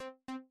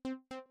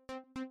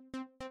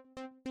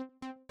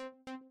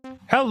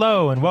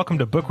Hello, and welcome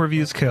to Book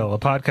Reviews Kill, a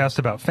podcast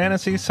about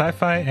fantasy,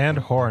 sci-fi, and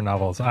horror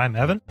novels. I'm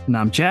Evan. And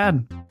I'm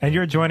Chad. And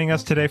you're joining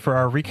us today for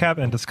our recap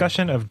and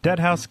discussion of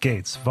Deadhouse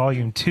Gates,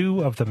 Volume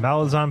 2 of the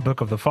Malazan Book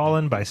of the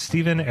Fallen by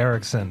Steven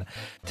Erikson.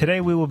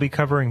 Today we will be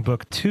covering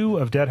Book 2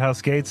 of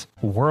Deadhouse Gates,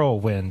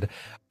 Whirlwind.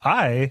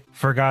 I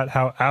forgot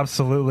how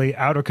absolutely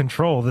out of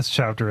control this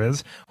chapter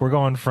is. We're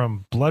going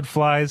from blood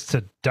flies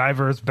to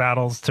divers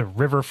battles to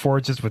river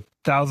forges with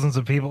thousands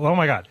of people. Oh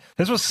my god,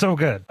 this was so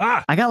good.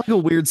 I got like a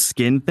weird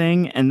skin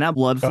thing, and that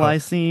blood fly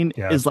scene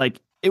is like,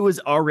 it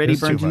was already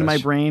burnt into my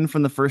brain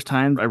from the first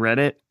time I read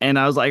it. And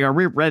I was like, I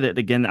reread it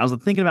again. I was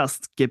thinking about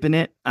skipping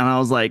it, and I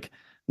was like,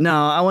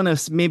 no, I want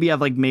to, maybe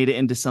I've like made it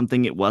into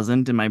something it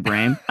wasn't in my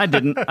brain. I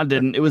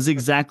didn't. It was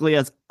exactly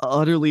as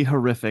utterly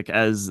horrific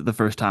as the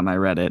first time I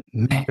read it.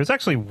 It was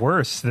actually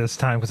worse this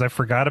time because I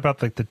forgot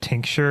about like the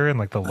tincture and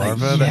like the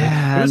larva.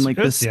 And like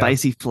the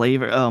spicy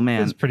flavor. Oh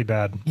man, it's pretty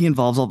bad. He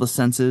involves all the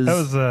senses. That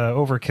was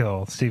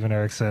overkill, Steven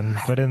Erikson,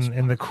 but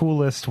in the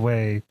coolest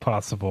way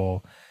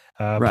possible.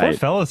 Poor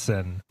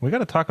Fellison. We got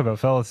to talk about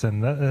Fellison.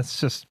 That's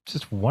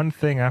just one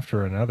thing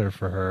after another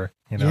for her.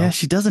 You know? Yeah,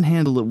 she doesn't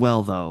handle it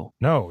well, though.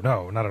 No,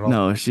 not at all.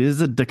 No, she is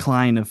a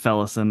decline of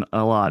Fellison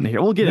a lot in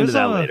here. We'll get into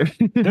that later.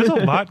 There's a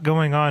lot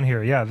going on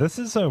here. Yeah, this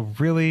is a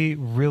really,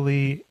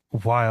 really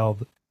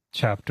wild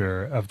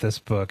chapter of this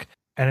book.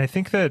 And I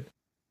think that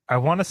I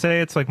want to say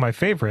it's like my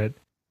favorite,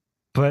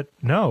 but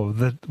no,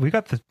 we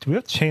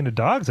have Chain of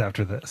Dogs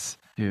after this.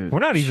 Dude, we're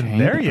not even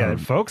there yet,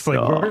 folks. Like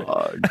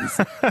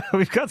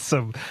we've got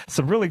some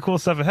really cool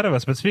stuff ahead of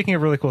us. But speaking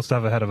of really cool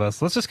stuff ahead of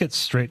us, let's just get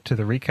straight to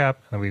the recap,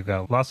 and we've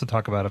got lots to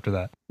talk about after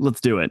that.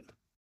 Let's do it.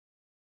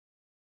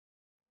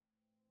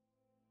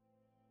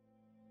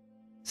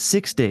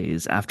 6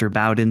 days after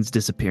Bowden's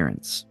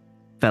disappearance,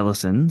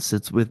 Fellison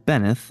sits with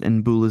Benneth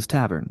in Bula's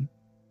tavern.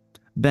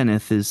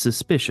 Benneth is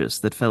suspicious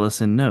that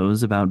Fellison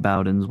knows about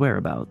Bowden's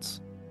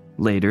whereabouts.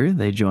 Later,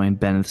 they join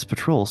Benneth's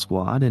patrol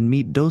squad and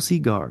meet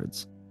Dosi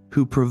guards,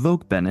 who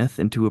provoke Benneth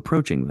into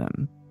approaching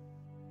them.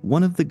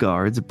 One of the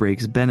guards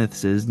breaks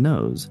Benneth's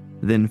nose,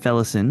 then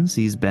Fellison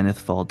sees Benneth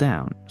fall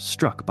down,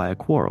 struck by a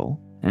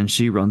quarrel, and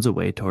she runs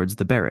away towards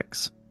the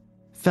barracks.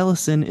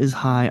 Fellison is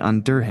high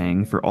on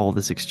Durhang for all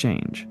this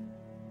exchange.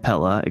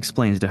 Pella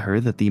explains to her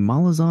that the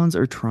Malazans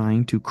are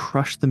trying to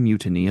crush the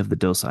mutiny of the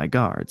Dosai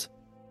guards.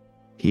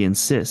 He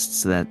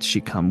insists that she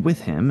come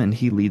with him, and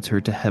he leads her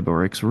to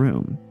Heboric's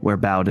room, where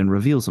Bowden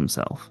reveals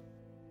himself.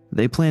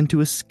 They plan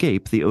to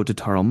escape the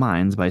Otatarl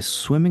mines by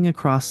swimming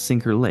across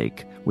Sinker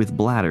Lake with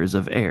bladders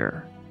of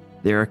air.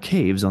 There are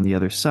caves on the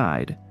other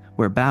side,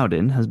 where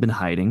Bowden has been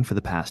hiding for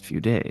the past few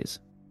days.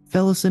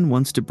 Fellison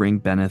wants to bring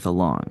Benneth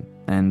along,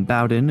 and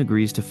Bowden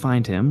agrees to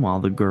find him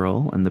while the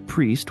girl and the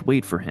priest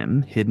wait for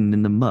him hidden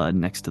in the mud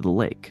next to the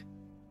lake.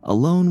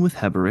 Alone with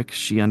Heboric,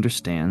 she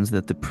understands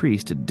that the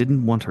priest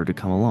didn't want her to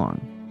come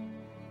along.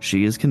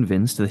 She is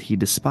convinced that he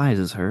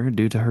despises her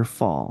due to her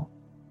fall,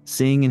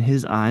 seeing in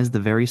his eyes the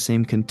very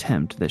same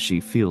contempt that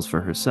she feels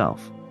for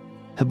herself.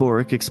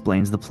 Heboric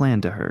explains the plan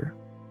to her.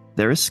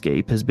 Their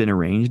escape has been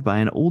arranged by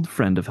an old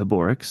friend of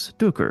Heboric's,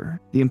 Duker,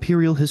 the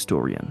imperial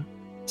historian.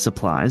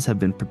 Supplies have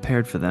been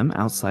prepared for them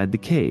outside the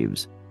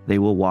caves. They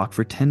will walk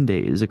for 10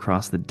 days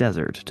across the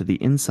desert to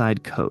the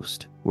inside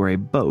coast, where a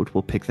boat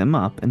will pick them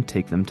up and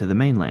take them to the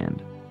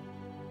mainland.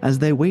 As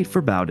they wait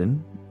for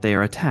Bowden, they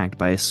are attacked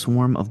by a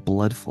swarm of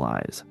blood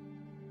flies.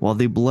 While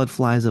the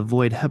bloodflies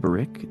avoid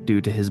Heboric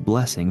due to his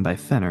blessing by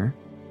Fenner,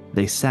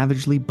 they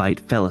savagely bite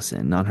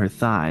Fellison on her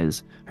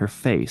thighs, her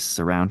face,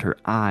 around her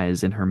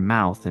eyes, in her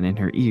mouth, and in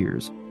her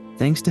ears.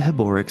 Thanks to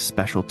Heboric's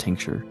special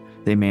tincture,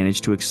 they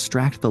manage to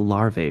extract the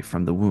larvae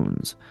from the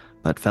wounds,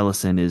 but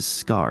Fellison is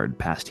scarred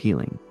past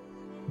healing.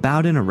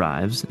 Bowden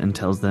arrives and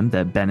tells them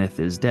that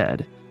Benneth is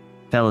dead.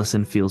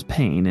 Fellison feels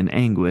pain and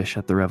anguish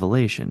at the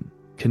revelation,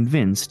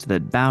 convinced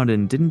that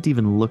Bowden didn't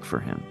even look for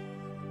him.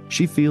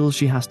 She feels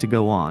she has to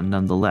go on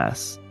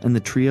nonetheless, and the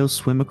trio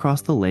swim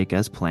across the lake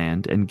as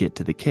planned and get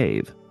to the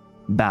cave.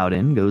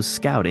 Bowden goes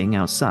scouting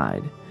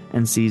outside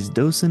and sees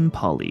Dosen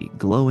Polly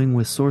glowing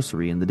with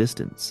sorcery in the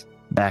distance.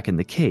 Back in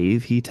the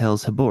cave, he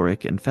tells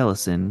Heboric and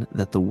Fellison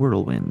that the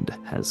Whirlwind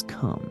has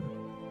come.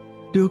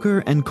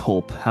 Duker and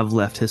Kolp have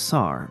left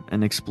Hisar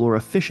and explore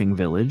a fishing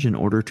village in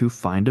order to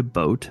find a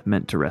boat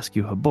meant to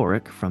rescue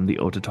Heboric from the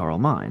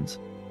Otatarl mines.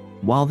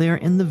 While they are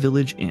in the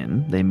village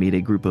inn, they meet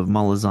a group of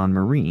Malazan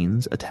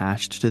Marines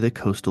attached to the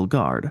Coastal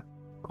Guard.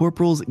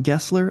 Corporals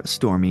Gessler,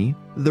 Stormy,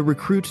 the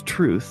recruit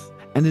Truth,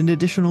 and an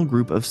additional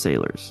group of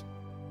sailors.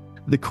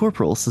 The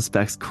corporal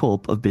suspects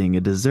Kolp of being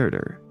a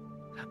deserter.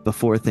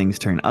 Before things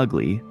turn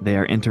ugly, they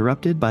are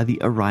interrupted by the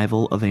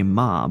arrival of a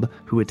mob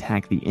who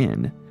attack the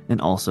inn and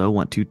also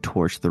want to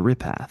torch the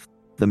Ripath,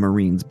 the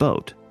Marines'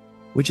 boat,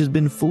 which has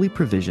been fully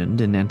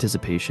provisioned in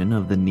anticipation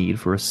of the need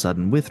for a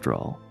sudden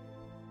withdrawal.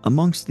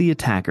 Amongst the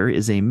attacker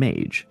is a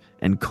mage,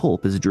 and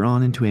Kolp is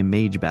drawn into a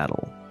mage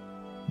battle.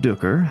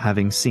 Duker,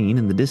 having seen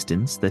in the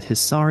distance that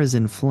Hisar is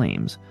in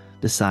flames,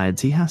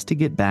 decides he has to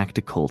get back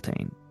to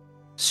Coltane.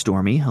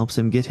 Stormy helps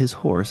him get his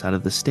horse out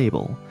of the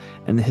stable,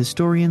 and the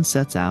historian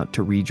sets out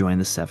to rejoin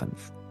the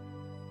 7th.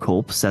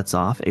 Culp sets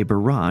off a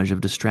barrage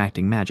of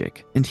distracting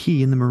magic, and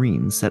he and the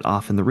Marines set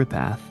off in the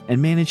Ripath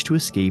and manage to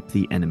escape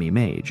the enemy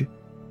mage.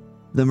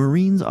 The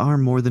Marines are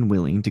more than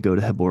willing to go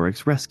to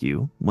Heboric's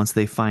rescue once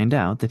they find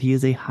out that he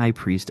is a high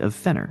priest of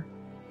Fenner.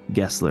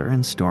 Gessler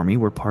and Stormy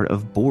were part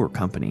of Boar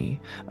Company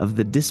of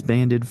the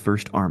disbanded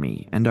First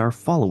Army and are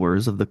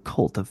followers of the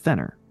cult of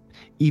Fenner,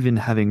 even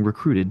having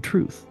recruited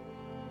Truth.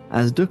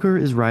 As Dooker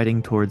is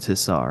riding towards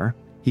Hisar,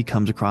 he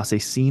comes across a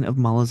scene of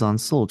Malazan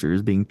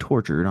soldiers being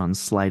tortured on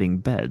sliding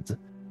beds.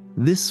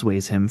 This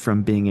sways him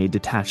from being a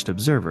detached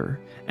observer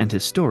and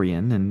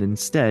historian, and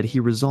instead he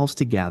resolves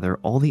to gather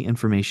all the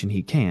information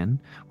he can,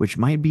 which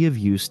might be of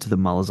use to the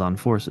Malazan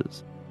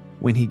forces.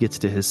 When he gets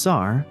to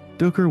Hisar,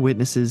 Dooker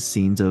witnesses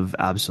scenes of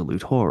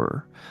absolute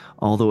horror,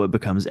 although it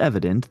becomes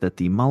evident that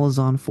the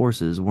Malazan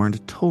forces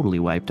weren't totally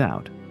wiped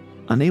out.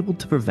 Unable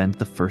to prevent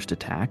the first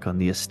attack on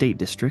the estate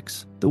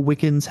districts, the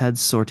Wiccans had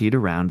sortied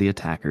around the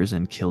attackers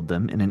and killed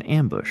them in an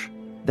ambush.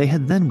 They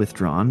had then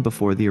withdrawn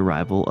before the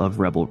arrival of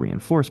rebel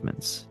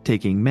reinforcements,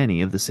 taking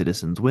many of the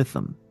citizens with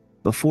them.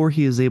 Before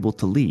he is able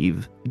to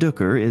leave,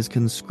 Dooker is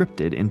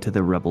conscripted into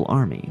the rebel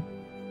army.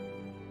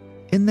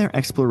 In their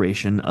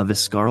exploration of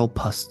Iskarl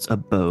Pust's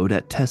abode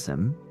at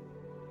Tessim,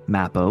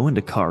 Mappo and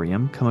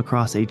Ikariam come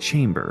across a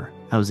chamber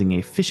housing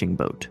a fishing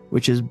boat,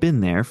 which has been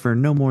there for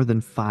no more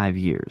than 5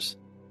 years.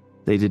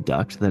 They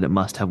deduct that it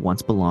must have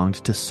once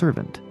belonged to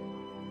Servant.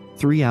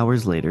 3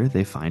 hours later,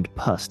 they find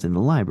Pust in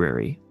the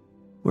library,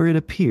 where it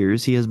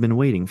appears he has been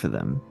waiting for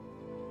them.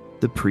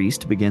 The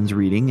priest begins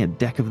reading a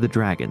deck of the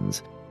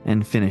dragons,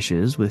 and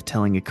finishes with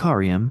telling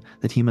Ikariam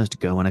that he must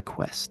go on a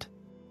quest.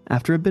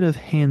 After a bit of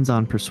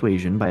hands-on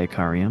persuasion by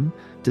Ikariam,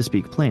 to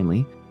speak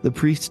plainly, the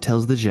priest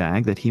tells the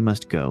Jag that he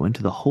must go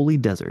into the holy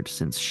desert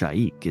since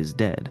Shaik is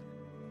dead.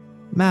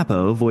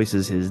 Mappo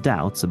voices his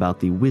doubts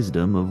about the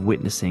wisdom of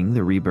witnessing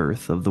the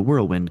rebirth of the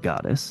Whirlwind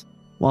goddess,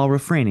 while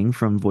refraining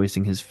from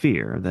voicing his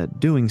fear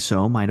that doing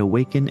so might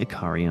awaken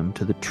Ikariam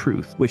to the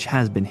truth which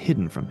has been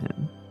hidden from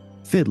him.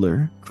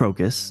 Fiddler,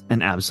 Crocus,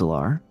 and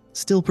Absolar,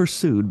 still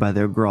pursued by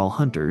their Grawl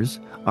hunters,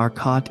 are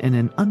caught in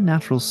an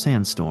unnatural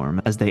sandstorm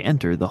as they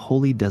enter the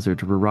holy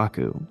desert of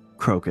Raraku.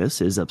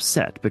 Crocus is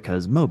upset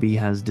because Moby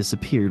has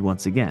disappeared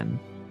once again,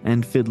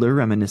 and Fiddler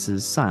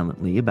reminisces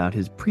silently about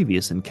his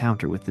previous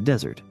encounter with the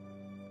desert.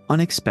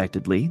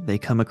 Unexpectedly, they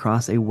come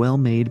across a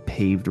well-made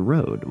paved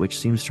road which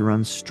seems to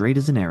run straight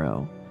as an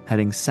arrow,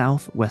 heading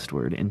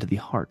southwestward into the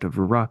heart of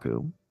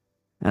Raraku.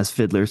 As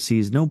Fiddler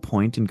sees no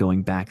point in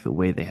going back the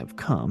way they have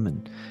come,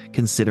 and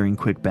considering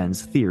Quick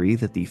Ben's theory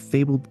that the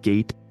fabled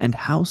gate and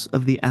house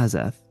of the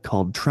Azeth,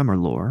 called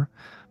Tremorlore,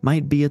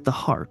 might be at the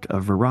heart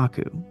of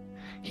Raraku,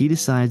 he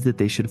decides that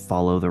they should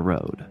follow the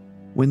road.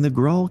 When the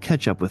Grawl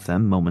catch up with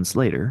them moments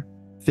later,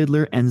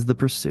 Fiddler ends the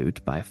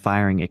pursuit by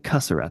firing a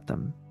cusser at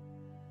them.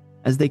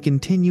 As they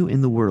continue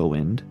in the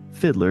Whirlwind,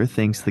 Fiddler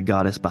thinks the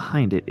goddess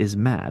behind it is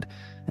mad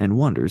and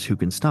wonders who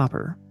can stop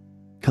her.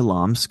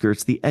 Kalam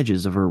skirts the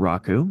edges of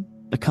Raraku,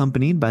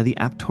 accompanied by the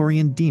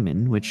Aptorian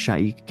demon which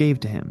Shaik gave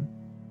to him.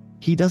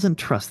 He doesn't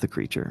trust the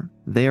creature.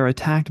 They are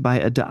attacked by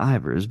a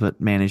Da'ivers but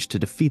manage to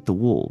defeat the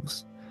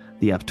wolves.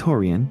 The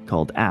Aptorian,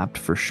 called Apt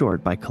for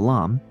short by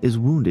Kalam, is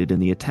wounded in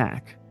the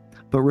attack,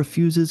 but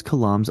refuses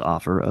Kalam's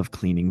offer of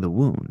cleaning the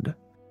wound.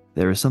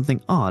 There is something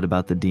odd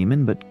about the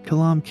demon, but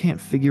Kalam can't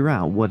figure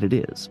out what it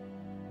is.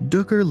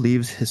 Dooker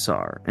leaves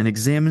Hisar and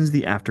examines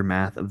the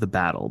aftermath of the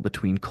battle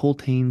between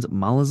Coltane's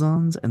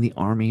Malazans and the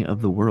army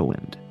of the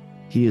Whirlwind.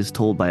 He is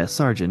told by a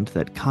sergeant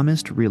that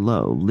Kamist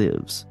Rilo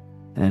lives,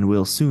 and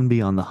will soon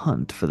be on the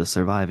hunt for the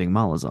surviving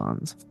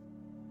Malazans.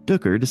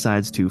 Dooker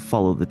decides to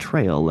follow the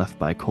trail left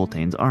by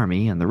Coltane's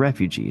army and the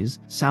refugees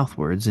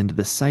southwards into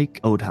the Syke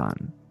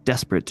Odhan,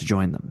 desperate to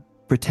join them.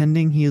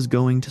 Pretending he is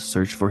going to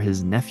search for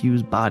his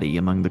nephew's body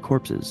among the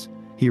corpses,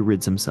 he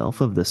rids himself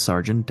of the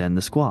sergeant and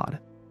the squad.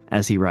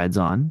 As he rides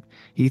on,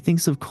 he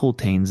thinks of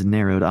Coltane's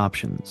narrowed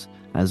options,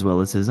 as well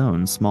as his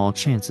own small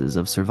chances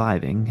of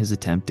surviving his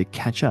attempt to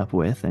catch up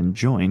with and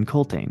join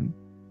Coltane.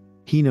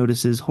 He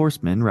notices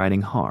horsemen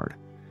riding hard,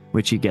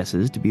 which he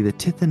guesses to be the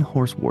Tithan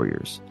horse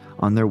warriors,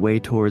 on their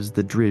way towards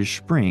the Driz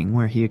Spring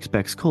where he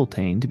expects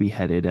Coltane to be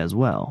headed as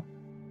well.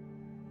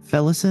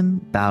 Felison,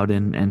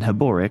 Bowden, and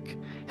Heboric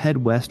head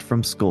west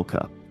from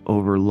Skullcup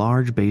over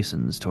large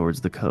basins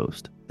towards the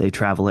coast. They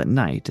travel at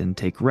night and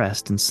take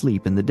rest and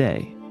sleep in the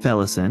day.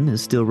 Felison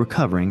is still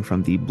recovering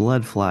from the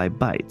bloodfly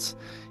bites.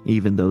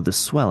 Even though the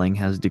swelling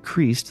has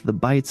decreased, the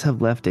bites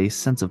have left a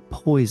sense of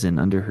poison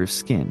under her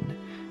skin.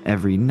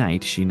 Every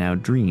night she now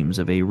dreams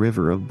of a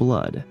river of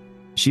blood.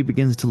 She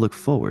begins to look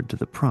forward to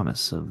the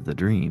promise of the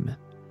dream.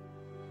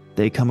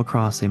 They come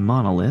across a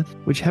monolith,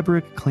 which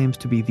Heboric claims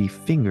to be the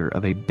finger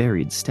of a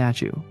buried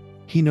statue.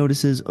 He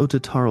notices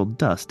Ototaral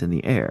dust in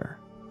the air.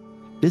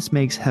 This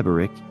makes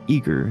Heboric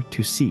eager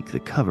to seek the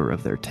cover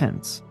of their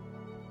tents.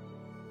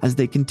 As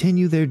they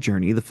continue their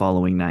journey the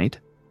following night,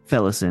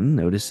 Felison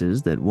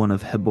notices that one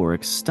of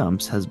Heboric's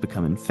stumps has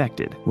become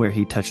infected, where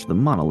he touched the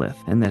monolith,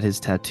 and that his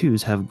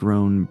tattoos have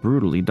grown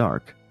brutally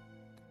dark.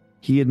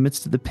 He admits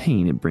to the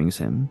pain it brings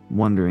him,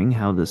 wondering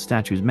how the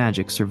statue's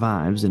magic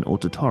survives in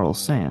Oltutarl's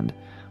sand,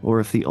 or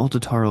if the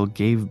Oltutarl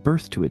gave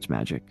birth to its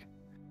magic.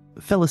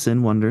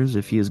 Felison wonders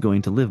if he is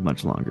going to live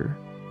much longer.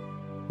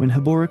 When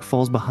Haboric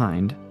falls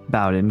behind,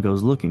 Bowden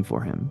goes looking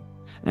for him,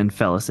 and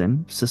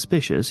Felison,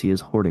 suspicious he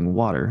is hoarding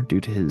water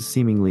due to his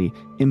seemingly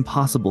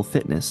impossible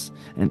fitness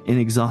and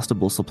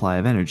inexhaustible supply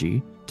of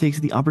energy, takes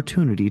the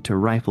opportunity to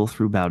rifle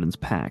through Bowden's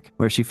pack,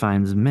 where she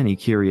finds many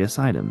curious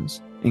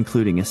items,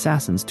 including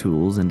assassin's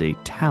tools and a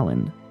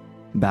talon.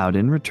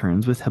 Bowden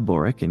returns with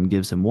Haboric and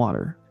gives him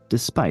water,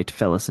 despite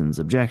Felison's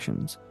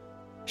objections.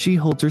 She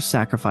holds her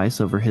sacrifice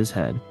over his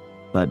head,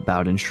 but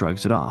Bowden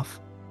shrugs it off,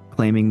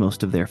 claiming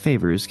most of their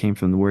favors came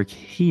from the work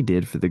he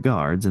did for the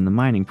guards in the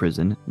mining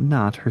prison,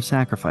 not her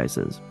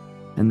sacrifices,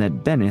 and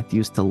that Benneth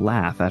used to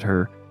laugh at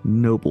her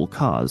noble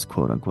cause,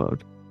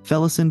 quote-unquote.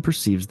 Felison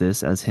perceives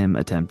this as him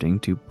attempting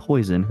to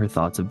poison her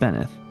thoughts of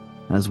Benneth,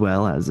 as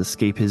well as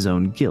escape his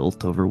own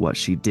guilt over what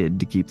she did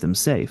to keep them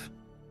safe.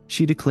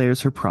 She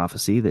declares her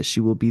prophecy that she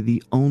will be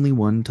the only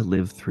one to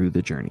live through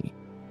the journey.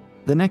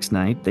 The next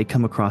night, they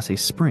come across a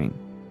spring,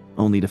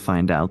 only to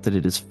find out that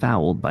it is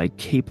fouled by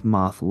Cape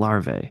moth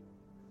larvae.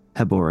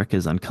 Haboric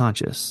is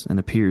unconscious and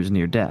appears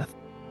near death.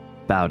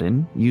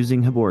 Bowden,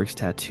 using Haboric's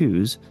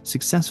tattoos,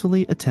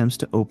 successfully attempts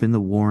to open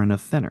the Warren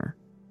of Fenner.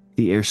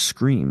 The air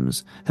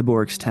screams,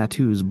 Haboric's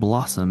tattoos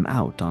blossom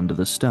out onto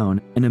the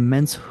stone, an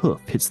immense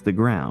hoof hits the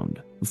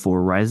ground,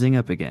 before rising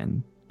up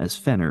again, as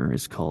Fenner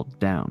is called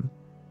down.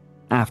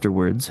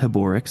 Afterwards,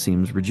 Haboric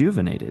seems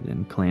rejuvenated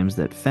and claims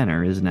that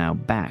Fenner is now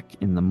back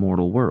in the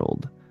mortal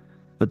world,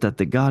 but that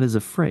the god is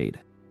afraid.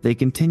 They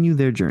continue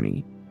their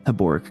journey,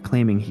 Haboric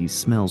claiming he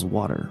smells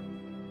water.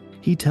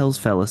 He tells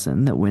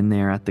Felison that when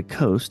they are at the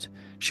coast,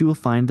 she will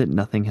find that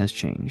nothing has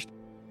changed.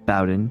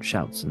 Bowden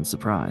shouts in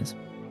surprise.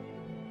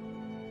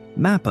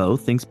 Mappo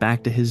thinks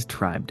back to his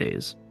tribe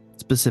days,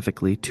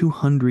 specifically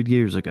 200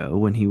 years ago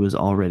when he was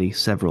already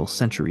several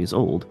centuries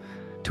old,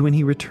 to when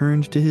he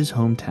returned to his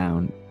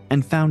hometown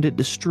and found it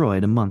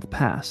destroyed a month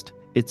past,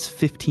 its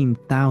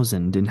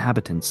 15,000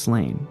 inhabitants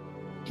slain.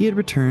 He had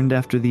returned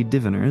after the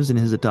diviners in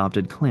his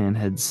adopted clan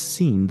had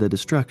seen the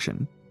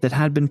destruction that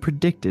had been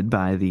predicted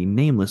by the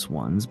Nameless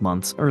Ones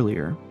months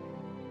earlier.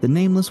 The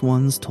Nameless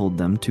Ones told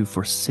them to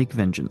forsake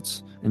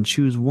vengeance and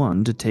choose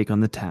one to take on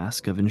the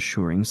task of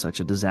ensuring such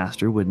a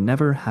disaster would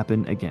never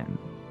happen again.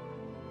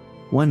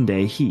 One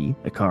day he,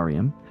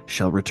 Icarium,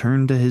 shall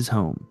return to his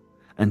home.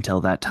 Until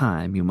that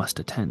time you must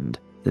attend,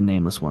 the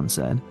Nameless One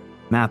said.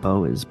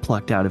 Mappo is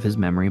plucked out of his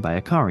memory by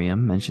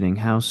Icarium, mentioning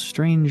how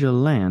strange a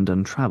land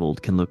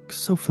untraveled can look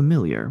so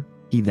familiar.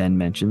 He then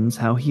mentions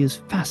how he is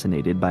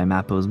fascinated by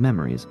Mappo's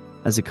memories,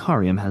 as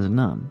Icarium has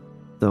none,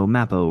 though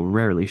Mappo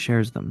rarely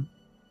shares them.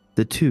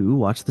 The two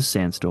watch the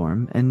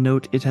sandstorm and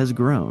note it has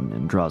grown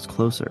and draws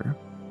closer.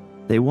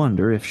 They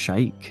wonder if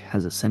Shaik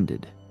has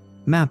ascended.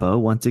 Mappo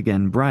once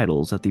again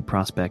bridles at the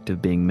prospect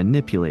of being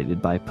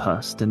manipulated by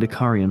Pust, and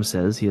Icarium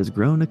says he has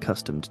grown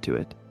accustomed to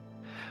it.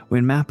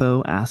 When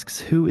Mappo asks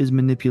who is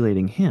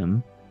manipulating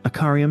him,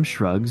 Icarium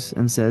shrugs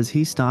and says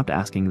he stopped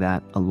asking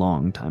that a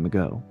long time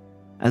ago.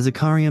 As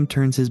Icarium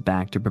turns his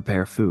back to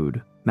prepare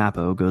food,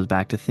 Mappo goes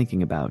back to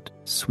thinking about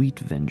sweet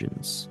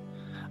vengeance.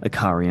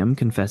 Icarium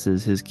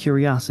confesses his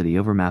curiosity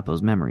over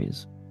Mappo's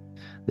memories.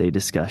 They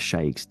discuss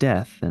Shaik's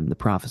death and the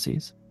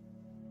prophecies.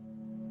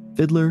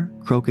 Fiddler,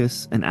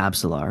 Crocus, and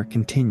Absalar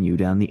continue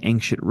down the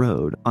ancient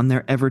road on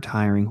their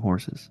ever-tiring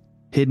horses.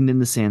 Hidden in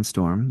the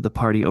sandstorm, the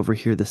party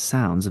overhear the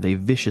sounds of a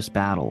vicious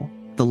battle,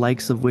 the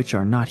likes of which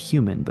are not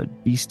human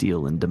but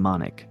bestial and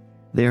demonic.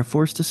 They are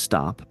forced to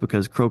stop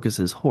because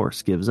Crocus's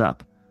horse gives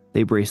up.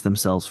 They brace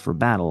themselves for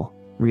battle,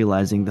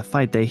 realizing the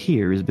fight they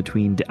hear is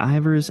between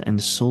Deivers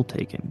and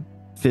Soul-Taken.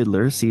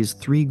 Fiddler sees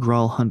 3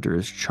 Grawl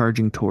hunters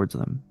charging towards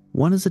them.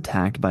 One is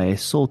attacked by a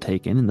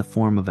Soul-Taken in the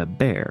form of a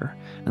bear,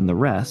 and the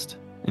rest,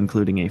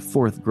 including a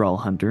 4th Grawl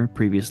hunter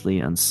previously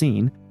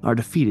unseen, are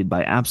defeated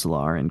by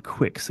Absalar in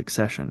quick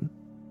succession.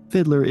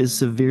 Fiddler is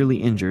severely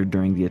injured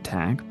during the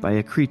attack by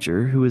a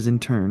creature who is in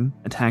turn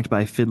attacked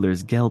by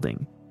Fiddler's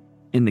gelding.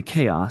 In the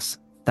chaos,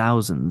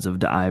 thousands of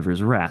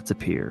Deivers rats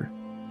appear,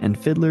 and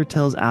Fiddler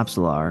tells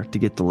Absalar to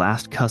get the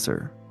last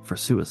cusser for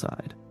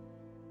suicide.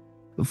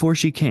 Before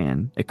she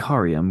can,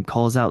 Icarium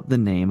calls out the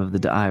name of the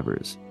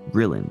Deivers,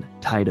 Grillin,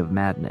 Tide of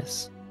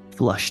Madness,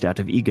 flushed out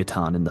of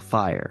Egoton in the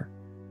fire,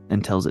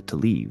 and tells it to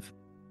leave.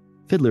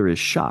 Fiddler is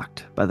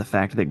shocked by the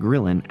fact that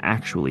Grillin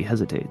actually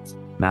hesitates.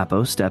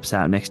 Mappo steps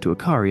out next to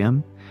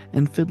Icarium,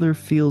 and Fiddler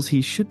feels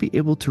he should be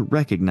able to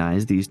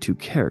recognize these two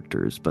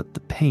characters, but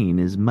the pain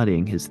is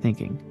muddying his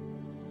thinking.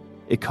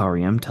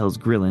 Icarium tells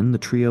Grillin the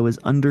trio is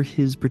under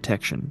his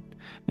protection,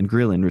 and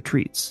Grillin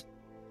retreats.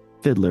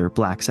 Fiddler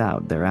blacks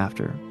out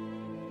thereafter.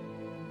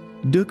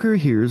 Dooker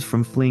hears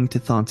from fleeing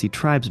Tithonsi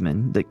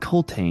tribesmen that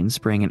Coltane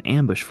sprang an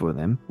ambush for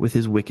them with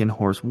his Wiccan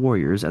horse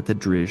warriors at the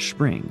Driz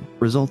Spring,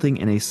 resulting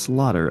in a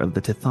slaughter of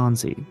the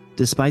Tithonsi,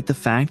 despite the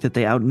fact that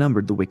they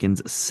outnumbered the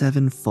Wiccans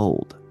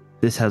 7-fold.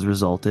 This has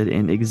resulted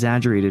in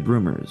exaggerated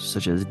rumors,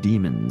 such as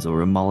demons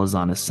or a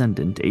Malazan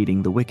ascendant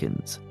aiding the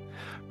Wiccans.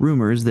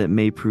 rumors that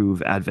may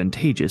prove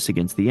advantageous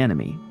against the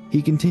enemy.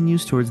 He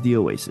continues towards the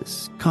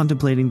oasis,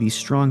 contemplating the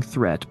strong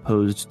threat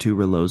posed to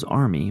Rillo's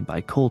army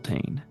by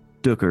Coltane.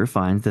 Dooker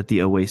finds that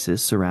the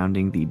oasis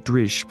surrounding the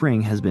Driz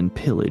Spring has been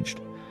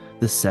pillaged.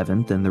 The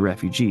Seventh and the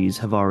refugees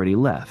have already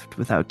left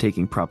without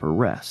taking proper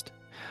rest,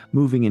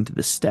 moving into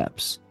the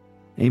steppes,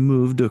 a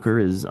move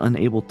Dooker is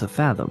unable to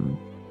fathom.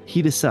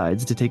 He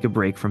decides to take a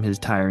break from his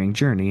tiring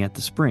journey at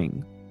the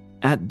spring.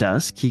 At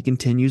dusk, he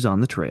continues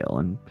on the trail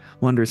and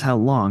wonders how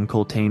long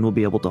Coltane will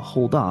be able to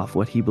hold off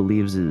what he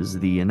believes is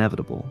the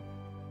inevitable.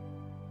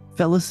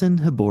 Felison,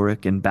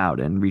 Heboric, and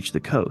Bowden reach the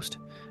coast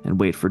and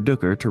wait for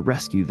Dooker to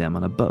rescue them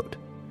on a boat.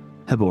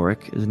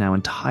 Heboric is now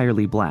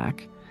entirely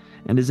black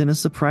and is in a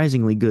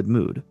surprisingly good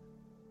mood.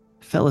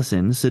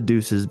 Felison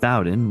seduces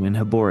Bowden when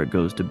Heboric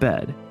goes to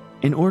bed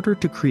in order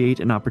to create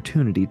an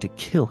opportunity to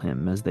kill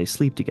him as they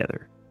sleep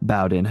together.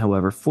 Bowden,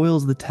 however,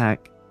 foils the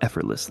attack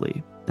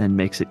effortlessly and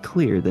makes it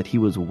clear that he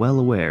was well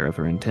aware of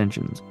her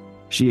intentions.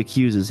 She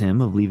accuses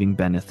him of leaving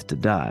Benneth to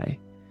die.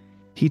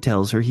 He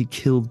tells her he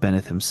killed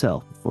Benneth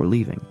himself before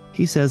leaving.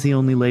 He says he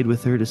only laid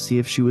with her to see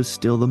if she was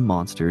still the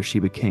monster she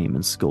became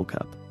in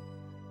Skullcup.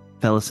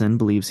 Felison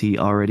believes he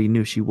already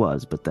knew she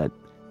was, but that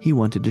he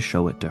wanted to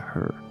show it to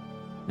her.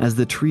 As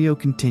the trio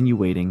continue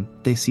waiting,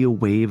 they see a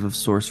wave of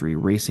sorcery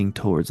racing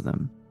towards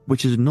them,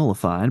 which is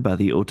nullified by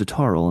the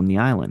Otatarl on the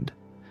island.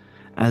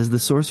 As the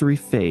sorcery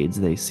fades,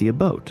 they see a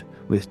boat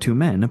with two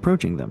men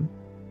approaching them.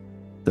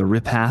 The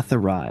Ripath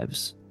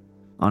arrives.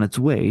 On its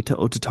way to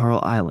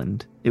Otatarl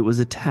Island, it was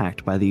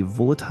attacked by the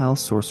volatile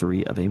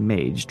sorcery of a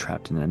mage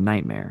trapped in a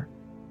nightmare.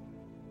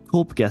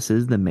 Culp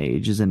guesses the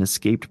mage is an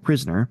escaped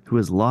prisoner who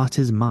has lost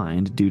his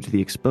mind due to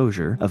the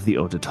exposure of the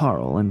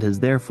Otatarl and has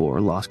therefore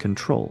lost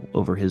control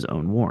over his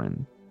own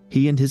warren.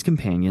 He and his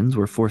companions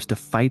were forced to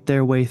fight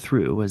their way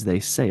through as they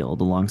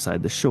sailed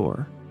alongside the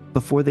shore,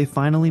 before they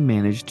finally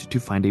managed to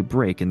find a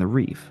break in the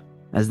reef.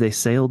 As they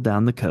sailed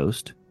down the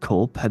coast,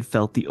 Culp had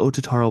felt the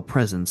Otatarl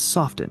presence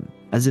soften,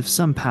 as if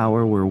some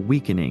power were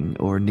weakening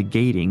or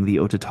negating the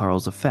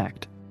Otatarl's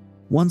effect.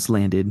 Once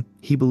landed,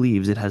 he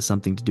believes it has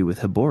something to do with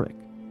Heboric.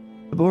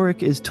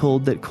 Heboric is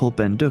told that Culp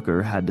and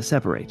Dooker had to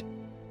separate.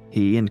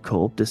 He and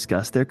Culp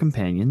discuss their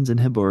companions and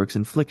Heboric's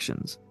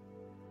inflictions.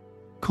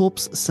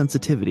 Culp's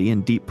sensitivity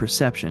and deep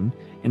perception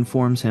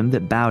informs him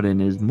that Bowden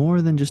is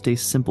more than just a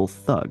simple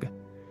thug.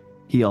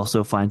 He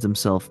also finds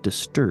himself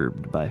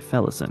disturbed by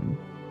Felison.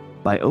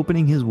 By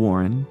opening his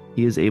warren,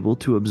 he is able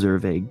to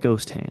observe a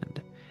ghost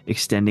hand,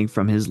 extending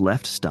from his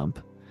left stump,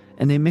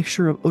 and a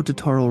mixture of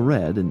Otatarl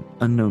red and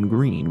unknown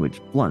green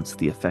which blunts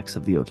the effects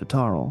of the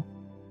Otatarl.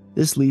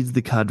 This leads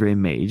the cadre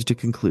mage to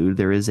conclude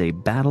there is a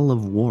battle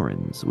of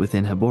warrens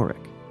within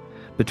Heboric,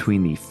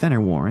 between the Fenner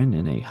warren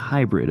and a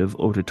hybrid of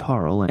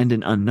Otatarl and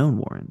an unknown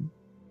warren.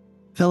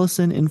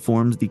 Felison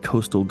informs the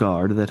coastal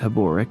guard that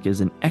Heboric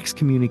is an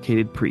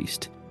excommunicated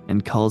priest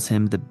and calls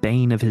him the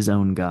bane of his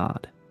own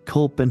god.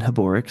 Culp and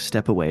Heboric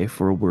step away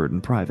for a word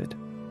in private.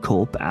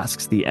 Culp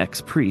asks the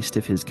ex-priest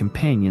if his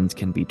companions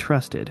can be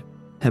trusted.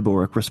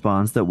 Heboric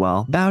responds that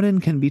while Bowden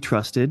can be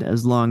trusted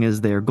as long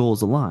as their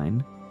goals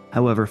align,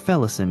 however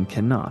Felison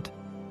cannot.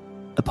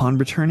 Upon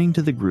returning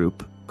to the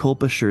group,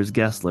 Culp assures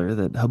Gessler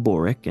that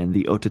Heboric and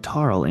the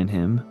Otatarl in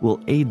him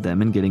will aid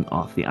them in getting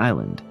off the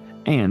island,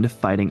 and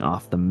fighting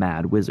off the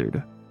mad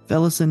wizard.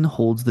 Felison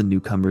holds the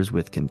newcomers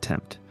with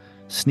contempt,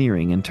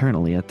 sneering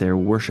internally at their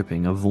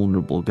worshipping a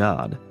vulnerable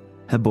god.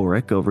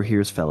 Heboric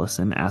overhears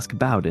Felison ask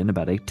Bowden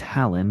about a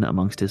talon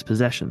amongst his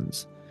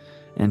possessions,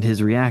 and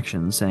his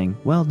reaction, saying,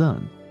 "Well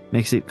done,"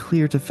 makes it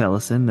clear to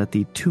Felison that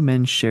the two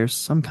men share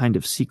some kind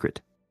of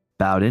secret.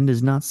 Bowden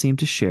does not seem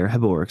to share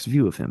Heboric's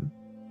view of him.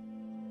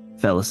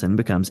 Felison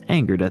becomes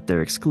angered at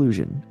their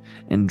exclusion,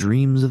 and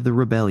dreams of the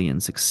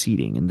rebellion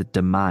succeeding and the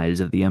demise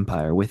of the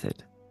Empire with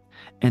it.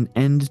 An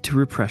end to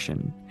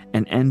repression,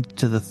 an end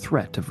to the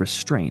threat of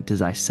restraint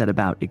as I set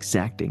about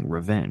exacting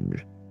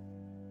revenge.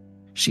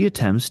 She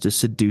attempts to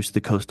seduce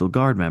the Coastal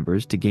Guard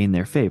members to gain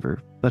their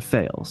favor, but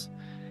fails,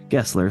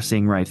 Gessler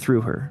seeing right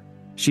through her.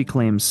 She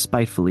claims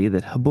spitefully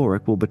that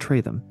Heboric will betray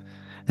them,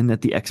 and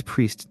that the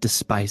ex-priest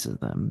despises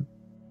them.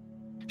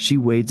 She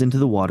wades into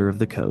the water of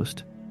the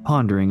coast,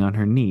 pondering on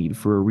her need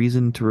for a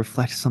reason to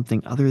reflect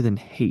something other than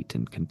hate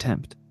and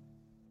contempt.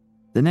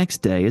 The next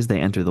day, as they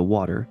enter the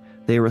water,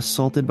 they are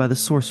assaulted by the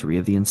sorcery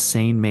of the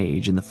insane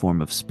mage in the form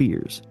of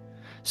spears.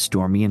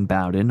 Stormy and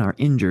Bowden are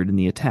injured in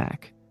the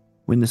attack.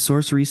 When the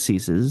sorcery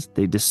ceases,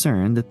 they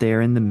discern that they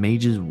are in the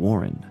mage's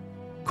warren.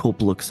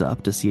 Culp looks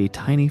up to see a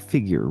tiny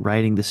figure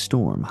riding the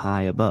storm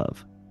high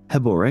above.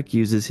 Heboric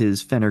uses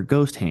his Fenner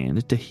ghost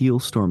hand to heal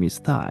Stormy's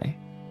thigh.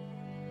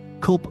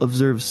 Culp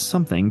observes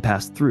something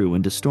pass through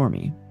into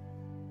Stormy.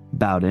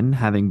 Bowden,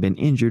 having been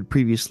injured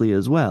previously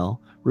as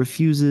well,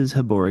 refuses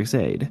Heboric's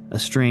aid. A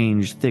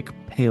strange, thick,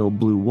 pale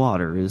blue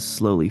water is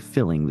slowly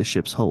filling the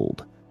ship's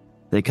hold.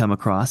 They come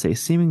across a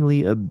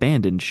seemingly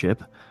abandoned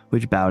ship,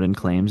 which Bowden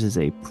claims is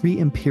a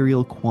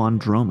pre-imperial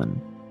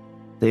quandroman.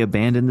 They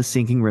abandon the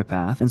sinking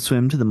Ripath and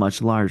swim to the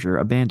much larger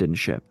abandoned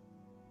ship.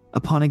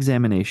 Upon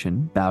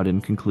examination,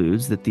 Bowden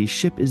concludes that the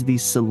ship is the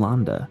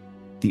Silanda.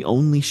 the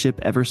only ship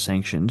ever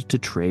sanctioned to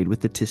trade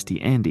with the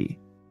Tisti Andi.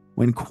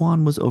 When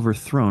Quan was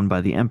overthrown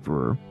by the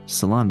Emperor,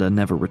 Salanda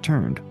never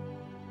returned.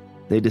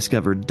 They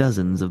discovered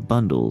dozens of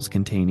bundles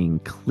containing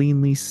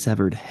cleanly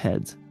severed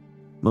heads,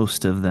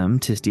 most of them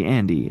Tisti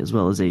Andi, as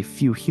well as a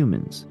few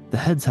humans. The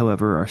heads,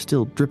 however, are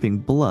still dripping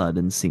blood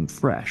and seem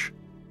fresh.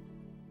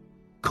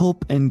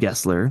 Culp and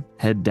Gessler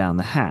head down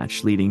the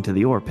hatch leading to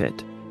the ore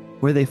pit,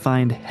 where they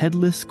find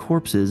headless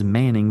corpses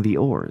manning the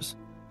oars.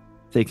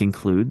 They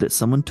conclude that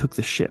someone took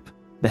the ship,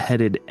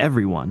 beheaded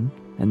everyone,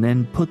 and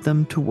then put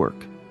them to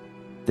work.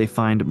 They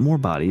find more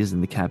bodies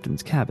in the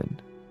captain's cabin.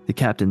 The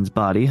captain's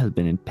body has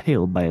been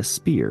impaled by a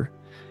spear,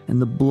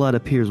 and the blood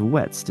appears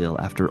wet still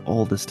after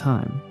all this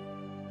time.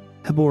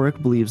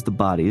 Heboric believes the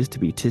bodies to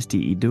be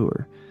Tisti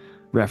Idur,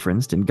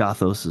 referenced in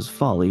Gothos'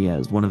 Folly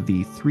as one of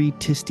the 3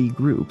 Tisti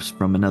groups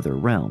from another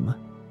realm.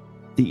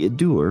 The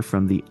Idur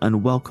from the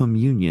unwelcome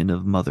union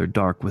of Mother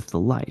Dark with the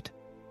Light.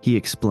 He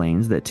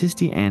explains that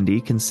Tisti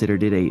Andi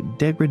considered it a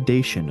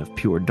degradation of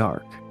pure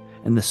dark,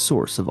 and the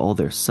source of all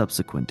their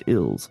subsequent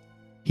ills.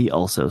 He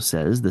also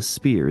says the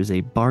spear is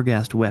a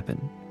Barghast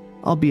weapon,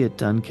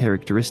 albeit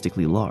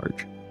uncharacteristically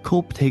large.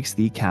 Culp takes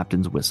the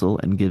captain's whistle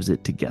and gives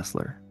it to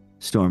Gessler.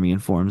 Stormy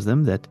informs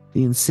them that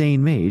the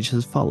insane mage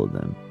has followed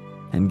them,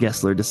 and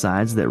Gessler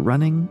decides that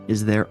running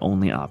is their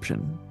only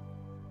option.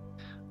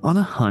 On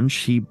a hunch,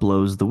 he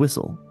blows the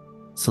whistle.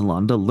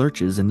 Salanda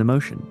lurches into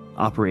motion,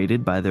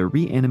 operated by the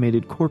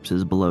reanimated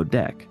corpses below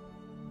deck.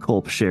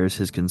 Culp shares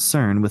his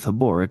concern with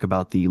Heboric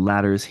about the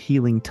latter's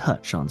healing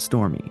touch on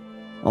Stormy,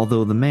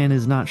 although the man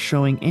is not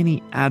showing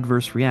any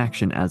adverse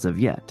reaction as of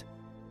yet.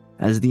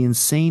 As the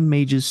insane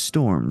mage's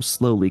storm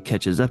slowly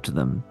catches up to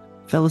them,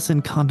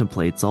 Felicin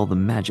contemplates all the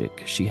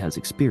magic she has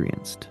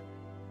experienced.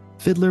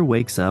 Fiddler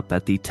wakes up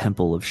at the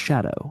Temple of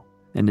Shadow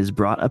and is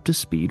brought up to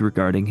speed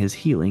regarding his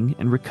healing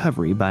and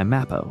recovery by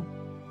Mappo.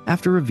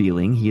 After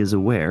revealing he is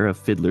aware of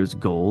Fiddler's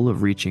goal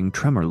of reaching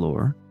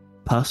Tremorlore,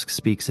 Pusk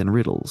speaks in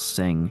riddles,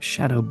 saying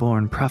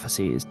shadow-born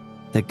prophecies,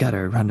 the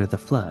gutter under the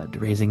flood,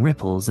 raising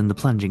ripples in the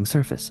plunging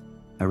surface,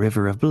 a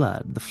river of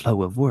blood, the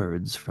flow of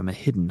words from a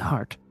hidden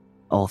heart,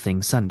 all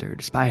things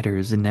sundered,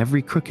 spiders in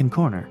every crook and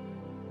corner.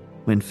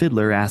 When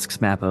Fiddler asks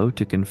Mappo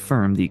to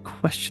confirm the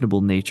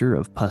questionable nature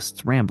of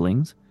Pusk's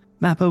ramblings,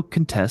 Mappo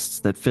contests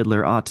that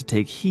Fiddler ought to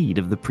take heed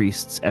of the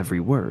priest's every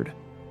word.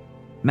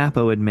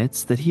 Mappo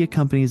admits that he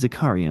accompanies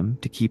Icarium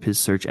to keep his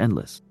search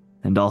endless,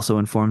 and also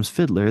informs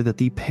Fiddler that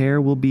the pair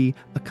will be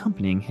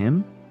accompanying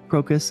him,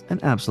 Crocus,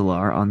 and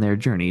Absolar on their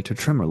journey to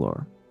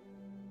Tremorlore.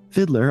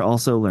 Fiddler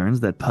also learns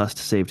that Pust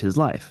saved his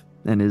life,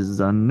 and is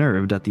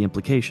unnerved at the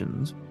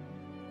implications.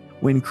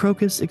 When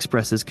Crocus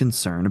expresses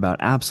concern about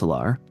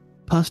Absolar,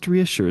 Pust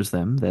reassures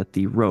them that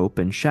the Rope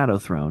and Shadow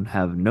Throne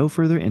have no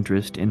further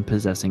interest in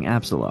possessing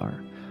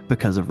Absolar,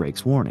 because of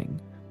Rake's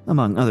warning,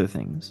 among other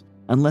things,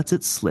 and lets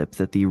it slip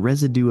that the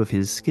residue of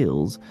his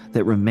skills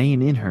that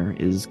remain in her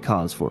is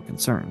cause for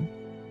concern.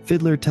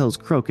 Fiddler tells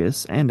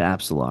Crocus and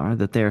Absolar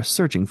that they are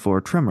searching for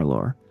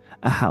Tremorlore,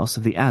 a house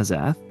of the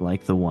Azath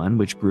like the one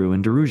which grew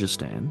in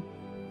Darujistan.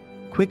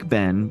 Quick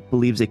Ben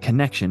believes a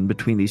connection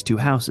between these two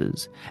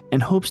houses,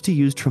 and hopes to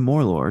use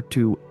Tremorlore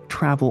to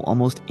travel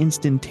almost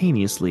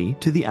instantaneously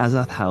to the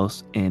Azath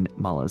house in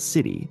Mala's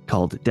city,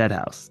 called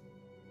Deadhouse,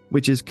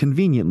 which is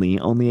conveniently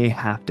only a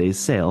half-day's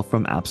sail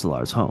from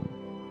Absolar's home.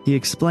 He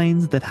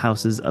explains that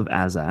houses of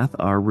Azath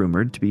are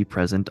rumored to be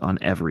present on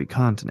every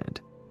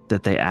continent,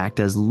 that they act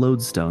as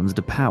lodestones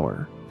to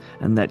power,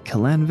 and that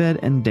Kalanved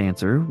and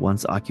Dancer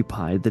once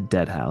occupied the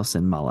Deadhouse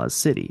in Mala's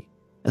city.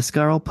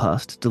 Escarl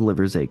Pust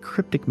delivers a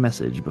cryptic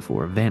message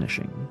before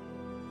vanishing.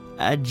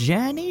 A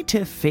journey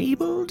to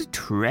fabled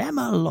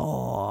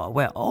Tremorlore,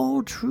 where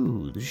all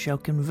truths shall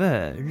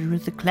converge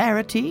with the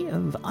clarity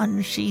of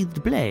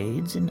unsheathed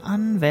blades and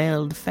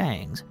unveiled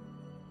fangs,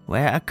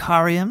 where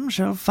Icarium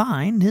shall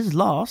find his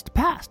lost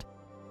past.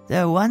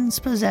 The once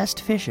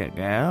possessed fisher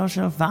girl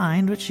shall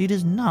find what she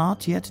does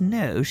not yet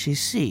know she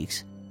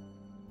seeks,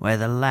 where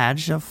the lad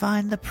shall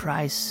find the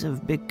price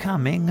of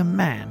becoming a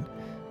man,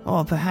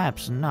 or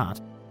perhaps not,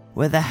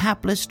 where the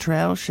hapless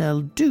trail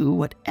shall do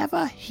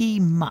whatever he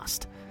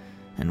must,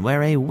 and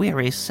where a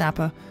weary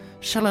sapper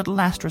shall at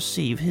last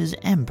receive his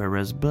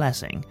emperor's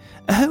blessing.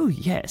 Oh,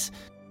 yes.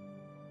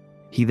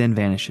 He then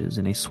vanishes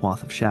in a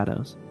swath of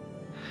shadows.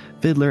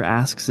 Fiddler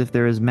asks if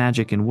there is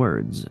magic in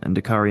words, and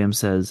Icarium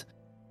says,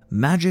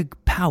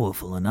 Magic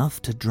powerful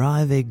enough to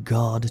drive a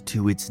god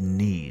to its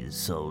knees,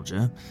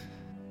 soldier.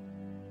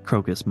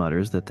 Crocus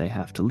mutters that they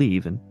have to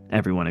leave, and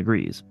everyone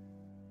agrees.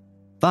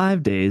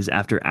 5 days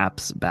after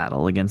App's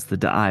battle against the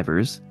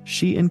Da'ivers,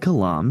 she and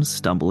Kalam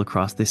stumble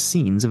across the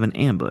scenes of an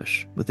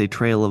ambush with a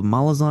trail of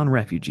Malazan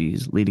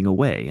refugees leading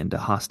away into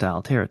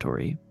hostile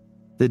territory.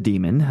 The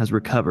demon has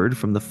recovered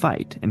from the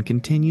fight and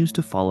continues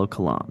to follow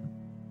Kalam,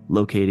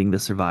 locating the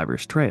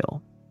survivors'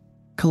 trail.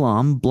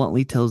 Kalam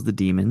bluntly tells the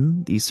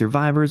demon the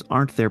survivors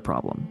aren't their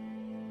problem.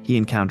 He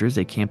encounters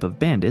a camp of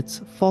bandits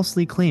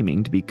falsely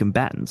claiming to be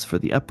combatants for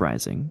the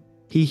uprising.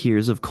 He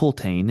hears of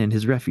Coltane and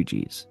his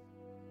refugees.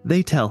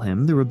 They tell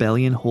him the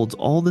rebellion holds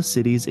all the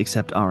cities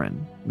except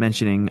Aran,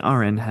 mentioning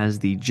Aran has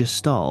the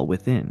Gestal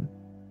within.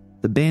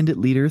 The bandit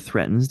leader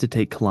threatens to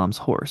take Kalam's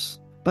horse,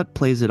 but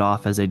plays it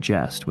off as a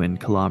jest when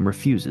Kalam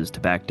refuses to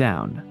back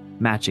down,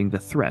 matching the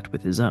threat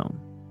with his own.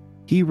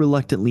 He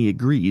reluctantly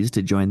agrees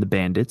to join the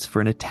bandits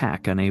for an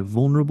attack on a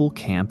vulnerable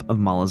camp of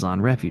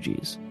Malazan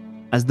refugees.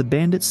 As the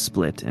bandits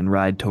split and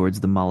ride towards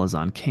the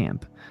Malazan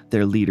camp,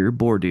 their leader,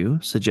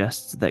 Bordu,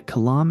 suggests that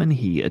Kalam and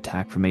he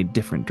attack from a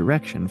different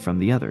direction from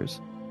the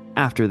others.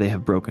 After they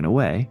have broken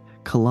away,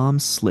 Kalam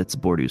slits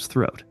Bordu's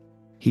throat.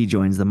 He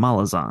joins the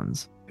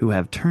Malazans, who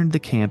have turned the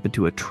camp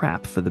into a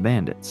trap for the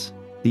bandits.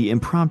 The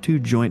impromptu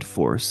joint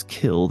force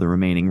kill the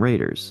remaining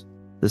raiders.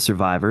 The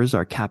survivors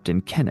are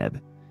Captain Keneb,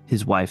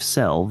 his wife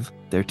Selv,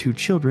 their 2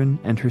 children,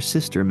 and her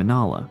sister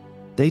Minala.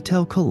 They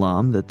tell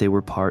Kalam that they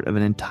were part of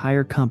an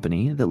entire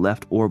company that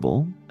left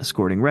Orbal,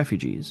 escorting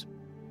refugees.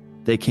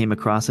 They came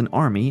across an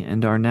army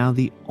and are now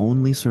the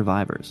only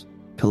survivors.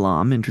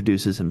 Kalam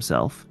introduces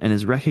himself and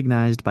is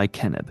recognized by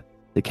Keneb.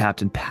 The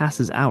captain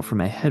passes out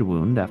from a head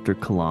wound after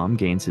Kalam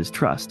gains his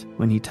trust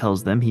when he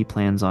tells them he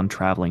plans on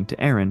traveling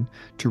to Aran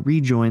to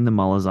rejoin the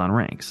Malazan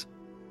ranks.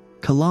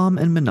 Kalam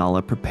and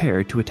Minala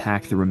prepare to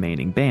attack the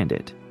remaining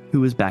bandit,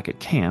 who is back at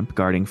camp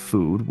guarding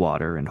food,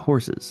 water, and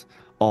horses,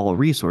 all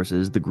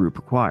resources the group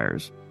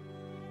requires.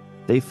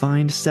 They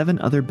find 7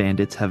 other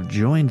bandits have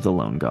joined the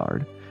Lone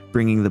Guard,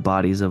 bringing the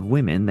bodies of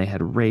women they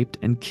had raped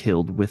and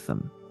killed with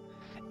them.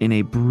 In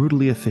a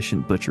brutally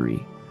efficient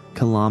butchery,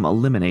 Kalam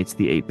eliminates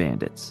the 8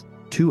 bandits.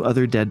 2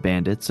 other dead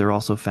bandits are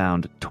also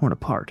found torn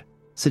apart,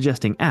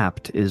 suggesting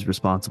Apt is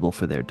responsible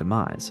for their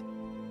demise.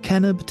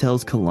 Keneb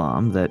tells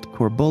Kalam that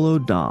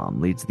Corbolo Dam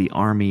leads the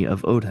army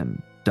of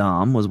Odhan.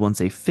 Dam was once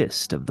a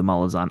fist of the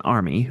Malazan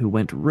army who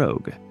went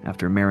rogue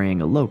after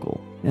marrying a local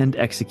and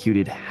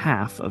executed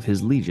half of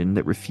his legion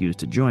that refused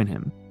to join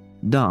him.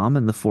 Dam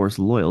and the force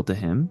loyal to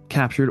him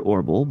captured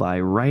Orbal by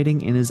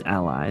riding in his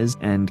allies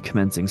and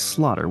commencing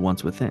slaughter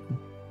once within.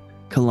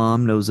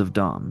 Kalam knows of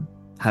Dam,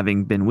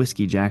 having been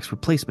Whiskey Jack's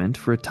replacement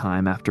for a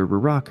time after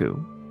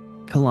Ruraku.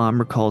 Kalam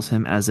recalls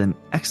him as an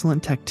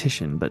excellent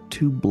tactician but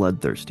too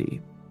bloodthirsty.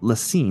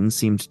 Lassine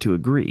seemed to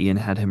agree and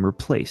had him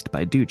replaced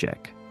by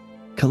Dujek.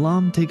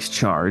 Kalam takes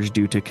charge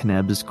due to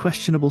Keneb's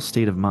questionable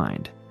state of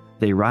mind.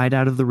 They ride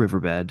out of the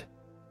riverbed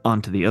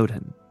onto the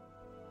Odhan.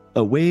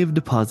 A wave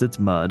deposits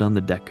mud on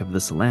the deck of the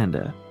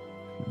Salanda.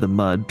 The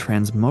mud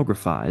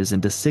transmogrifies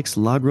into 6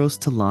 Lagros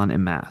Talan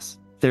Emas.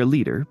 Their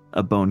leader,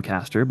 a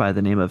bonecaster by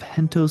the name of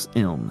Hentos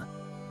Ilm.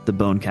 The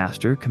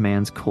bonecaster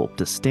commands Kolp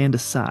to stand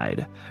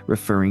aside,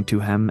 referring to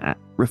him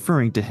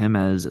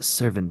as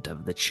servant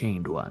of the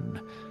Chained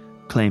One,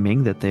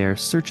 claiming that they are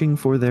searching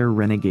for their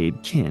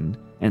renegade kin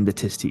and the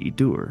Tisti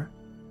Idur.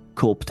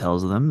 Kolp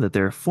tells them that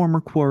their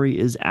former quarry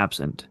is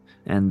absent,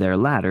 and their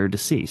latter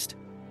deceased.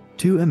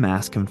 2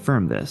 Emas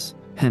confirm this.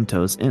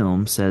 Hentos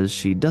Ilm says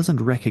she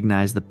doesn't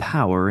recognize the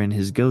power in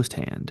his ghost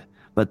hand,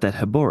 but that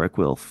Haborik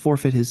will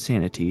forfeit his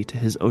sanity to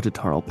his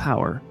Otataral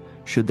power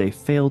should they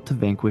fail to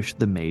vanquish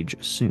the mage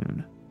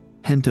soon.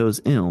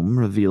 Hentos Ilm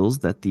reveals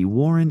that the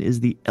Warren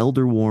is the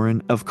Elder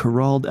Warren of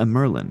Corald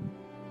Emerlin,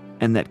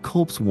 and that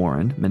Kolp's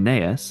Warren,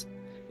 Meneas,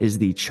 is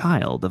the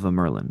child of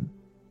Emerlin.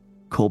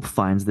 Kolp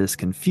finds this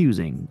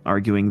confusing,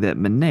 arguing that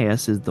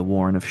Meneas is the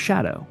Warren of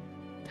Shadow.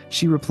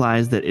 She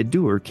replies that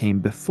Idur came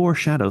before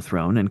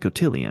Shadowthrone and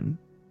Cotillion.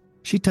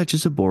 She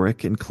touches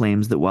Haborik and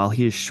claims that while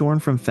he is shorn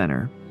from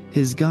Fenner,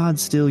 his god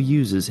still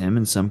uses him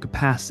in some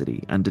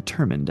capacity,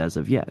 undetermined as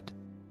of yet.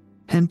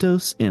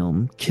 Hentos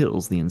Ilm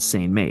kills the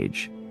insane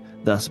mage,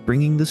 thus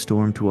bringing the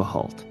storm to a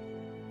halt.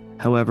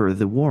 However,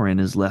 the Warren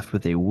is left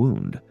with a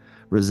wound,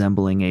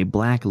 resembling a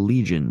black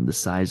legion the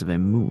size of a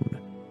moon.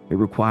 It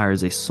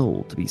requires a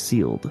soul to be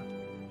sealed.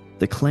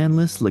 The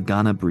clanless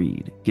Lagana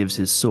breed gives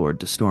his sword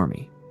to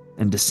Stormy,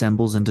 and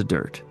dissembles into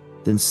dirt,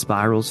 then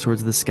spirals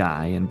towards the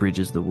sky and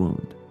bridges the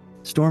wound.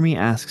 Stormy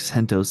asks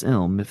Hentos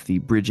Ilm if the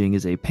bridging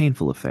is a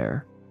painful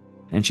affair,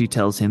 and she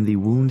tells him the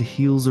wound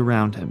heals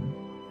around him,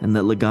 and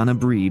that Lagana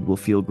breed will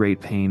feel great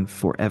pain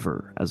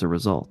forever as a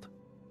result.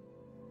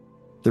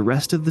 The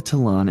rest of the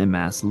Talan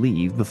Emas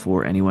leave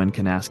before anyone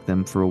can ask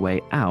them for a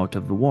way out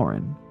of the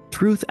Warren.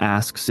 Truth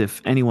asks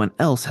if anyone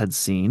else had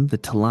seen the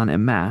Talan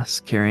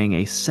Emas carrying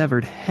a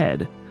severed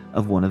head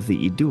of one of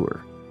the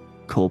Idur.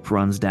 Kolp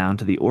runs down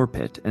to the ore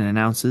pit and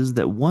announces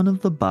that one of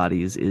the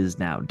bodies is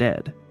now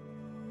dead.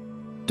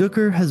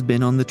 Dooker has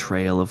been on the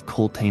trail of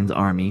Coltane's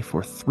army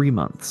for 3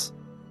 months,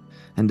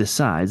 and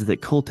decides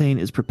that Coltane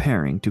is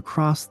preparing to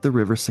cross the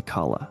river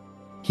Sakala.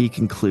 He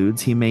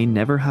concludes he may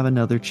never have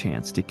another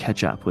chance to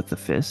catch up with the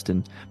Fist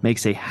and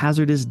makes a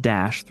hazardous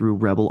dash through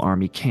rebel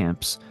army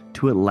camps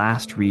to at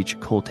last reach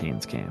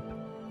Coltane's camp.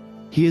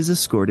 He is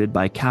escorted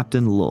by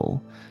Captain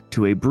Lull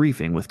to a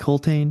briefing with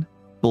Coltane,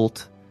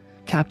 Bolt,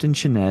 Captain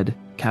Shened,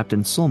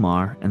 Captain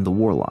Solmar, and the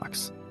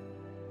Warlocks.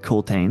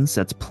 Coltane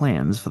sets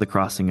plans for the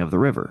crossing of the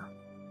river.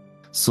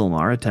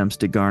 Solmar attempts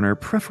to garner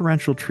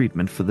preferential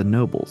treatment for the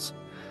nobles.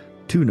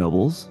 2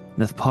 nobles,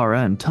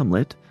 Nethpara and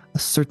Tumlet,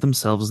 assert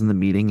themselves in the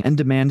meeting and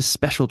demand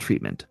special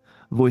treatment,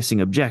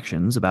 voicing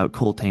objections about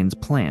Coltane's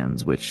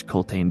plans, which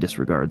Coltane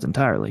disregards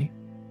entirely.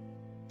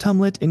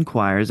 Tumlet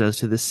inquires as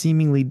to the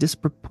seemingly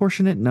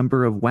disproportionate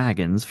number of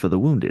wagons for the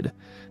wounded,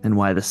 and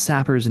why the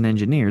sappers and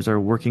engineers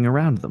are working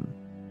around them.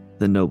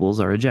 The nobles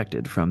are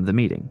ejected from the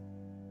meeting.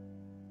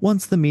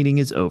 Once the meeting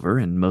is over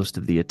and most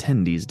of the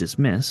attendees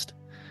dismissed,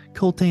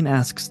 Coltane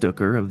asks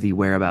Dooker of the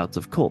whereabouts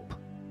of Culp.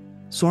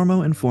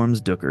 Sormo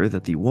informs Dooker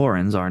that the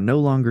Warrens are no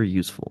longer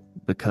useful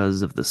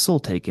because of the soul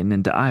taken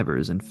into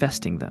Ivers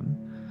infesting them,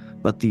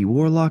 but the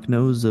warlock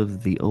knows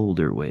of the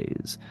older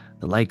ways,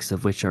 the likes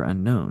of which are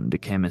unknown to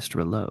chemist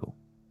Rillo.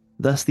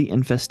 Thus the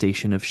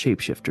infestation of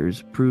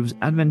shapeshifters proves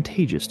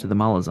advantageous to the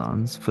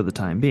Malazans for the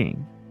time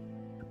being.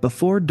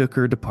 Before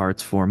Dooker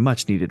departs for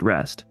much-needed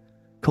rest,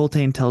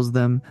 Coltane tells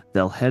them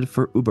they'll head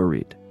for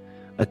Ubarid,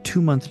 a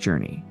 2-month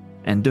journey,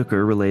 and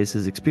Dooker relays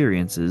his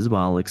experiences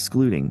while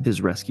excluding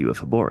his rescue of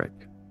Haboric.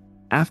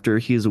 After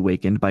he is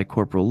awakened by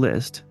Corporal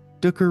List,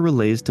 Dooker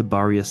relays to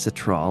Baria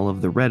Citral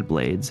of the Red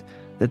Blades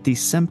that the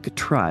Semk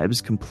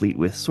tribes complete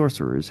with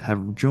sorcerers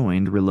have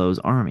joined Rillo's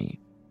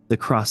army. The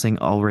crossing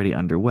already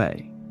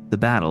underway. The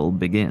battle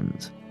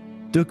begins.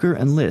 Dooker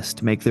and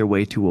List make their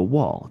way to a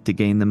wall to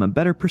gain them a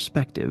better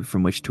perspective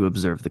from which to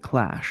observe the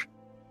clash.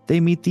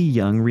 They meet the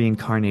young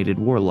reincarnated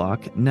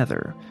warlock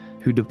Nether,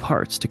 who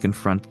departs to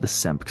confront the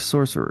Semk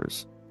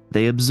sorcerers.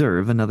 They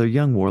observe another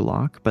young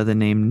warlock by the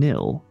name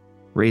Nil,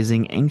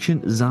 raising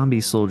ancient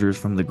zombie soldiers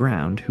from the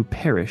ground who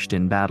perished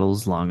in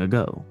battles long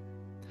ago.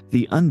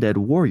 The undead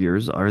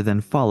warriors are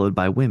then followed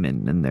by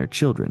women and their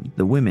children,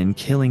 the women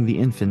killing the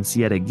infants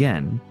yet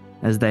again,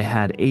 as they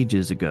had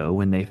ages ago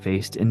when they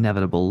faced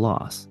inevitable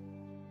loss.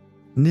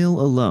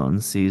 Nil alone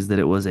sees that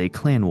it was a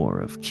clan war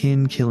of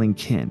kin killing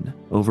kin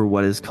over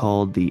what is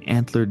called the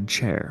Antlered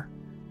Chair.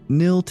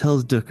 Nil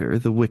tells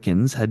Dooker the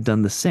Wiccans had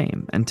done the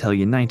same until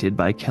united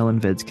by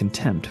Kellanved's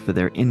contempt for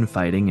their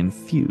infighting and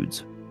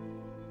feuds.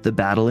 The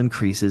battle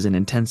increases in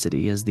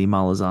intensity as the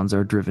Malazans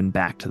are driven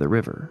back to the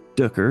river.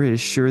 Dooker is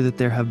sure that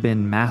there have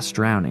been mass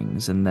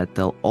drownings and that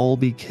they'll all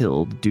be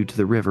killed due to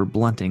the river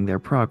blunting their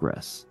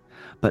progress.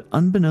 But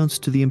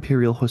unbeknownst to the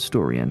Imperial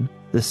historian,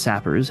 the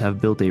sappers have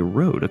built a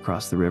road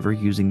across the river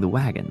using the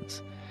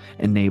wagons,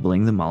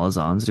 enabling the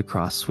Malazans to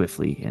cross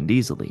swiftly and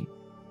easily.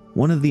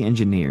 One of the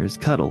engineers,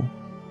 Cuddle,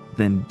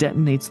 then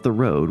detonates the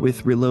road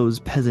with Rillo's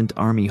peasant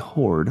army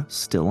horde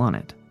still on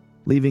it,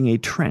 leaving a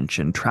trench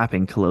and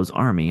trapping Kalo's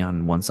army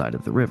on one side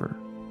of the river.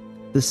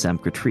 The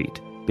Semk retreat,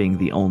 being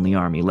the only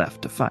army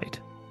left to fight.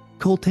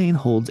 Coltane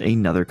holds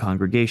another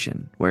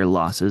congregation, where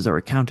losses are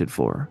accounted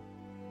for.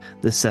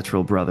 The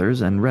Cetral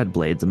brothers and Red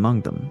Blades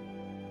among them.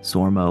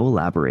 Sormo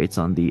elaborates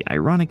on the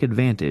ironic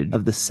advantage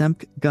of the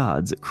Semk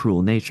god's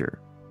cruel nature.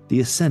 The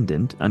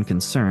Ascendant,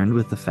 unconcerned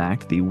with the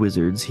fact the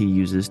wizards he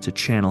uses to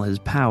channel his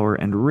power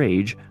and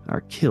rage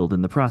are killed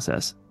in the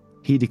process.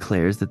 He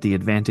declares that the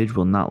advantage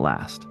will not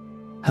last.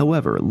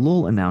 However,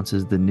 Lul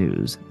announces the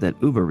news that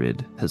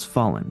Ubarid has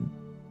fallen.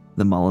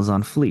 The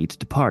Malazan fleet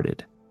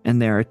departed,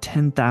 and there are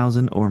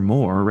 10,000 or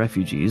more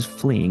refugees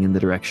fleeing in the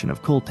direction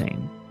of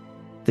Coltane.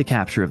 The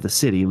capture of the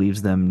city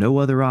leaves them no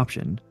other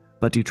option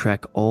but to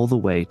trek all the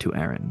way to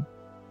Erin.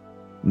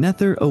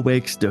 Nether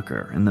awakes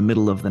Dooker in the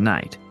middle of the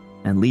night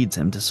and leads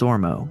him to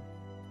Sormo,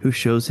 who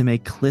shows him a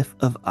cliff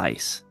of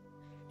ice.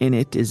 In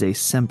it is a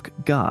Semk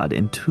god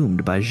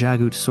entombed by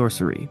Jagut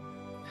sorcery.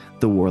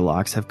 The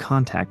warlocks have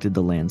contacted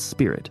the land's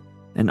spirit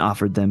and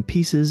offered them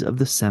pieces of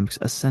the Semk's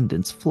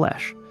ascendant's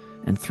flesh,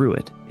 and through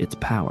it, its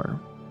power.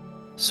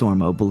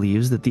 Sormo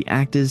believes that the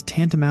act is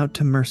tantamount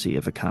to mercy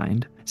of a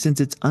kind,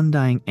 since its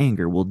undying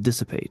anger will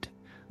dissipate,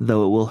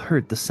 though it will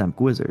hurt the Semk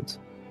wizards.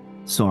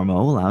 Sormo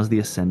allows the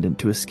ascendant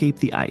to escape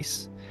the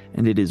ice,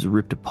 and it is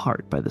ripped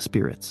apart by the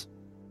spirits.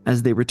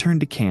 As they return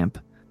to camp,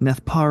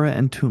 Nethpara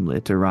and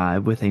Tumlet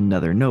arrive with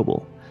another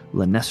noble,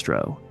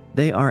 Lanestro.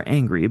 They are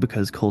angry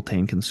because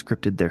Coltane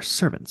conscripted their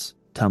servants,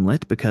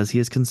 Tumlet because he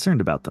is concerned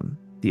about them,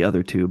 the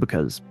other two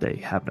because they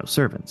have no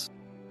servants.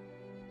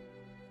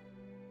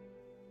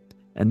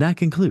 And that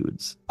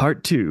concludes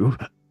part 2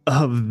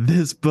 of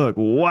this book.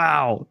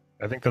 Wow!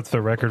 I think that's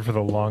the record for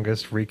the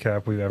longest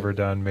recap we've ever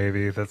done,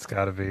 maybe. That's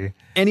got to be.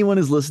 Anyone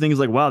who's listening is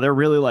like, wow, they're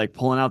really like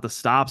pulling out the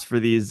stops for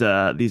these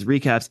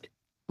recaps.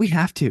 We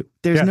have to.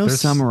 There's no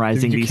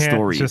summarizing these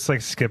stories. Just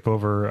like skip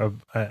over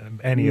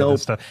any of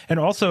this stuff. And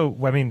also,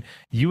 I mean,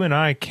 you and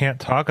I can't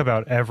talk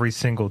about every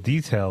single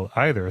detail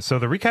either. So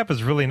the recap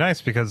is really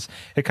nice because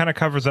it kind of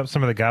covers up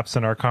some of the gaps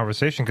in our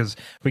conversation, because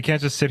we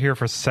can't just sit here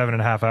for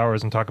 7.5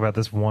 hours and talk about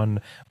this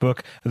one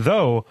book.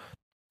 Though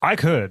I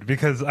could,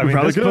 because I mean,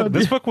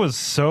 this book was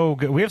so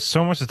good. We have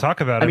so much to talk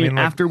about. I mean,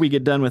 after we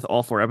get done with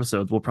all 4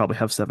 episodes, we'll probably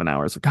have 7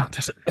 hours of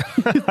content.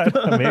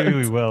 Maybe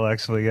we will,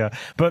 actually, yeah.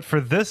 But for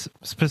this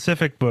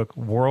specific book,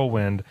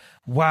 Whirlwind,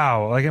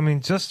 wow. Like, I mean,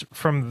 just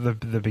from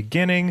the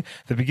beginning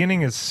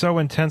is so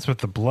intense with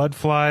the blood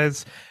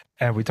flies.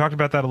 And we talked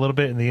about that a little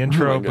bit in the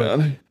intro,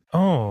 but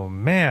Oh Dude,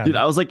 man,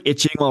 I was like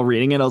itching while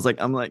reading it.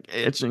 I'm like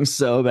itching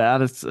so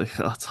bad. It's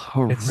it's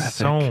horrific.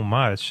 so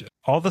much.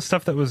 All the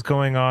stuff that was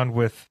going on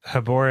with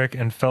Haboric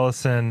and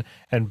Fellison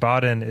and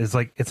Baden is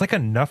like it's like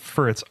enough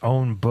for its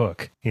own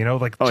book. You know,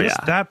 like Oh just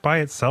yeah. that by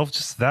itself,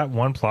 just that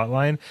one plot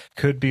line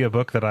could be a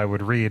book that I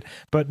would read.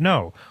 But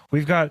no,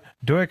 we've got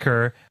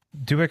Duiker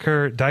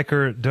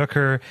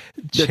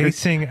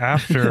chasing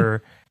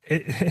after.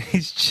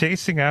 He's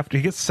chasing after.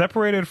 He gets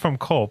separated from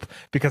Culp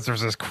because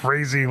there's this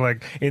crazy,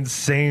 like,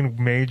 insane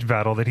mage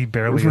battle that he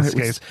barely Right,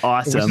 escapes, which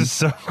awesome. is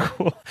so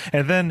cool.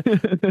 And then,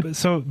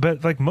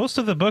 but like most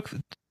of the book,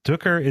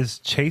 Dooker is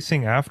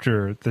chasing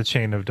after the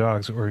chain of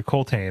dogs, or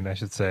Coltane, I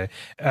should say,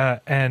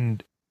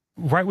 and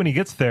right when he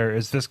gets there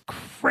is this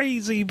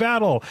crazy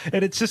battle,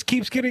 and it just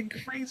keeps getting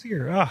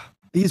crazier. Ah,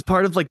 He's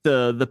part of like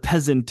the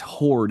peasant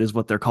horde is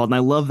what they're called. And I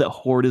love that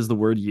horde is the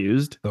word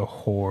used. the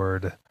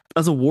horde.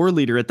 As a war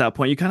leader at that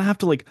point, you kind of have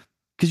to like,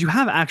 because you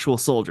have actual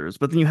soldiers,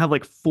 but then you have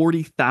like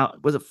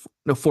 40,000, was it?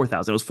 No,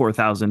 4,000. It was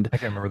 4,000. I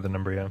can't remember the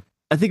number. Yeah.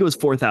 I think it was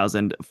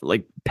 4,000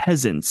 like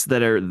peasants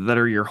that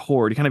are your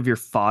horde, kind of your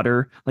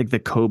fodder, like the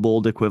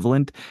kobold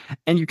equivalent.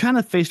 And you're kind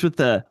of faced with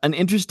an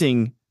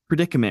interesting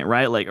predicament,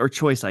 right? Like, or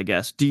choice, I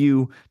guess. Do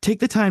you take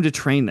the time to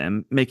train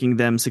them, making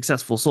them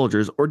successful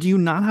soldiers, or do you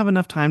not have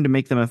enough time to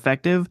make them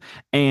effective?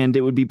 And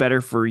it would be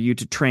better for you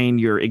to train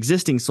your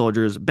existing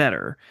soldiers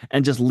better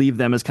and just leave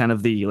them as kind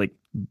of the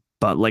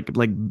but like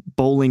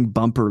bowling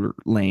bumper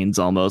lanes,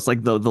 almost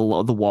like the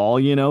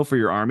wall, for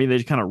your army. They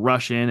just kind of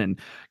rush in and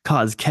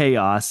cause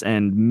chaos,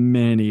 and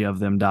many of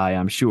them die,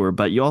 I'm sure.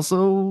 But you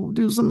also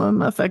do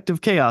some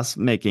effective chaos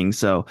making.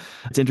 So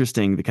it's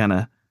interesting the kind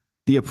of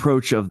the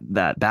approach of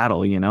that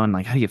battle, and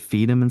like how do you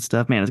feed them and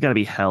stuff. Man, it's got to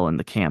be hell in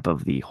the camp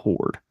of the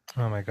horde.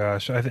 Oh my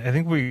gosh. I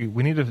think we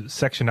need to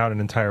section out an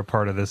entire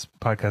part of this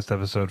podcast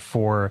episode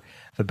for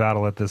the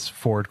battle at this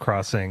ford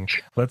crossing.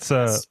 Let's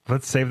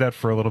save that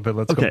for a little bit.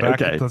 Let's go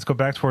back. Okay. Let's go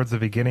back towards the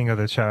beginning of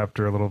the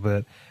chapter a little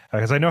bit,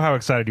 because I know how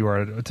excited you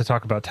are to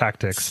talk about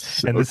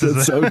tactics. And this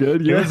is so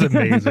good. It was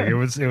amazing. It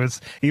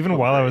was even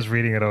while I was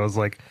reading it, I was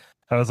like,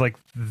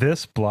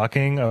 this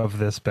blocking of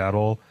this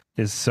battle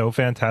is so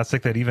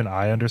fantastic that even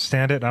I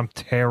understand it. I'm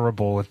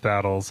terrible with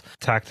battles,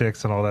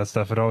 tactics, and all that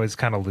stuff. It always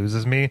kind of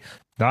loses me.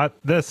 Not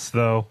this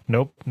though.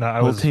 Nope. No,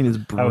 Coltane is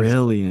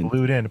brilliant. I was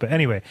glued in. But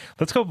anyway,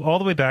 let's go all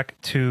the way back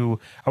to.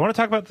 I want to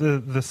talk about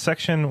the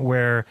section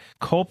where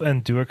Culp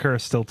and Duiker are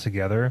still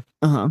together.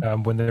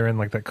 When they're in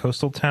like that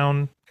coastal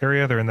town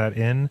area, they're in that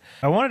inn.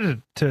 I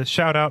wanted to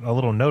shout out a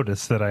little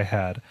notice that I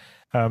had.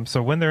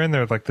 So when they're in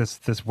there, like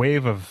this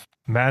wave of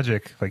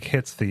magic like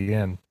hits the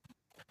inn.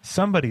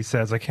 Somebody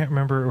says, I can't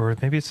remember, or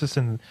maybe it's just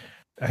in.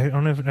 I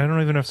don't even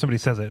know if somebody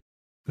says it.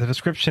 The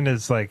description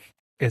is like,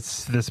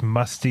 it's this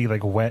musty,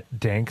 like wet,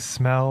 dank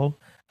smell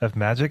of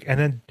magic. And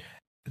then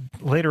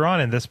later on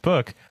in this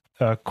book,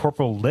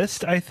 Corporal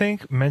List, I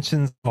think,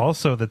 mentions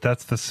also that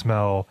that's the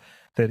smell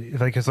that,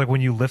 like, it's like when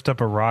you lift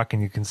up a rock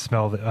and you can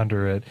smell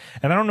under it.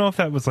 And I don't know if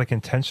that was like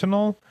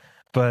intentional,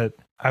 but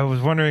I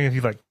was wondering if you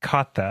like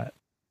caught that.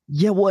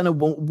 Yeah, well, and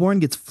Warren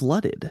gets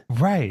flooded.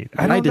 Right.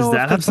 I Right? don't know Does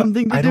that have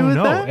something to I do don't with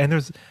know. that? And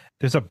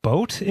there's a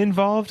boat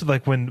involved,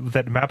 like when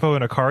that Mappo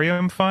and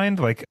Akarium find,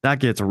 like That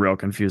gets real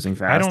confusing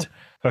fast.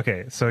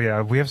 Okay, so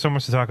yeah, we have so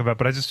much to talk about,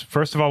 but I just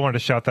first of all wanted to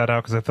shout that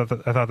out because I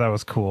thought that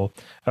was cool.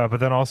 But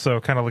then also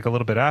kind of like a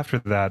little bit after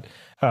that,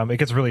 it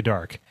gets really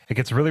dark. It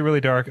gets really, really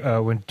dark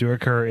when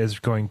Duiker is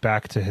going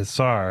back to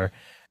Hisar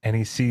and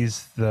he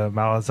sees the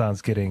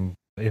Malazans getting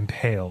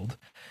impaled.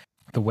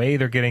 The way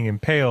they're getting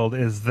impaled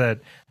is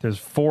that there's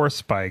 4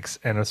 spikes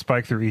and a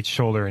spike through each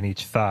shoulder and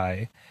each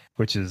thigh,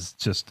 which is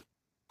just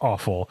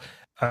awful.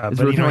 It's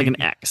but really kind of like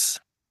an X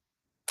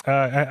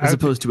as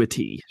opposed to a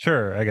T.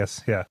 Sure, I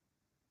guess, yeah.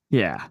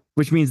 Yeah,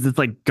 which means it's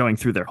like going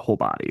through their whole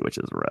body, which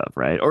is rough,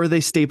 right? Or are they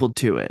stapled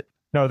to it?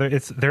 No,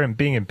 they're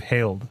being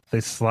impaled.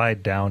 They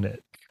slide down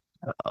it.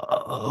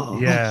 Oh.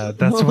 Yeah,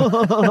 that's what.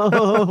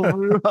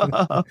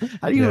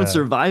 How do you even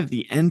survive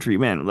the entry,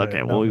 man?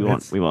 Okay, well, we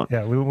won't.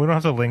 Yeah, we don't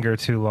have to linger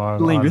too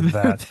long on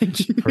that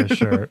for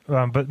sure.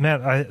 But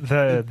man,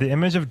 the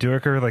image of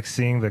Duiker like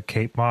seeing the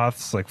Cape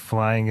Moths like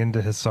flying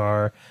into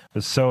Hisar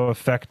was so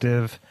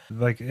effective.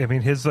 Like, I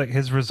mean, his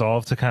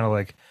resolve to kind of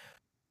like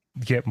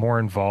get more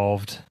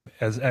involved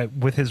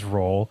with his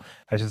role,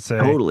 I should say.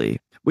 Totally.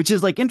 Which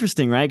is like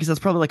interesting, right? Because that's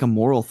probably like a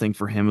moral thing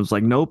for him. It was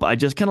like, nope, I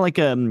just kind of like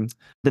the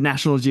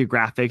National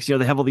Geographics,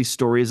 they have all these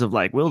stories of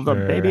like, will the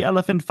baby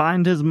elephant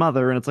find his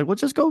mother? And it's like, well,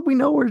 just go, we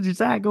know where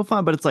he's at, go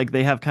find. But it's like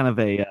they have kind of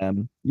a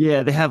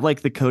they have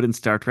like the code in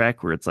Star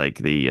Trek where it's like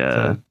the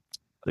what's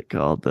it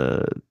called,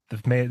 the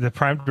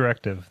Prime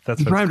Directive.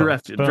 That's Prime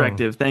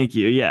Directive. Thank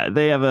you. Yeah,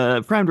 they have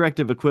a Prime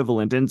Directive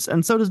equivalent, and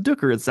so does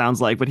Dooker. It sounds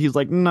like, but he's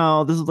like,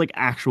 no, this is like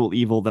actual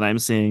evil that I'm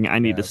seeing. I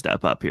need to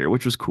step up here,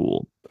 which was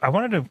cool. I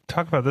wanted to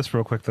talk about this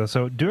real quick though.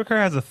 So Duiker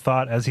has a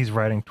thought as he's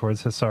riding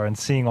towards Hisar and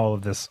seeing all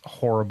of this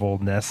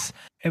horribleness.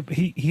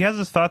 He has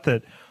this thought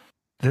that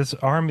this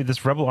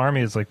rebel army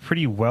is like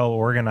pretty well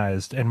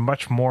organized and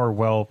much more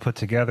well put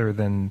together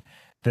than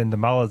the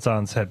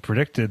Malazans had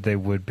predicted they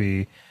would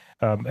be.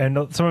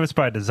 And some of it's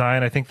by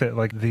design. I think that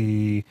like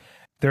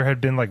there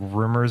had been like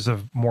rumors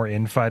of more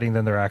infighting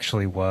than there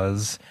actually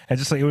was, and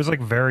just like it was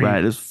like very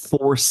Right, there's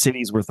 4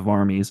 cities worth of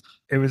armies.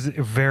 it was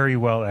very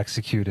well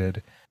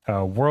executed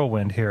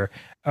whirlwind here.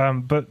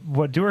 But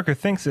what Duerker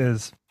thinks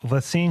is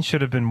Lessine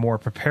should have been more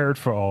prepared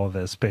for all of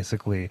this,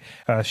 basically.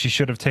 She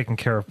should have taken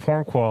care of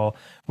Pormqual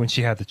when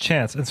she had the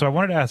chance. And so I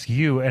wanted to ask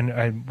you, and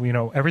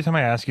every time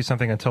I ask you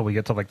something until we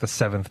get to like the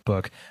 7th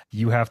book,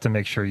 you have to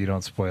make sure you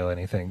don't spoil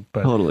anything.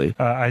 But Totally.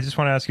 I just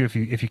want to ask you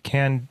if you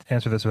can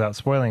answer this without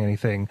spoiling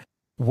anything.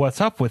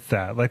 What's up with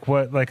that?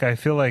 I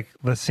feel like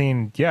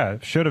Lessine,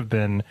 should have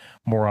been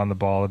more on the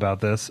ball about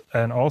this.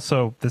 And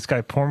also this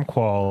guy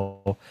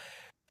Pormqual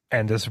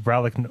and this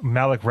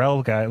Malik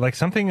Rel guy, like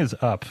something is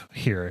up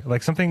here.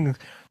 Like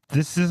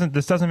this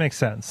doesn't make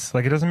sense.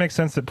 Like it doesn't make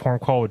sense that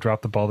Pormqual would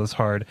drop the ball this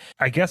hard.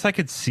 I guess I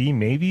could see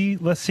maybe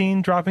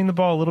Lessine dropping the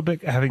ball a little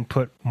bit, having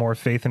put more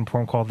faith in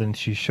Pormqual than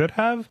she should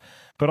have.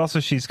 But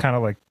also she's kind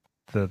of like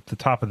the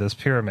top of this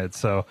pyramid.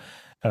 So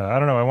I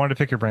don't know. I wanted to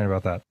pick your brain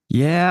about that.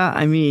 Yeah,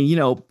 I mean,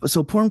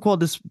 so Pormqual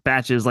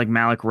dispatches like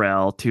Malik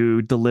Rel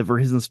to deliver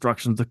his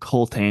instructions to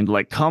Coltane, to,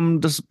 like,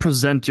 come just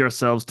present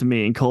yourselves to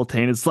me. And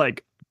Coltane is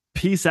like,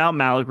 peace out,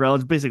 Malik Rel.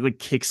 It basically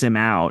kicks him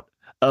out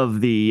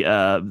of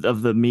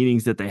the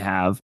meetings that they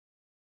have.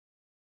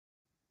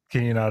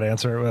 Can you not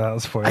answer it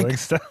without spoiling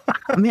stuff?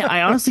 I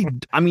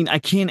mean, I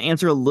can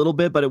answer a little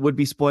bit, but it would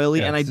be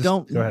spoily, and I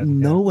don't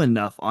know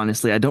enough,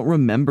 honestly. I don't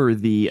remember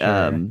the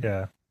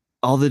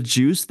all the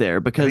juice there,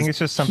 because I think it's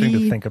just something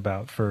to think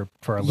about for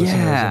our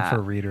listeners and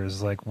for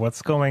readers. Like,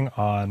 what's going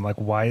on? Like,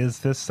 why is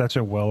this such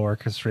a well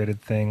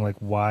orchestrated thing? Like,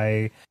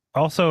 why?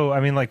 Also, I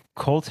mean, like,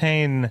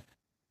 Coltane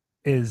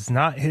is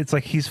not. It's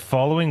like he's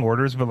following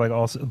orders, but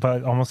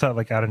almost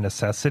out of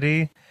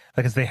necessity,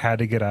 like, as they had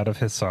to get out of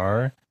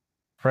Hisar,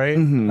 right?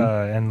 Mm-hmm.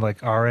 And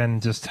like Aren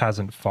just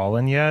hasn't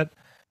fallen yet.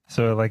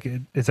 So like,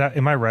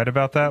 am I right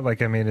about that?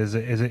 Like, I mean, is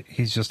it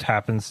he just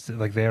happens to,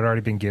 like, they had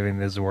already been giving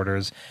his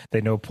orders. They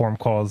know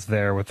Pormqual is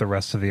there with the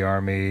rest of the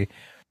army.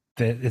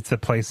 It's a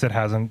place that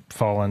hasn't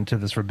fallen to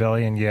this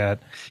rebellion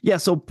yet. Yeah,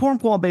 so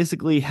Pormqual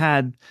basically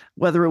had,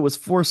 whether it was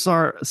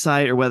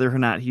foresight or whether or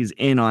not he's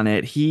in on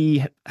it,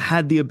 he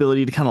had the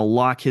ability to kind of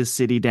lock his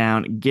city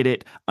down, get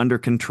it under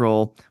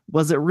control.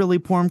 Was it really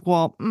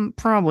Pormqual?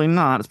 Probably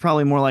not. It's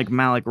probably more like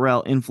Malik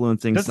Rel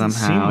influencing Doesn't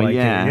somehow. Seem like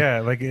yeah, it. Yeah,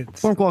 like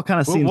it's Pormqual kind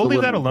of seems. We'll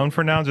leave that alone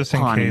for now, just in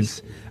pawny.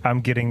 case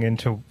I'm getting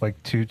into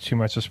like too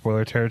much of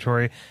spoiler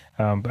territory.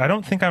 But I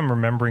don't think I'm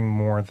remembering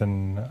more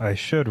than I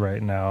should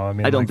right now. I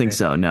mean, I don't think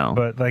so. No,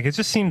 but like it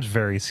just seems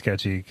very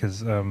sketchy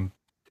because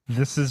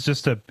this is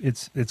just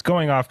it's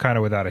going off kind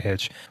of without a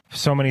hitch.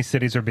 So many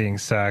cities are being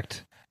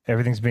sacked.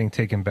 Everything's being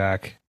taken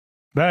back.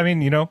 But I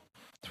mean,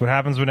 it's what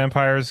happens when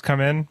empires come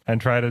in and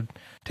try to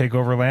take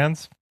over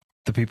lands.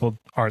 The people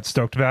aren't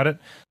stoked about it.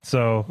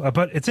 So,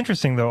 but it's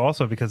interesting though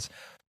also because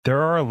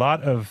there are a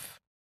lot of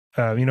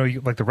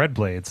like the Red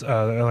Blades.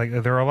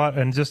 Like there are a lot,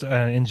 and just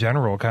in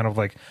general, kind of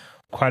like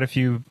quite a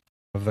few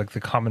of like the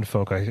common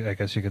folk, I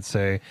guess you could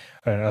say,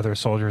 and other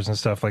soldiers and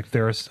stuff. Like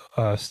there's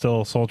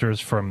still soldiers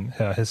from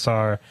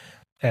Hisar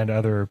and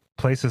other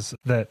places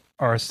that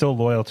are still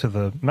loyal to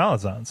the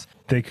Malazans.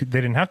 They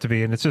didn't have to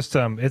be, and it's just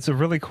it's a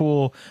really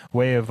cool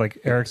way of like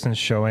Erikson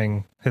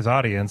showing his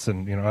audience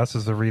and us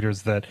as the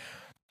readers that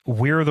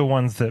we're the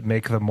ones that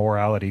make the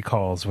morality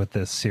calls with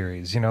this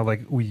series.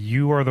 Like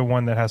you are the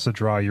one that has to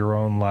draw your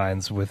own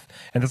lines with,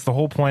 and that's the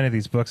whole point of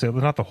these books.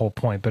 Not the whole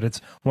point, but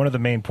it's one of the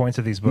main points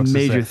of these books.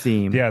 Major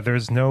theme. Yeah,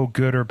 there's no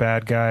good or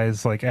bad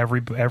guys. Like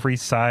every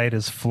side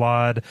is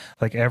flawed.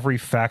 Like every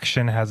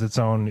faction has its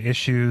own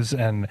issues,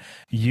 and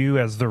you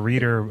as the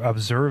reader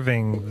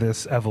observing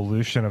this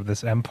evolution of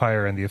this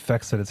empire and the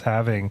effects that it's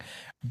having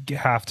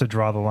have to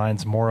draw the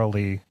lines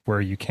morally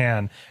where you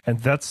can, and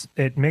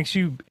it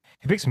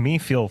makes me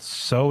feel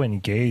so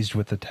engaged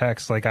with the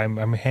text. Like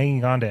I'm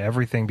hanging on to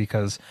everything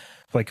because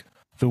like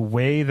the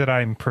way that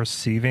I'm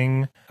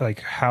perceiving like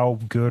how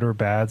good or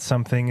bad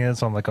something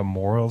is on like a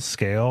moral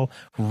scale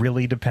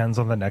really depends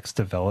on the next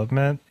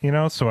development,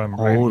 so I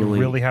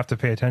really have to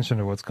pay attention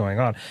to what's going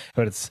on.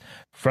 But it's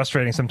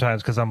frustrating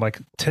sometimes because I'm like,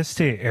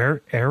 Tiste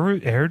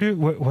Erdu,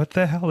 what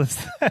the hell is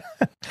that?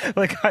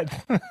 Like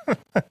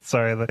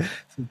sorry,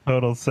 it's a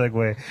total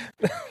segue.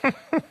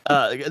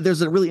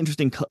 There's a really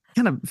interesting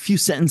kind of few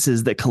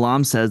sentences that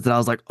Kalam says that I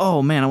was like,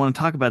 oh man, I want to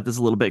talk about this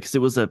a little bit because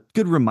it was a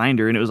good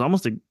reminder, and it was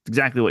almost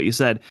exactly what you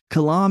said.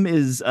 Kalam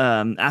is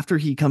after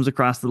he comes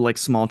across the like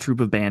small troop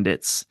of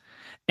bandits,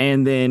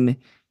 and then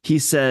he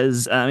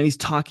says, and he's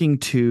talking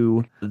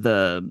to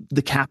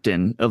the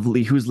captain of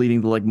who's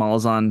leading the like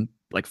Malazan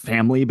like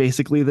family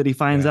basically that he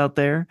finds out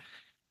there.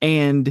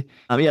 And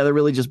they're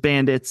really just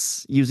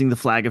bandits using the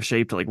flag of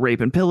shape to like rape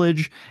and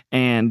pillage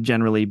and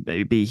generally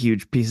be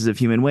huge pieces of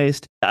human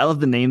waste. I love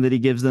the name that he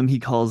gives them. He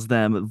calls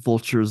them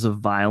vultures of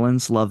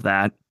violence. Love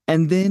that.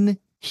 And then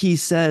he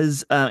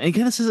says, and he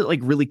kind of says it like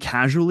really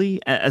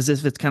casually, as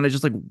if it's kind of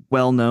just like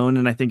well known.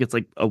 And I think it's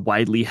like a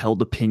widely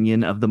held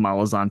opinion of the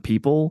Malazan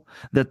people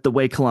that the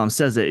way Kalam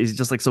says it is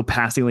just like so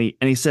passingly.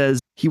 And he says,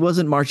 he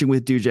wasn't marching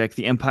with Dujek.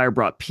 The Empire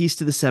brought peace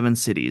to the 7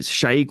 cities.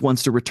 Shaik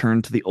wants to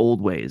return to the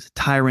old ways,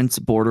 tyrants,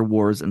 border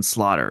wars, and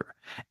slaughter.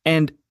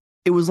 And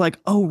it was like,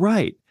 oh,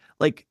 right.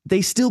 Like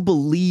they still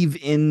believe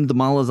in the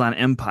Malazan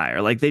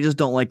Empire. Like they just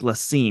don't like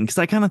Lassine. Because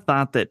I kind of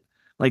thought that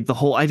like the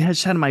whole, I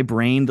just had in my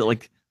brain that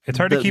like, it's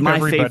hard to keep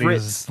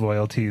everybody's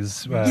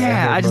loyalties.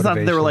 I just thought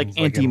they were like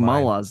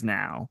anti-Mullahs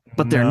now,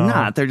 but they're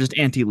not. They're just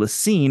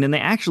anti-Lassine, and they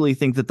actually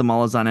think that the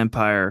Malazan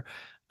Empire.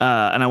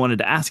 And I wanted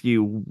to ask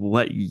you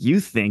what you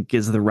think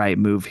is the right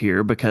move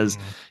here, because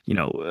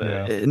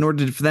in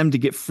order for them to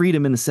get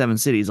freedom in the 7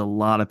 cities, a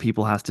lot of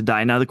people has to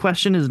die. Now the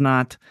question is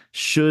not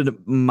should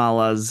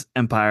Malaz's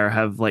empire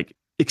have like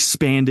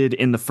expanded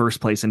in the first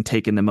place and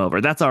taken them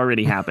over. That's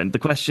already happened. The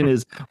question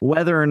is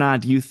whether or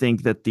not you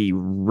think that the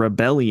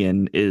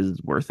rebellion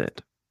is worth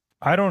it.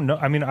 I don't know.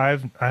 I mean, I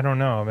don't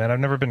know, man.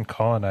 I've never been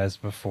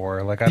colonized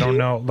before. Like, I don't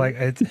know. Like,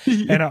 it's,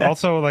 and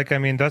also, like, I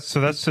mean, that's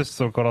just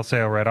what I'll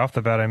say right off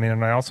the bat. I mean,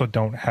 and I also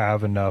don't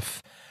have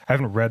enough. I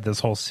haven't read this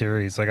whole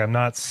series. Like, I'm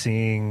not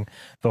seeing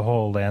the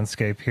whole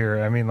landscape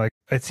here. I mean, like,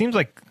 it seems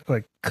like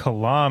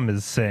Kalam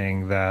is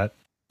saying that.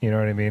 You know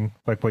what I mean?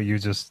 Like what you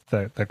just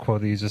that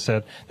quote that you just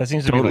said. That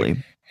seems to be like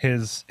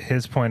his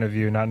point of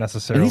view, not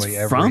necessarily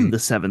from the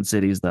 7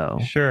 cities, though.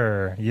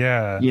 Sure,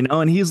 yeah.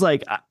 And he's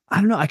like, I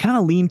don't know. I kind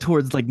of lean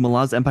towards like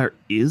Malaz's empire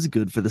is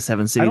good for the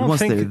 7 cities once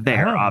they're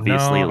there.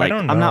 Obviously, like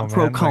I'm not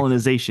pro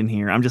colonization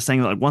here. I'm just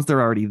saying like once they're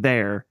already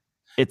there,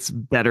 it's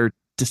better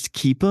just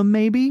keep them,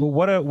 maybe. Well,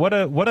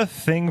 what a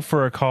thing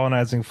for a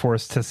colonizing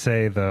force to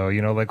say, though.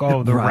 Like,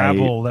 oh, the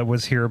rabble that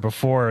was here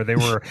before, there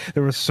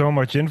was so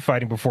much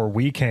infighting before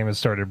we came and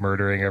started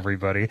murdering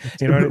everybody.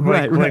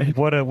 Right. Like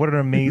what an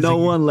amazing. No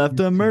one left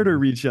to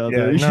murder each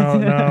other. Yeah,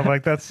 no,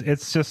 like that's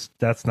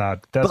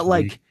but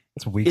like weak.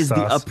 It's weak is sauce.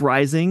 The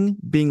uprising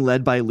being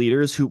led by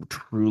leaders who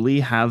truly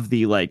have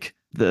the like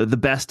the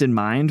best in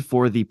mind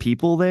for the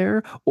people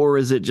there, or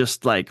is it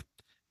just like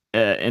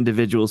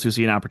individuals who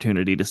see an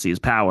opportunity to seize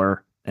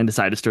power and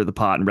decide to stir the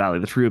pot and rally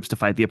the troops to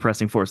fight the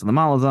oppressing force of the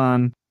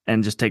Malazan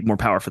and just take more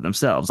power for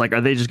themselves? Like, are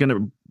they just going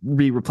to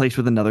be replaced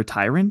with another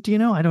tyrant?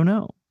 I don't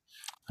know.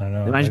 I don't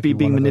know. They might just be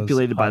being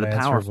manipulated by the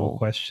powerful.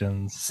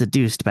 Questions.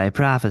 Seduced by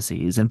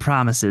prophecies and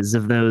promises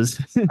of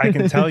those. I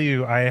can tell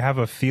you, I have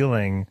a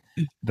feeling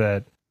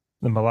that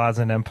the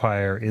Malazan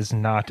Empire is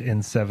not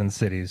in 7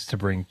 cities to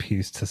bring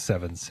peace to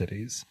 7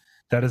 cities.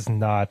 That is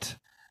not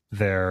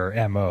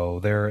their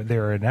MO. They're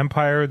an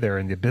empire. They're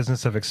in the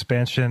business of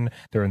expansion.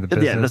 They're in the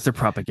business. Yeah, that's their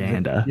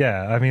propaganda.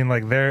 Yeah, I mean,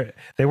 like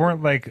they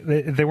weren't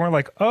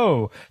like,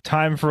 oh,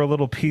 time for a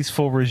little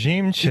peaceful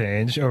regime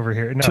change over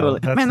here. No,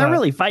 totally. Man, they're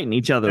really fighting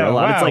each other a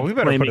lot. Wow, it's like we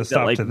better put a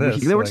stop to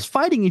this. They were just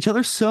fighting each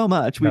other so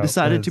much. We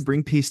decided to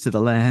bring peace to the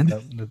land.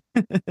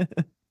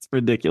 It's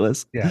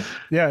ridiculous. Yeah.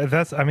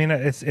 That's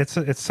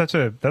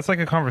that's like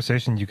a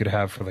conversation you could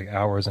have for like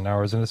hours and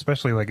hours, and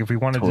especially like if we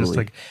want to just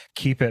like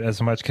keep it as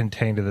much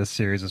contained to this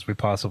series as we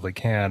possibly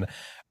can.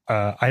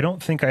 I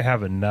don't think I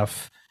have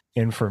enough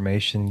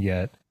information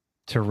yet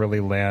to really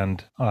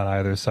land on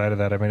either side of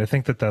that. I mean, I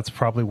think that that's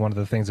probably one of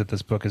the things that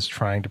this book is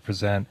trying to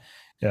present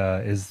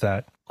is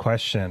that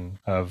question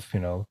of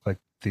like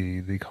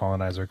the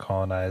colonizer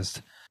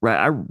colonized. Right.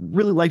 I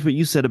really liked what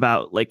you said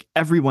about like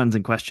everyone's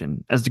in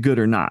question as to good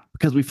or not,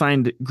 because we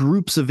find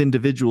groups of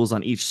individuals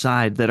on each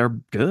side that are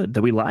good,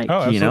 that we like.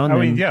 Oh,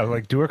 absolutely.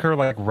 Like Duiker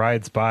like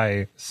rides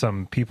by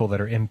some people that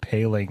are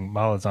impaling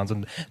Malazans,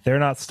 and they're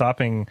not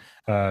stopping.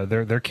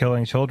 They're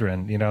killing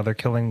children. They're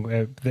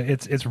killing.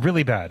 It's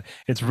really bad.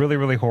 It's really,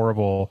 really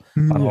horrible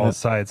on all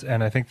sides.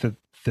 And I think that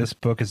this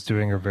book is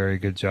doing a very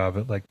good job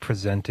at like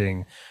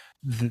presenting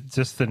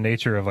just the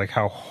nature of like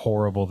how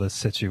horrible this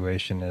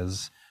situation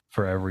is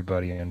for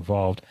everybody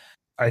involved.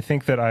 I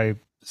think that I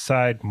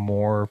side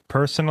more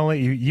personally.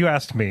 You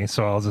asked me,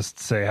 so I'll just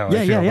say how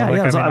I feel.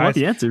 I want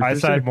the answer. I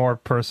side more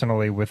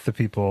personally with the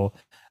people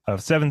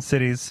of 7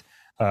 cities.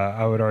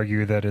 I would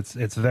argue that it's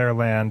their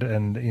land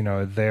and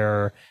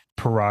their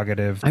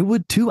prerogative. I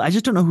would too. I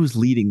just don't know who's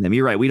leading them.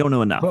 You're right. We don't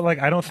know enough. But like,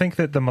 I don't think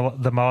that the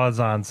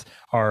Malazans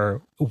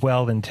are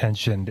well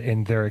intentioned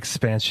in their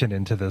expansion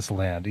into this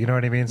land. You know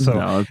what I mean? So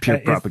no, pure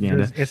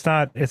propaganda. It's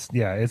not.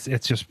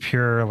 It's just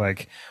pure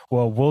like,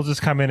 well, we'll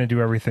just come in and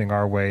do everything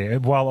our way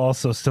while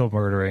also still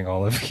murdering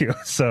all of you.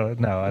 So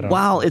no, I don't.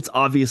 While it's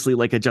obviously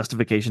like a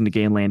justification to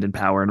gain land and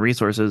power and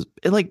resources,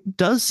 it like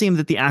does seem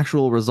that the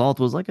actual result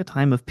was like a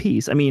time of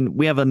peace. I mean,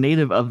 we have a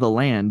native of the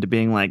land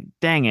being like,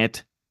 dang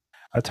it.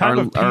 A time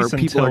of peace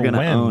people are going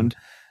to own,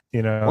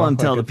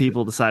 until like the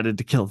people decided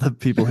to kill the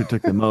people who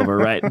took them over,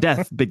 right?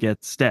 Death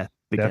begets death.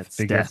 Begets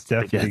death.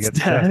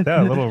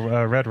 Yeah, a little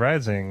Red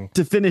Rising.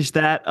 To finish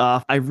that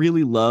off, I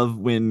really love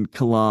when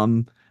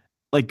Kalam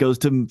like goes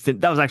to.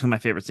 That was actually my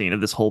favorite scene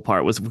of this whole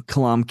part was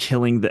Kalam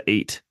killing the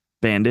 8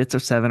 bandits or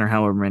 7 or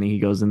however many he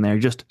goes in there.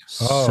 Just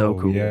so Oh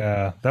cool.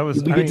 yeah, that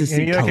was. We I get mean, to and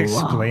see he like Kalam.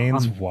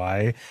 explains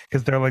why,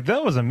 because they're like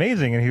that was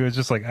amazing, and he was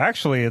just like,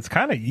 actually, it's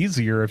kind of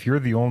easier if you're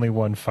the only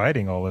one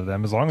fighting all of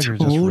them, as long as you're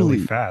just really Totally.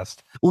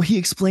 fast. Well, he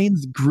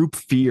explains group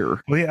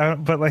fear. Well, yeah,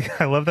 but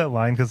like I love that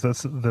line because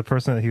that's the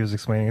person that he was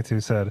explaining it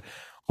to said,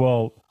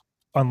 "Well,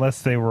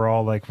 unless they were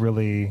all like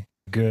really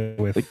good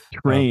with Like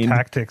trained.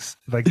 tactics,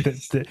 like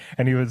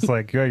and he was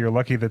like, yeah, you're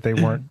lucky that they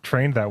weren't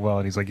trained that well."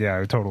 And he's like, yeah,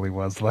 I totally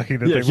was lucky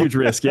that Yeah, they huge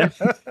weren't. risk. Yeah.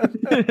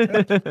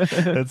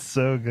 That's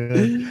so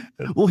good.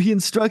 Well, he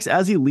instructs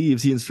as he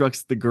leaves, he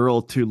instructs the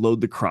girl to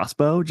load the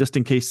crossbow just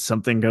in case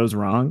something goes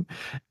wrong.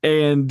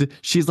 And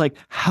she's like,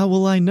 how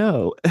will I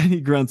know? And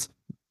he grunts,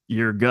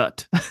 your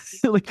gut.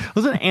 Like,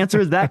 was an answer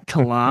is that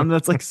Kalam?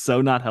 That's like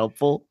so not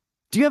helpful.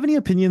 Do you have any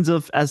opinions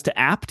of as to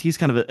Apt? He's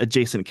kind of an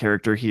adjacent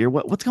character here.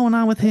 What's going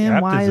on with him?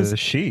 Apt Why is is a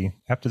she.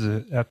 Apt is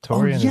a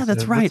Aptorian. Oh yeah,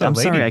 that's right. a I'm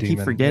sorry, lady I keep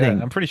demon. forgetting.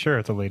 Yeah, I'm pretty sure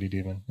it's a lady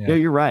demon. Yeah, Yeah.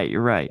 you're right.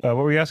 You're right. What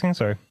were you asking?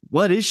 Sorry.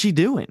 What is she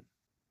doing?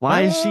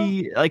 Why is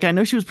she like? I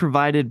know she was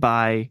provided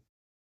by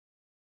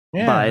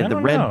I the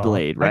don't Red know.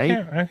 Blade, right? I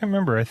can't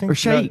remember. I think Or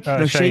Sheikh.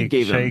 No, Sheikh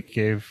gave him. Sheikh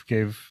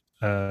gave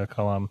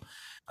Kalam.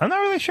 I'm not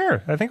really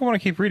sure. I think I want to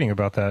keep reading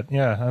about that.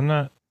 Yeah, I'm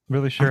not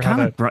really sure how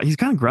that. He's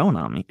kind of growing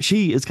on me.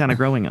 She is kind of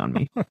growing on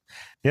me.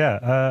 Yeah,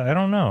 I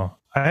don't know.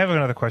 I have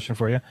another question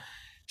for you.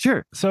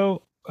 Sure.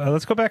 So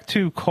let's go back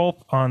to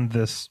Culp on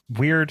this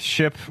weird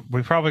ship.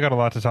 We probably got a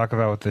lot to talk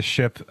about with this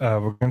ship.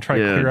 We're going to try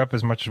to clear up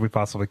as much as we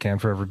possibly can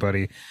for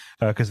everybody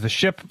because the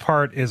ship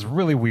part is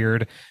really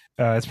weird.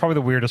 It's probably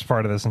the weirdest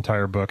part of this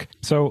entire book.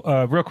 So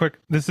real quick,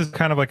 this is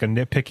kind of like a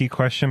nitpicky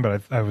question,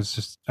 but I was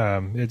just,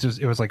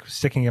 it was like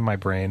sticking in my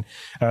brain.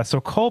 So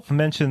Culp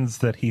mentions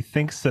that he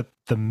thinks that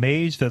the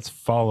mage that's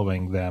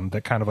following them,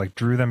 that kind of like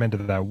drew them into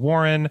that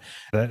warren,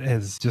 that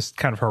is just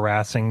kind of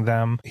harassing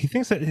them. He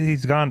thinks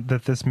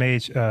that this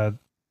mage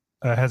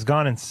has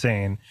gone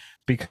insane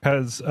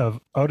because of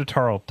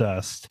Odotaral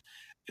dust.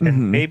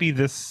 And maybe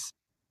this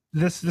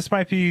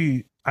might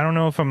be, I don't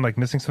know if I'm like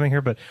missing something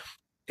here, but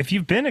if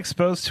you've been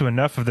exposed to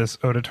enough of this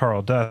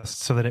Odotaral dust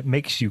so that it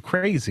makes you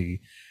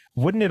crazy,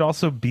 wouldn't it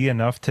also be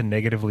enough to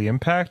negatively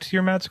impact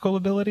your magical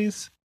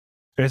abilities?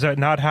 Is that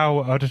not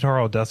how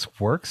Odotaral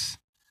dust works?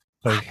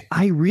 Like,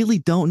 I really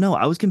don't know.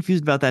 I was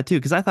confused about that too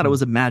because I thought it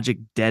was a magic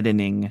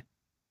deadening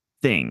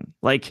thing.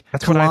 Like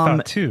that's what I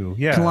thought too.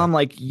 Yeah, Kalam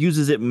like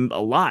uses it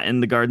a lot in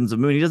the Gardens of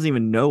Moon. He doesn't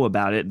even know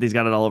about it. He's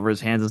got it all over his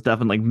hands and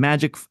stuff. And like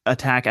magic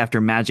attack after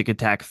magic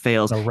attack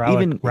fails. No,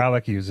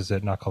 Rallick uses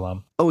it, not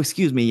Kalam. Oh,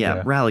 excuse me.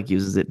 Yeah, Rallick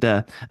uses it.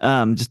 Duh.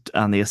 Just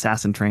on the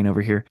assassin train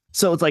over here.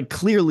 So it's like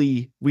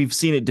clearly we've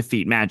seen it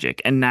defeat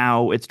magic, and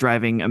now it's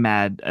driving a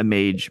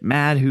mage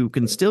mad who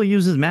can still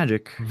use his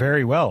magic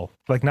very well.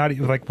 Like not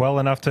like well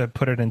enough to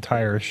put an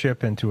entire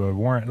ship into a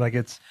warrant. Like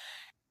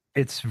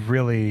it's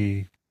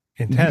really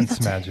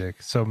intense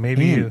magic. So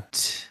maybe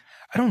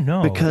I don't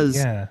know,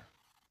 because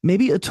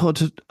maybe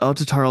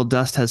Ototaral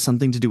dust has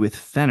something to do with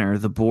Fenner,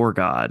 the boar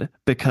god,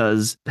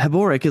 because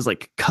Heboric is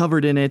like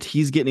covered in it.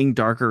 He's getting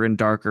darker and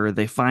darker.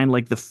 They find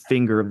like the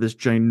finger of this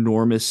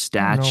ginormous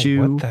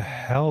statue. What the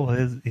hell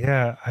is?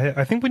 Yeah,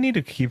 I think we need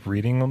to keep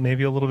reading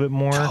maybe a little bit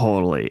more.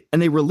 Totally,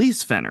 and they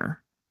release Fenner.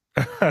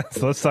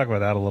 So let's talk about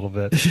that a little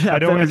bit. Yeah, I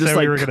don't want to say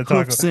we were going to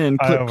talk.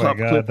 Oh my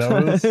god,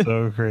 that was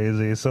so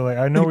crazy. So like,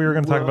 I know we were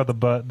going to talk about the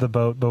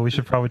boat, but we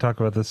should probably talk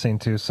about this scene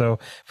too. So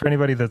for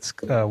anybody that's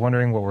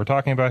wondering what we're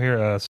talking about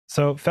here,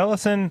 so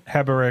Felison,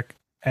 Heberic,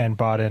 and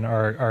Bodin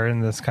are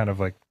in this kind of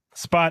like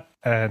spot,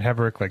 and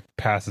Heberic like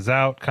passes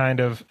out,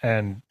 kind of,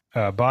 and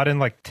Bodin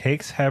like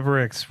takes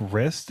Heberic's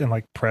wrist and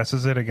like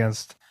presses it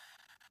against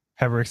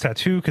Heberic's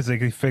tattoo because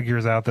he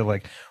figures out that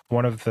like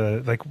one of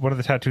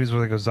the tattoos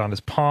that goes on his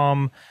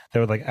palm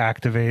that would like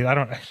activate.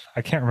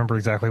 I can't remember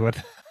exactly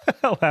what the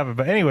hell happened,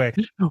 but anyway,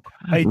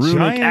 a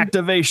giant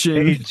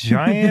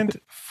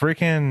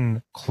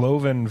freaking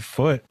cloven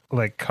foot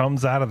like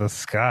comes out of the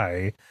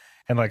sky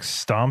and like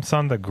stomps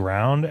on the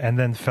ground, and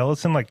then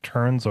Felison like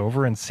turns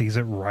over and sees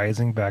it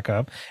rising back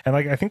up, and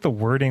like I think the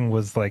wording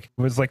was like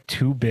it was like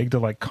too big to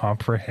like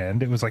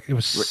comprehend. It was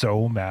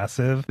so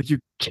massive, but you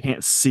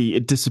can't see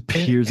it.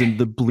 Disappears in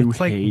the blue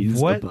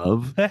haze what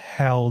above. What the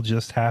hell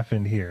just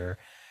happened here?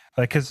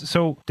 Like, because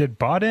so did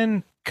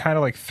Bodin kind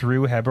of like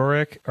through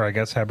Heberic, or I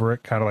guess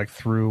Heberic kind of like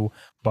through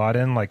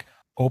Bodin like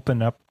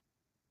open up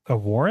a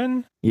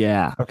warren?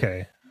 Yeah.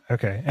 Okay.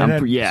 And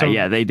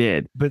then, they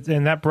did. But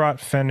and that brought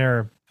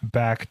Fenner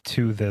back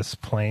to this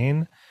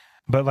plane,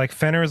 but like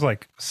Fenner's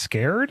like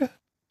scared,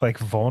 like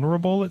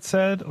vulnerable. It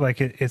said like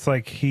it's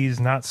like he's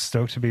not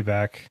stoked to be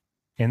back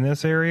in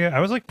this area. I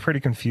was like pretty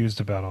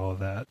confused about all of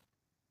that.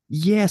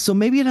 Yeah, so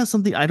maybe it has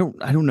something. I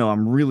don't know.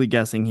 I'm really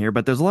guessing here,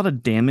 but there's a lot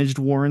of damaged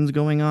warrens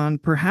going on,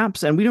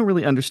 perhaps, and we don't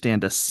really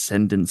understand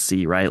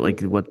ascendancy, right?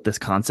 Like what this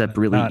concept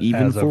really Not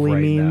even fully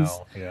means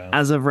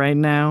as of right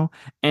now.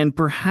 And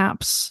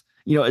perhaps,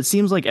 it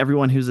seems like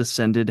everyone who's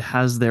ascended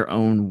has their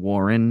own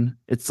warren.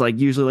 It's like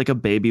usually like a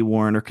baby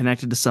warren or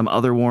connected to some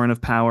other warren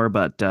of power,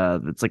 but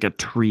it's like a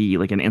tree,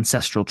 like an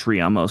ancestral tree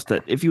almost,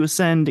 that if you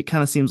ascend, it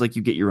kind of seems like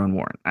you get your own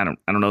warren. I don't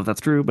know if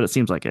that's true, but it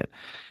seems like it.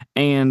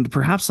 And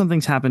perhaps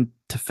something's happened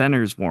to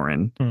Fenner's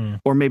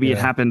warren, or maybe it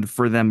happened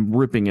for them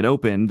ripping it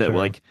open that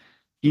like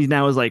he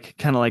now is like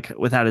kind of like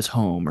without his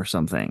home or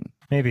something.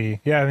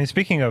 Maybe. Yeah, I mean,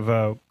 speaking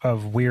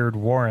of weird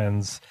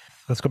warrens,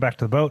 let's go back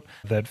to the boat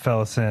that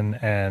Fellison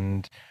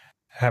and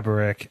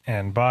Haberick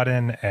and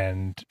Bodden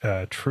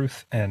and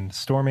Truth and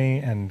Stormy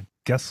and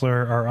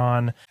Gessler are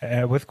on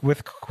with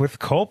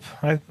Culp,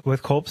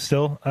 with Culp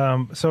still.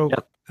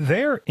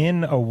 They're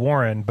in a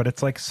warren, but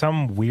it's like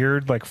some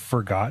weird, like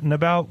forgotten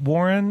about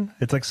warren.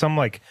 It's like some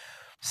like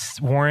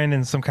warren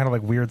in some kind of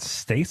like weird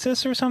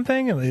stasis or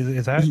something.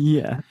 Is that?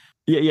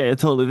 Yeah,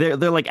 totally.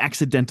 They're like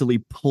accidentally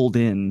pulled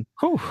in.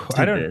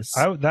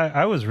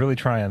 I was really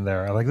trying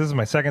there. Like, this is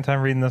my second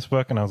time reading this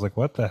book, and I was like,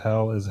 what the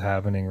hell is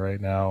happening right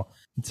now?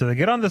 And so they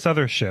get on this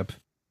other ship.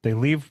 They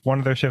leave one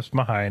of their ships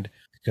behind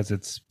because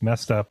it's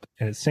messed up,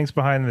 and it sinks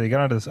behind them. They get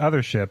onto this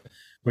other ship,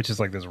 which is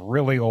like this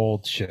really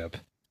old ship,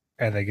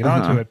 and they get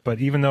onto it.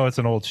 But even though it's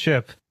an old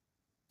ship,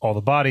 all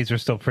the bodies are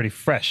still pretty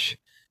fresh.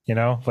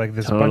 Like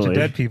there's a bunch of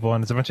dead people,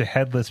 and there's a bunch of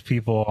headless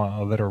people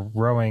that are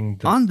rowing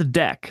on the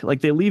deck.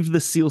 Like they leave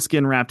the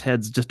sealskin wrapped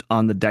heads just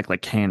on the deck,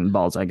 like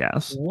cannonballs, I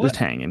guess, just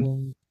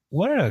hanging.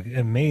 What an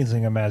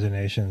amazing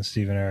imagination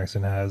Steven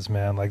Erikson has,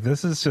 man. Like,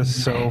 this is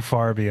just so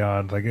far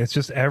beyond. Like, it's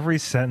just every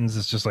sentence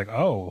is just like,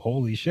 oh,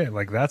 holy shit.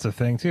 Like, that's a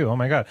thing too. Oh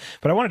my God.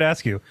 But I wanted to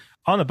ask you,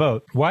 on the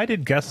boat, why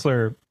did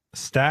Gessler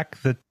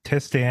stack the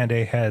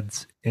Tistande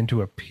heads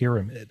into a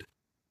pyramid?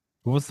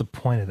 What was the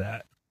point of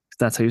that?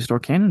 That's how you store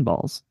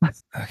cannonballs.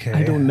 Okay.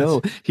 I don't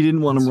know. He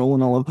didn't want them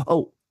rolling all over.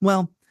 Oh,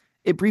 well,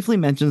 it briefly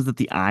mentions that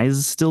the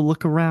eyes still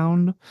look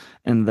around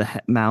and the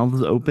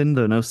mouths open,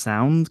 though no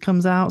sound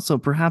comes out. So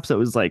perhaps it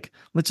was like,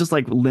 let's just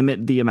like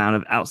limit the amount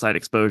of outside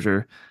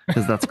exposure,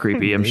 because that's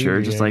creepy, I'm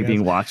sure, just like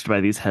being watched by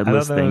these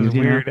headless things.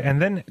 Weird.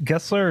 And then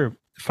Gessler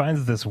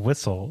finds this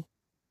whistle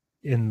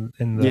in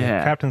the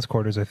captain's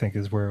quarters, I think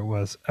is where it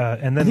was.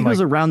 And then I think it was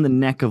around the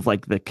neck of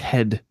like the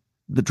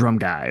drum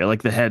guy, or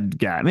like the head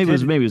guy. Maybe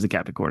it was the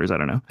captain quarters. I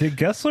don't know. Did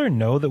Gessler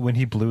know that when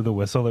he blew the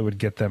whistle, it would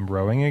get them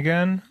rowing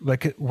again?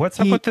 Like, what's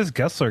up with this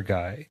Gessler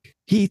guy?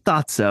 He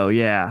thought so.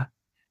 Yeah.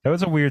 That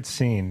was a weird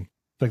scene.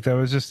 Like, it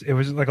was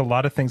like a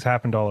lot of things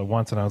happened all at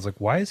once. And I was like,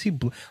 why is he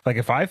like,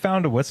 if I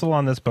found a whistle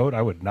on this boat,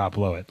 I would not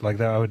blow it. Like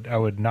that. I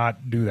would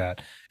not do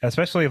that.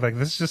 Especially like,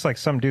 this is just like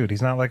some dude.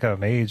 He's not like a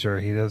mage, or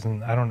he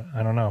doesn't, I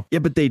don't know. Yeah.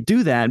 But they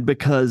do that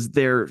because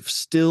they're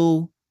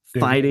still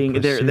fighting.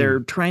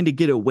 They're trying to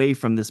get away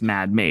from this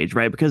mad mage,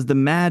 right? Because the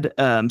mad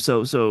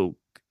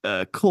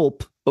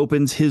Culp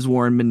opens his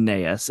warren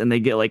Mineas, and they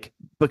get like,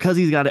 because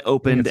he's got it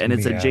opened and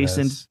it's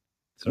adjacent.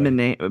 How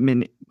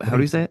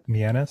do you say it?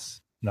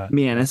 Mianus? Not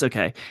Mianus.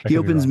 Okay. He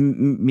opens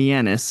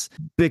Mianus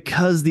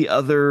because the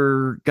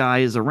other guy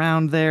is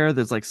around there.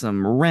 There's like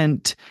some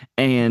rent,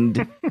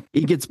 and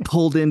he gets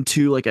pulled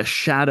into like a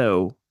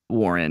shadow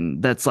warren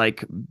that's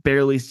like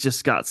barely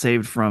just got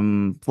saved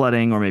from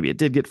flooding, or maybe it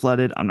did get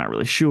flooded. I'm not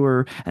really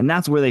sure. And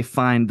that's where they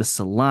find the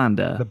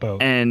Solanda, the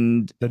boat,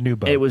 and the new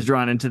boat. It was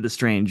drawn into the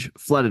strange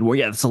flooded warren.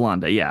 Yeah, the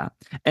Solanda. Yeah.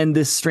 And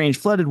this strange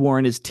flooded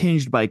warren is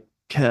tinged by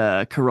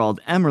Carald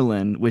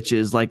Emerlin, which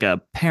is like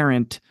a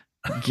parent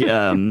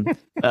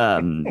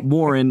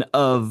warren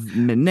of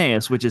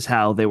Mineas, which is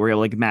how they were able,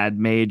 like, mad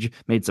mage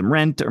made some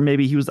rent, or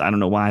maybe he was, I don't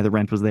know why the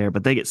rent was there,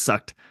 but they get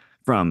sucked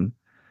from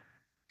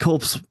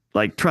Culp's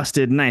like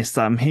trusted, nice,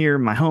 I'm here,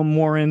 my home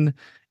warren,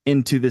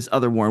 into this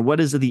other warren. What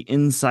is the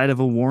inside of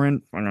a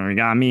warren? You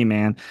got me,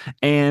 man.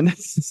 And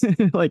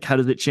like, how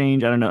does it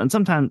change? I don't know. And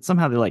somehow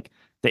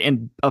they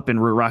end up in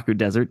Ruraku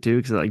Desert too,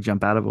 because they like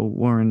jump out of a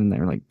warren and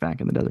they're like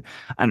back in the desert.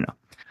 I don't know.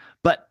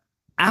 But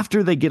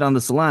after they get on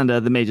the Solanda,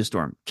 the Mage's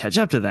Storm catch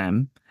up to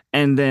them,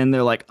 and then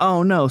they're like,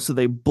 oh no. So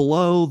they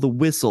blow the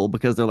whistle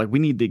because they're like, we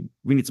need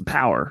some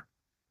power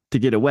to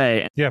get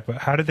away. Yeah, but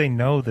how did they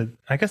know that?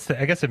 I guess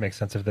it makes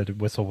sense if the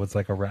whistle was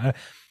like around.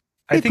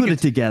 They put it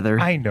together.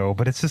 I know,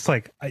 but it's just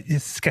like,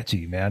 it's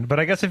sketchy, man. But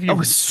I guess if you...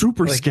 it's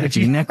super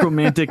sketchy.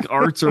 Necromantic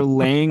arts are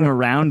laying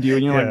around you,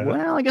 and you're like,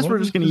 well, I guess we're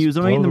just going to use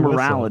them. I mean, the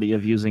morality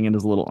of using it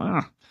is a little,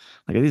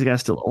 like, are these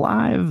guys still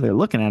alive? They're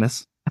looking at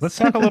us. Let's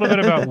talk a little bit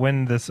about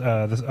when this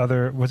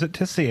other... Was it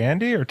Tisti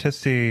Andy or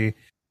Tisti...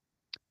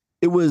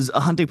 It was a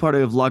hunting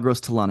party of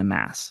Lagros Talon and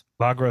Mass.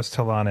 Lagros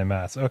Talon and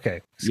Mass.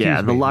 Okay. The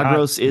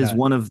Lagros is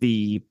one of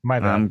the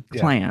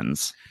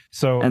clans.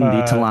 So, and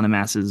the Talon and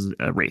Mass is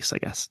a race, I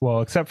guess. Well,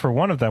 except for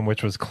one of them,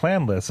 which was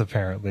clanless,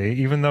 apparently,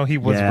 even though he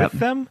was with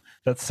them.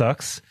 That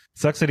sucks.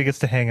 Sucks that he gets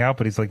to hang out,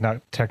 but he's like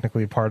not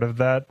technically part of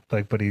that.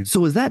 Like, but he's...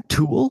 So is that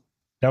Tool?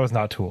 That was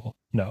not Tool.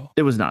 No.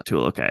 It was not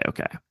Tool. Okay.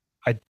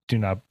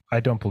 I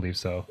don't believe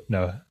so.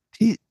 No.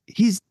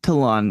 He's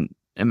Talon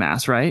and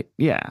Mass, right?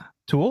 Yeah.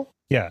 Tool?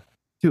 Yeah.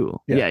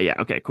 Tool. Yeah.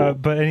 Okay, cool.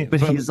 But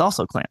he's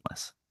also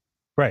clanless.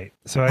 Right.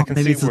 So I can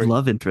maybe see it's his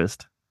love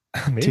interest.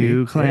 Maybe.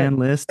 Two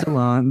clanless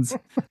Talons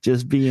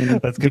just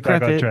being Let's get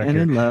back on decrepit track and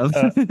here. in love.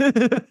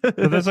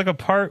 But there's like a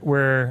part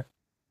where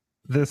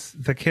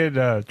the kid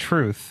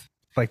Truth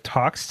like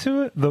talks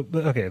to it.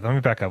 Okay, let me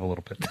back up a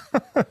little bit.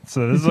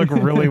 So this is like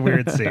a really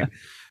weird scene.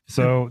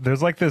 So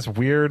there's like this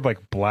weird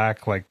like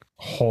black like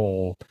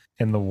hole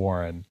in the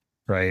Warren,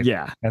 right?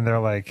 Yeah. And they're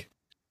like,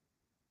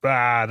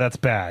 that's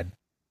bad.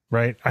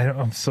 Right,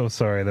 I'm so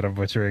sorry that I'm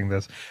butchering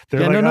this.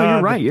 They're like, no,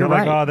 you're right. You're they're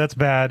right. like, oh, that's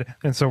bad,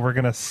 and so we're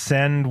gonna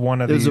send one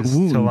of There's these a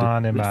wound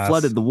Talon and that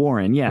flooded the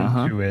Warren.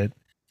 Yeah, into it.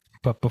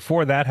 But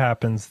before that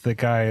happens, the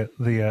guy,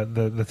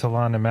 the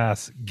Talon and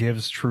Mass,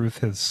 gives Truth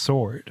his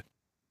sword.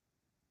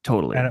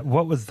 Totally. And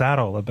what was that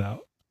all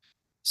about?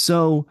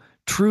 So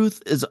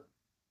Truth is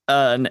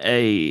I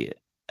think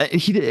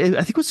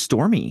it was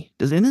Stormy.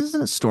 Isn't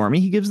it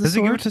Stormy? He gives the Does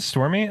sword. He give it to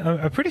Stormy?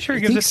 I'm pretty sure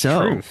he I gives think it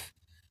to so. Truth.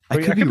 I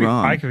could be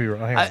wrong. I could be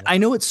wrong. I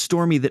know it's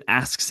Stormy that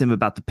asks him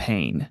about the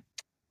pain.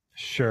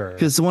 Sure.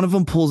 Because one of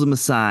them pulls him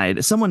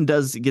aside. Someone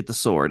does get the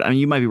sword. I mean,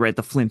 you might be right,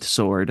 the flint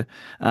sword.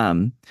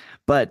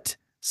 But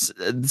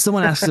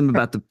someone asks him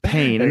about the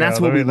pain, and that's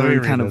what we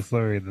learn kind of. Let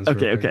me read this.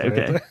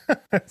 Okay.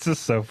 It's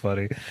just so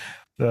funny.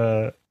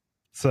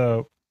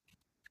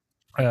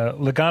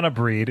 Lagana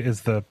Breed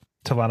is the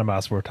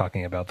Talanamas we're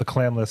talking about, the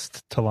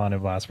clanless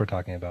Talanamas we're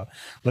talking about.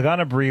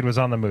 Lagana Breed was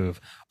on the move.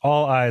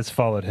 All eyes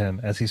followed him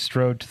as he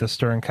strode to the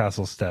stern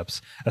castle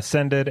steps,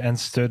 ascended, and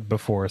stood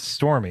before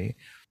Stormy.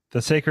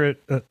 The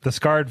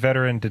scarred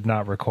veteran did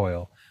not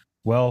recoil.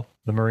 Well,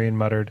 the Marine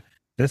muttered,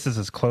 this is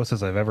as close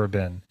as I've ever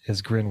been.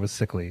 His grin was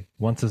sickly.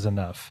 Once is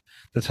enough.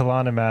 The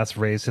Talanamas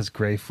raised his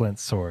gray flint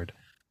sword.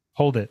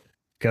 Hold it,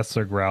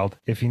 Gessler growled.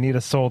 If you need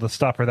a soul to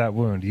stop her that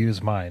wound,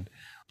 use mine.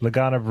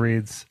 Lagana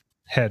Breed's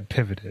head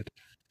pivoted.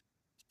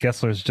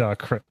 Gessler's jaw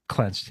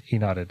clenched. He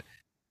nodded.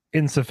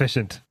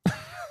 Insufficient.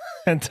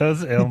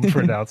 Hentos Ilm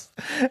pronounced.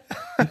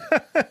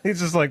 He's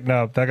just like,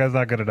 no, that guy's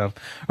not good enough.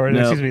 Or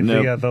excuse me,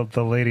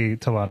 the lady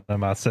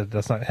Talana said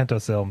that's not.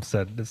 Hentos Ilm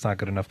said it's not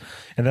good enough.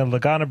 And then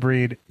Lagana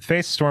Breed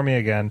faced Stormy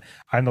again.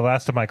 I'm the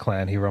last of my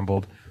clan, he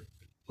rumbled.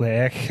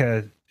 Leek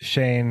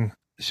Shane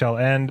shall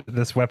end.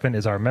 This weapon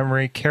is our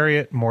memory. Carry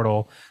it,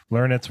 mortal.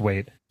 Learn its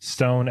weight.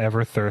 Stone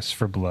ever thirsts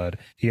for blood.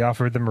 He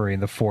offered the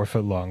Marine the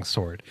 4-foot-long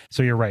sword.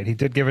 So you're right. He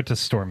did give it to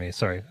Stormy.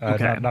 Sorry,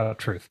 okay. not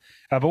Truth.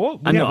 But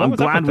I'm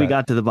glad we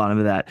got to the bottom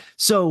of that.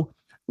 So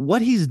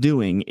what he's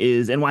doing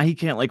is, and why he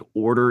can't like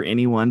order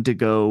anyone to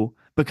go,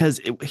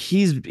 because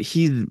he's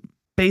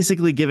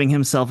basically giving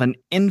himself an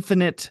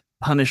infinite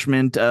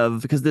punishment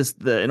of, because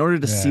in order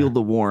to seal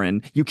the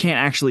Warren, you can't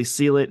actually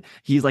seal it.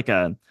 He's like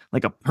a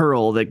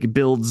pearl that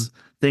builds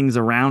things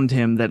around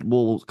him that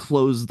will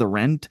close the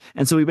rent.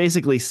 And so he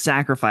basically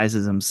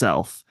sacrifices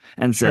himself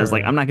and says,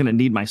 like, I'm not going to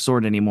need my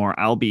sword anymore.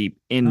 I'll be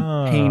in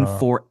pain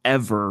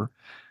forever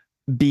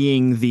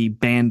being the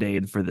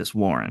Band-Aid for this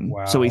Warren.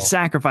 Wow. So he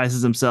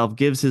sacrifices himself,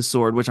 gives his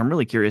sword, which I'm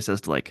really curious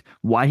as to like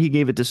why he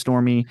gave it to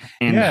Stormy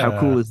and how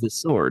cool is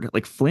this sword?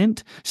 Like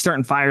flint,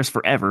 starting fires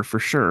forever for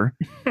sure.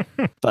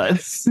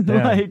 But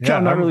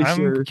I'm not really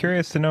sure. I'm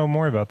curious to know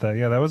more about that.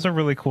 Yeah, that was a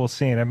really cool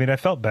scene. I mean, I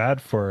felt bad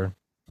for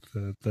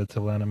the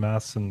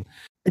Talanamas, and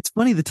it's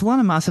funny, the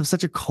Talanamas have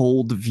such a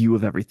cold view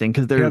of everything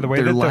because their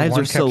lives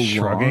are so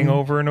shrugging long.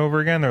 Over and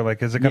over again. They're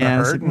like, is it gonna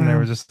hurt? And they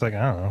were just like,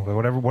 I don't know,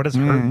 whatever. What does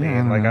hurt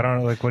mean? Like, I don't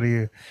know. Like,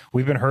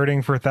 we've been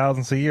hurting for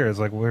thousands of years.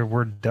 Like,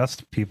 we're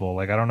dust people.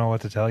 Like, I don't know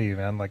what to tell you,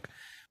 man. Like,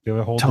 we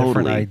have a whole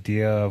different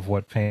idea of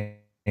what pain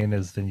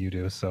is than you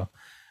do. So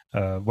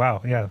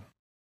wow, yeah.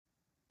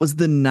 Was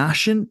the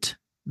Nascent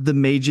the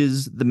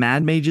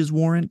Mad Mage's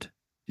warrant?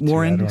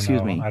 Warren,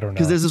 excuse me. I don't know.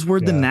 Because there's this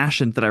word, the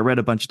Nascent, that I read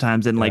a bunch of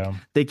times, and like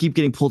they keep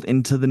getting pulled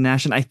into the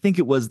Nascent. I think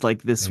it was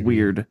like this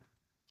weird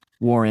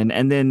Warren,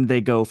 and then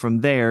they go from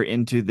there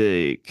into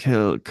the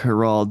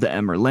Caral de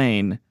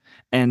Emerlane,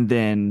 and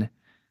then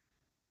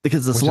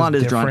because the Salon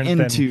is drawn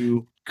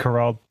into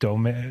Caral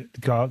Dome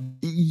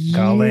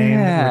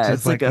Galane, which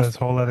is like this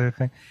whole other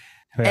thing.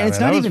 Yeah, and it's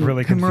not even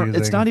really confusing.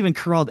 It's not even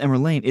Caral de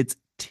Emerlane. It's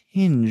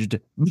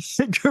tinged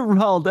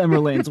Caral de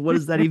Emerlane. So what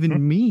does that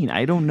even mean?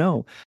 I don't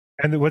know.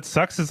 And what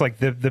sucks is like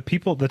the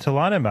people, the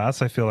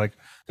Talanamas, I feel like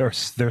they're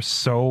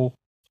so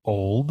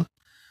old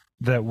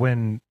that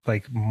when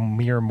like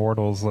mere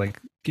mortals like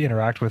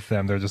interact with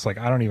them, they're just like,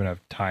 I don't even have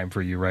time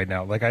for you right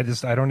now. Like I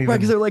don't even. Right,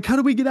 because they're like, how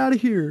do we get out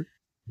of here?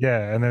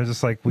 Yeah, and they're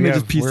just like, we're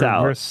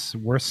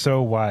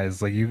so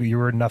wise. Like you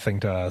were nothing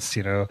to us.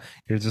 You know,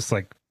 you're just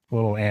like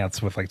little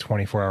ants with like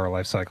 24-hour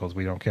life cycles.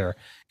 We don't care.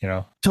 You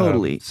know,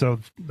 totally. So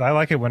I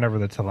like it whenever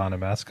the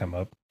Talanamas come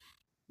up.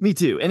 Me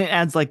too, and it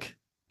adds like.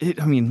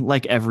 I mean,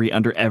 like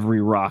under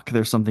every rock,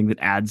 there's something that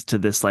adds to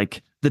this,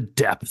 like the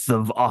depth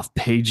of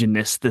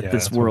off-pageness that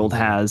this world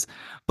has.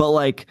 But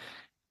like,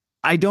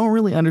 I don't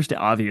really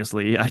understand.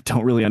 Obviously, I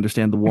don't really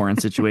understand the Warren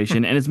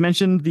situation. And it's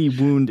mentioned the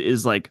wound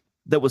is like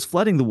that was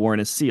flooding the Warren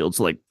is sealed,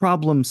 so like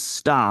problem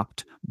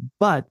stopped.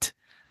 But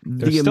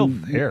they're still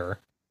there.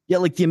 Yeah,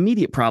 like the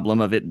immediate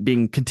problem of it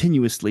being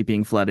continuously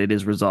being flooded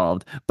is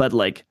resolved. But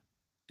like,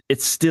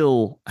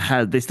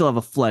 they still have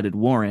a flooded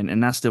Warren,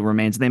 and that still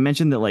remains. They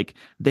mentioned that like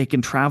they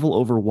can travel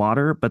over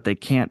water, but they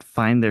can't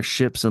find their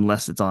ships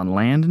unless it's on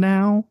land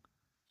now.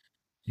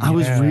 I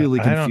was Yeah, really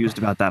I don't. confused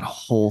about that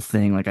whole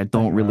thing. Like, I I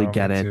don't really know, me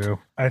get it. too.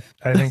 I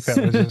think that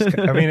was just.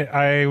 I mean,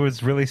 I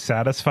was really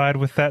satisfied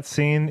with that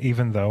scene,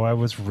 even though I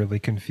was really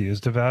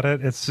confused about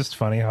it. It's just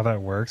funny how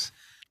that works.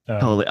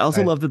 Totally. I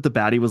also I love that the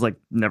baddie was like,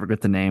 never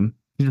get the name.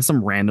 Just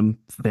some random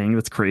thing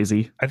that's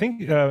crazy. I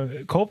think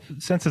Cole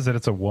senses that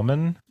it's a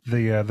woman.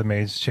 The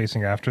maid's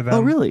chasing after them.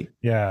 Oh, really?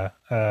 Yeah.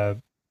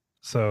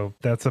 So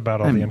that's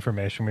about all the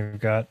information we've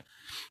got.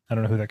 I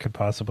don't know who that could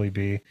possibly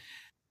be.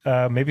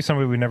 Maybe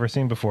somebody we've never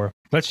seen before.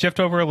 Let's shift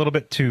over a little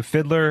bit to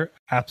Fiddler,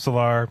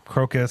 Apsalar,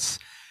 Crocus.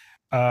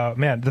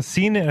 Man, the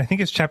scene, I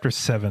think it's chapter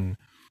 7,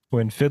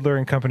 when Fiddler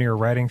and company are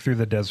riding through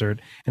the desert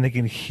and they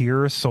can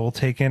hear Soul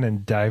Taken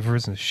and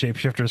divers and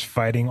shapeshifters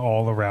fighting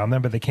all around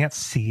them, but they can't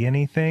see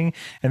anything.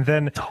 And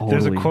then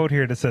there's a quote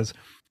here that says,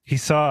 he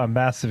saw a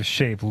massive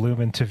shape loom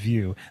into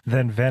view,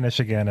 then vanish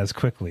again as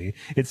quickly.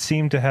 It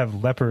seemed to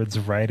have leopards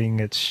riding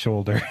its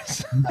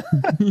shoulders.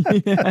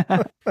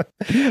 Yeah.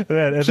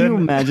 Can you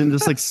imagine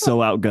just like so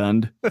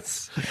outgunned?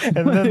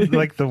 And then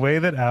like the way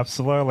that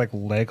Apsalar like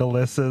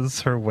Legolas's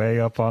her way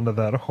up onto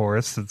that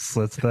horse and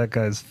slits that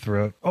guy's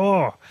throat.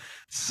 Oh,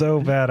 so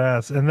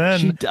badass. And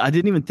then I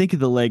didn't even think of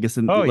the Legolas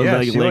and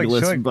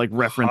Legolas like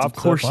reference. Of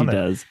course she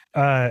does.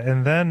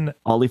 And then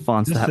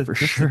Oliphant's that for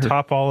sure. To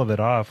top all of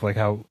it off, like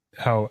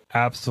how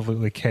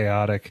absolutely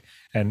chaotic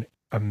and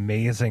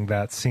amazing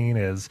that scene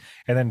is,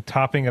 and then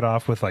topping it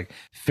off with like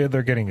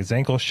Fiddler getting his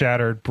ankle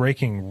shattered,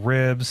 breaking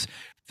ribs,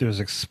 there's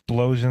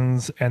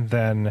explosions, and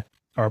then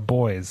our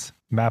boys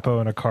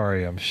Mappo and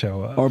Akarium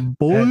show up. Our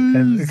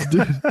boys.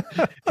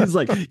 He's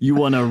like, you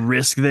want to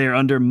risk there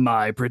under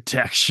my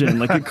protection?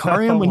 Like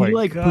Akarium, when he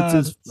like puts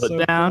his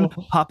foot down,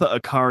 cool. Papa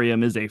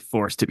Akarium is a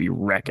force to be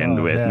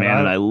reckoned with, man.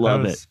 And I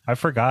love it. I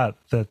forgot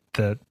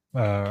that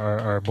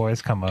our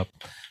boys come up.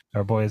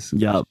 Our boys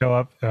show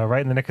up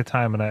right in the nick of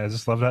time, and I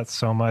just love that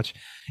so much.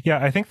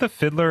 Yeah, I think the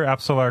Fiddler,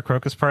 Apsalar,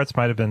 Crocus parts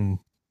might have been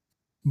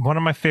one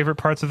of my favorite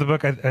parts of the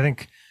book. I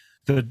think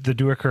the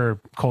Duiker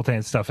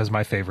Coltane stuff is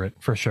my favorite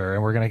for sure,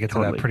 and we're going to get to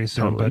that pretty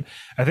soon. But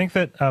I think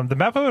that the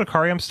Mappo and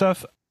Akarium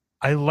stuff,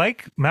 I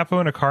like Mappo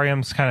and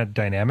Akarium's kind of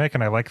dynamic,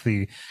 and I like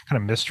the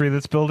kind of mystery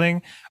that's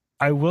building.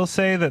 I will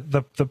say that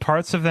the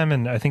parts of them,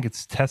 and I think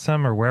it's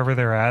Tessum or wherever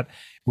they're at,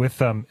 with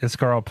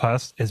Iskarl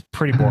Pust is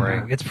pretty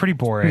boring. It's pretty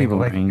boring.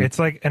 Like it's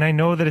like, and I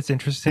know that it's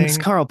interesting.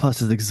 Iskarl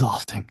Pust is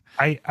exhausting.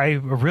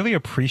 I really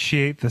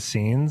appreciate the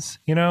scenes,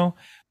 you know,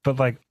 but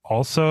like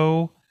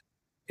also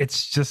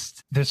it's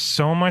just there's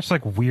so much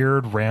like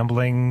weird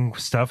rambling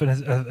stuff, and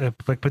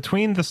it's, like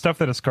between the stuff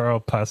that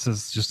Iskarl Pust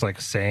is just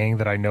like saying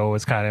that I know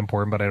is kind of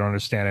important, but I don't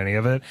understand any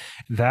of it.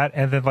 That,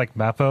 and then like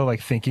Mappo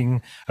like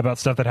thinking about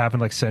stuff that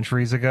happened like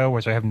centuries ago,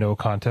 which I have no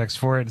context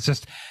for it. It's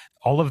just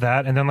all of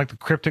that, and then like the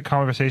cryptic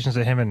conversations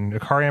that him and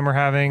Akarium are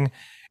having,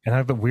 and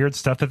like the weird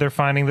stuff that they're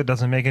finding that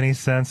doesn't make any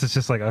sense. It's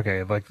just like,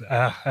 okay, like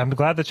I'm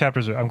glad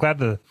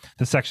the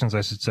sections,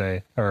 I should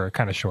say, are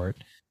kind of short,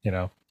 you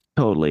know.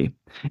 Totally.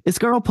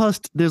 Iskarl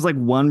Pust, there's like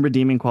one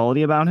redeeming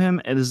quality about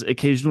him. It is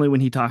occasionally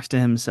when he talks to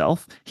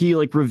himself, he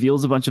like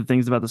reveals a bunch of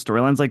things about the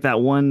storylines. Like that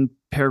one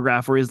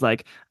paragraph where he's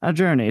like, a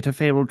journey to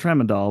fabled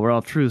Tremedal, where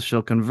all truths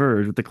shall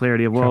converge with the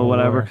clarity of world,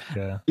 whatever.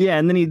 Yeah.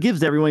 And then he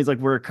gives everyone, he's like,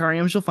 where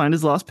Akarium shall find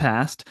his lost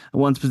past. A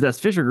once possessed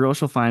fisher girl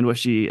shall find what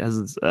she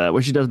has,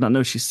 what she does not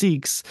know she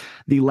seeks.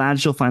 The lad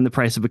shall find the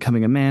price of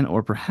becoming a man,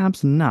 or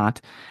perhaps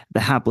not. The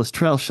hapless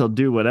Trell shall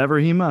do whatever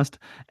he must,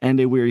 and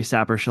a weary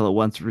sapper shall at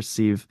once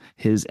receive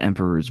his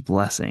emperor's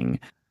blessing.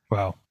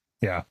 Wow.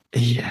 Yeah.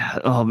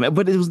 Oh man,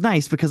 but it was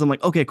nice because I'm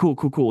like, okay,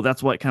 cool.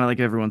 That's what kind of like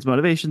everyone's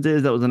motivations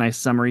is. That was a nice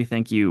summary.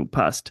 Thank you,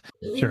 Pust.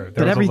 Sure.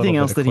 But everything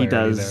else that he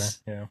does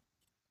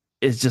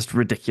is just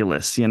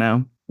ridiculous, you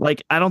know?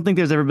 Like, I don't think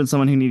there's ever been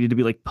someone who needed to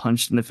be like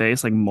punched in the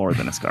face like more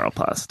than Iskarl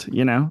Pust,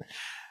 you know?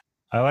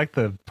 I like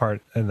the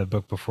part in the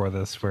book before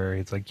this where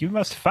he's like, you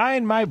must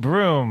find my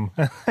broom.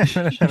 And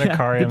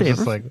Akarium's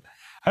just like,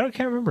 can't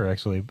remember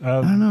actually.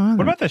 I don't know.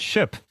 What about the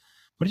ship?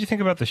 What did you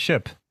think about the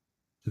ship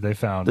that they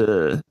found?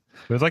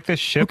 It was like this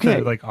ship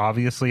that like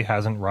obviously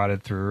hasn't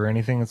rotted through or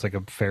anything. It's like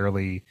a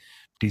fairly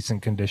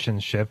decent condition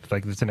ship.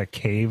 Like it's in a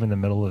cave in the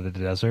middle of the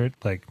desert.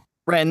 Like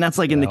right, and that's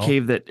like in the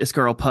cave that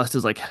Iskarl Pust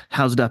is like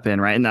housed up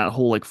in, right? In that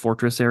whole like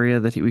fortress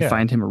area that we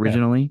find him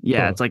originally. Yeah,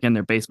 totally. It's like in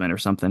their basement or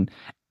something.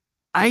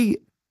 I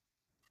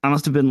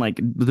must have been like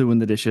doing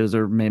the dishes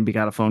or maybe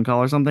got a phone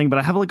call or something, but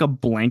I have like a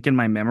blank in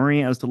my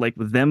memory as to like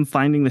them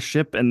finding the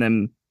ship and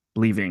then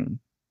leaving.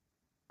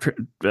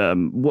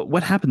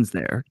 What happens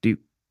there?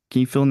 Can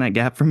you fill in that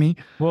gap for me?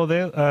 Well,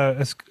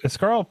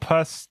 Iskarl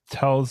Pust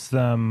tells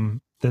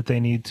them that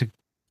they need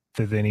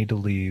to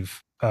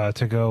leave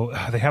to go.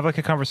 They have like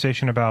a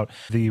conversation about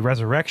the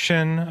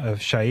resurrection of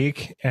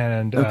Shaik,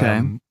 and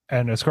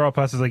Iskarl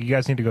Pust is like, you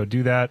guys need to go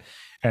do that.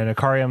 And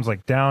Akarium's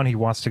like down, he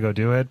wants to go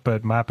do it,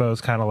 but Mappo's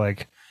kind of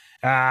like,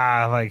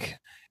 like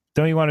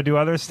don't you want to do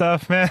other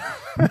stuff, man?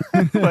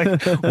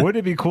 Like, would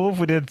it be cool if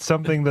we did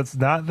something that's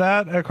not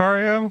that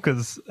Akarium?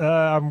 Because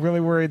I'm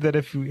really worried that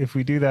if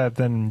we do that,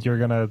 then you're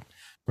gonna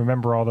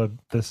remember all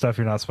the stuff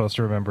you're not supposed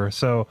to remember.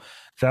 So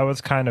that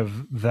was kind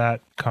of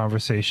that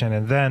conversation.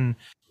 And then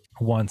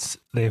once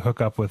they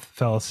hook up with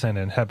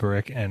Felison and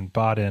Heberick and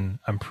Bodin,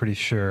 I'm pretty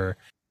sure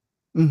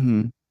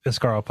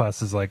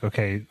Iskarl is like,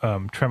 okay,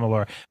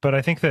 Tremolor. But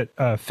I think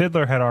that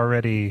Fiddler had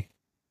already.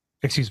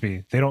 Excuse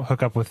me, they don't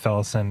hook up with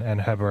Felison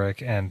and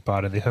Heberick and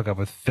Bodin. They hook up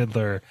with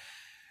Fiddler,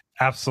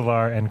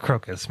 Apsalar, and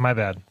Crocus. My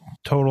bad.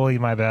 Totally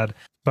my bad.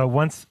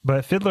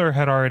 But Fiddler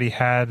had already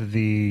had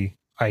the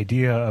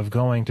idea of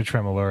going to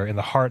Tremolor in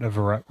the heart of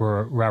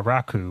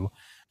Raraku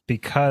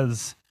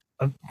because,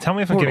 tell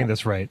me if I'm getting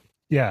this right.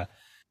 Yeah.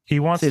 He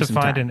wants to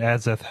find an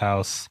Azeth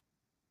house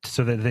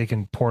so that they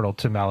can portal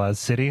to Malaz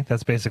City.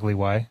 That's basically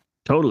why.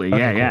 Totally.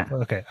 Okay, yeah.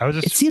 cool. Okay.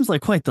 It seems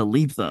like quite the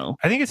leap, though.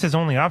 I think it's his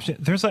only option.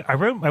 There's like I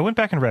went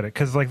back and read it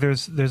because like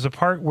there's a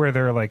part where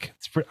they're like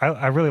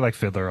I really like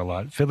Fiddler a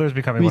lot. Fiddler's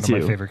becoming one of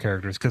my favorite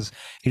characters because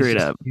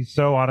he's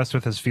so honest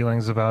with his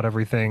feelings about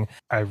everything.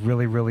 I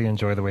really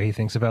enjoy the way he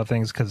thinks about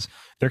things because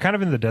they're kind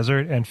of in the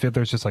desert and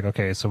Fiddler's just like,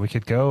 okay, so we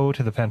could go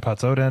to the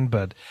Penpats Odin,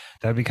 but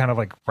that'd be kind of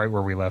like right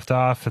where we left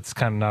off. It's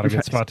kind of not a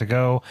good spot to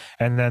go.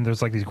 And then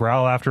there's like these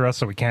growl after us,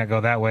 so we can't go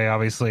that way,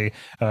 obviously.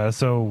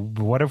 So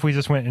what if we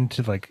just went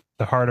into like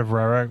the heart of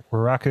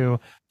Raraku,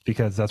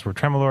 because that's where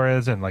Tremolor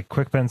is, and like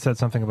Quickben said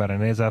something about an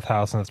Azeth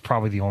house, and that's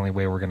probably the only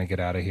way we're going to get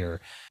out of here.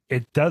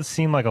 It does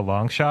seem like a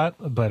long shot,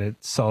 but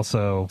it's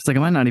also... It's like it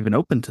might not even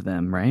open to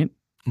them, right?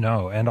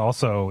 No, and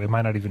also it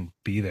might not even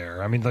be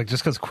there. I mean, like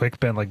just because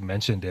Quickben like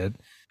mentioned it,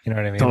 you know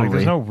what I mean? Totally. Like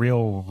there's no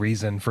real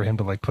reason for him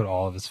to like put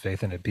all of his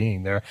faith in it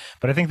being there.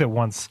 But I think that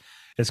once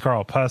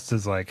Iskarl Pust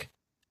is like,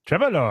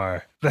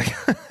 Tremolor,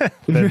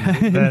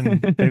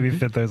 then maybe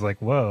Fiddler's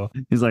like, whoa.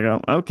 He's like,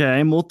 oh,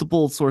 okay,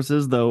 multiple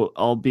sources, though,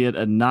 albeit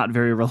a not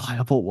very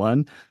reliable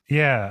one.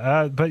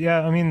 Yeah, but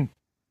yeah, I mean,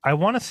 I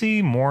want to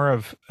see more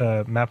of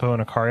Mappo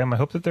and Akarium. I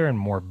hope that they're in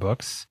more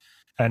books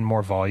and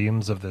more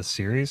volumes of this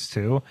series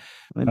too.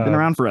 They've been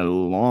around for a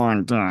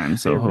long time,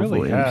 so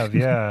hopefully. Really have,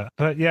 yeah.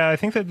 But yeah, I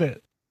think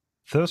that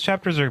those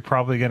chapters are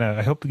probably gonna,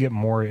 I hope, to get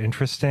more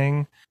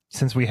interesting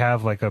since we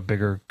have like a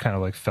bigger kind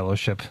of like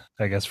fellowship,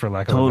 I guess, for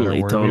lack of a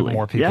better word. Totally.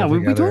 More people yeah, we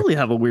together. totally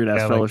have a weird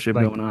ass fellowship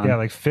going on. Yeah,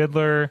 like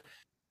Fiddler,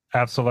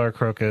 Apsalar,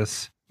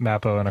 Crocus,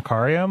 Mappo, and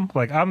Akarium.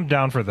 Like I'm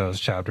down for those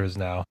chapters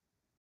now. All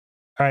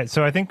right,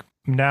 so I think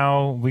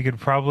now we could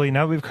probably,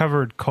 now that we've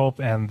covered Culp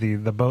and the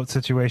boat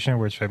situation,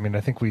 which I mean, I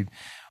think we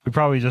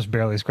probably just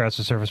barely scratched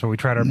the surface, but we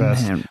tried our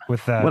best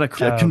with that. What a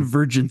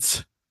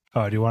convergence. Oh,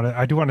 I do want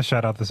to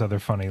shout out this other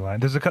funny line.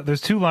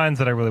 There's two lines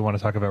that I really want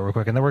to talk about real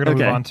quick, and then we're going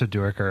to move on to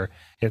Duiker,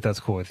 if that's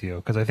cool with you,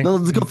 because I think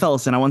let's go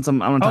Felison. I want to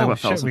talk about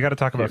Felison. We got to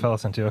talk about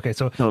Felison too. Okay,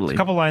 so totally. A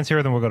couple lines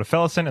here, then we'll go to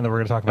Felison, and then we're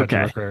going to talk about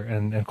Duiker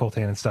and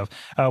Coltane and stuff.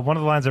 One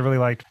of the lines I really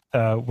liked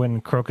when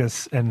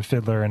Crocus and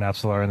Fiddler and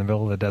Apsalar are in the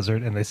middle of the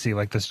desert, and they see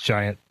like this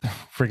giant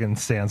friggin'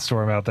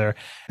 sandstorm out there,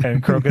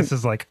 and Crocus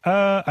is like,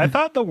 "I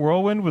thought the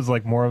whirlwind was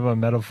like more of a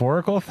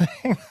metaphorical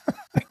thing."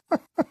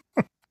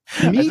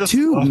 Me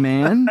too,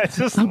 man.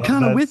 I'm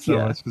kind of with you.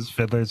 Because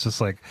Fiddler's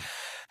just like,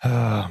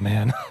 oh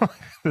man,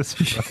 this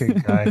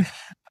fucking guy.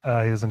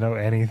 He doesn't know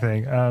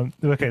anything.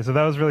 Okay, so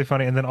that was really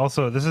funny. And then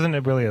also, this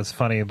isn't really as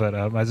funny, but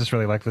I just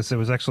really like this. It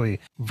was actually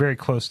very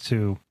close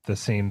to the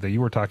scene that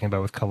you were talking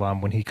about with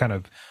Kalam when he kind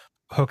of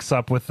hooks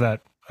up with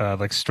that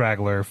like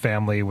straggler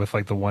family with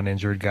like the one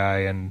injured guy,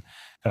 and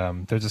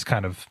they're just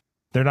kind of,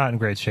 they're not in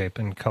great shape,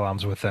 and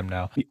Kalam's with them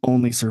now. The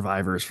only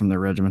survivors from their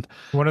regiment.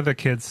 One of the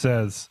kids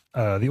says,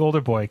 the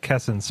older boy,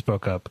 Kessin,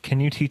 spoke up. "Can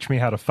you teach me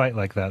how to fight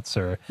like that,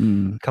 sir?"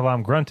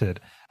 Kalam grunted.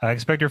 "I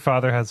expect your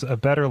father has a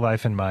better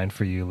life in mind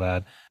for you,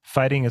 lad.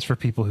 Fighting is for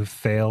people who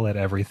fail at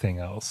everything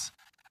else."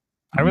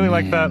 I really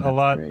like that a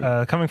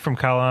lot. Coming from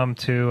Kalam,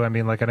 too. I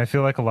mean, like, and I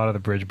feel like a lot of the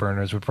bridge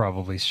burners would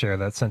probably share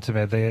that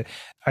sentiment.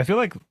 I feel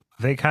like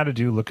they kind of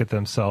do look at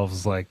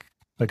themselves like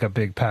a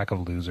big pack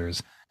of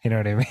losers. You know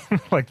what I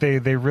mean? Like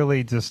they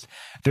really just,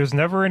 there's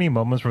never any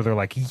moments where they're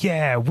like,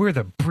 yeah, we're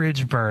the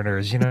bridge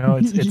burners, you know?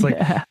 It's like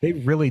they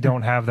really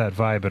don't have that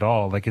vibe at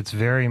all. Like it's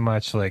very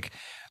much like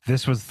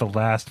this was the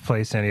last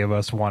place any of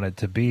us wanted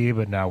to be,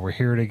 but now we're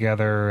here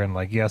together. And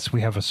like, yes,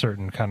 we have a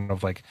certain kind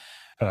of like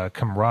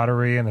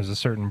camaraderie and there's a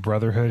certain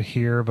brotherhood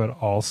here, but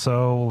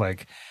also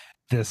like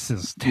this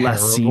is terrible.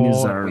 Lacine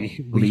is our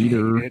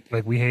leader.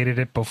 We hated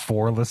it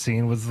before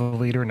Lacine was the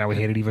leader. Now we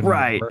hate it even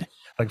more.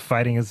 Like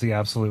fighting is the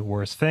absolute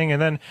worst thing.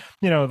 And then,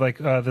 you know, like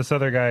this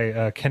other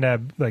guy,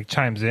 Keneb, like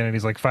chimes in and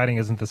he's like, fighting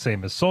isn't the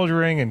same as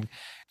soldiering. And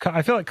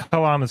I feel like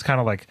Kalam is kind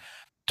of like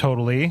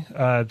totally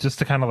just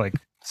to kind of like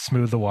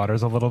smooth the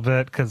waters a little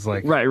bit. Cause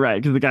like,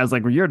 right. Cause the guy's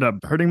like, well, you're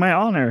hurting my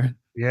honor.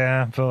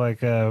 Yeah. I feel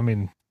like, I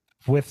mean,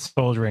 with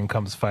soldiering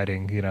comes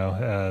fighting, you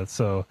know?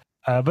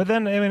 But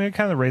then, I mean, it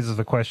kind of raises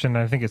the question.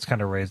 I think it's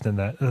kind of raised in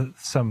that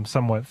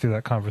somewhat through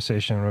that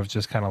conversation of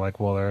just kind of like,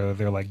 well, are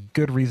there like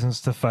good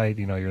reasons to fight?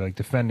 You know, you're like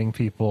defending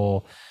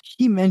people.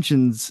 He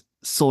mentions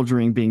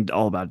soldiering being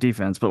all about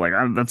defense, but like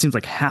that seems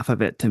like half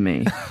of it to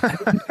me.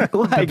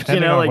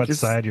 Depending on what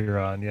side you're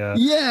on.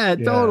 Yeah,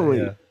 totally.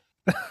 Yeah.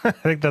 I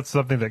think that's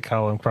something that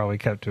Callum probably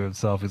kept to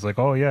himself. He's like,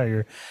 oh yeah,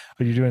 are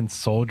you doing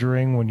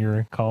soldiering when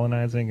you're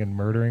colonizing and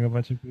murdering a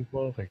bunch of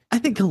people? Like, I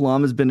think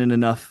Kalam has been in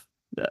enough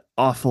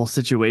awful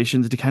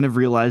situations to kind of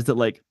realize that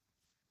like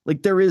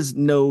there is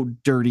no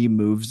dirty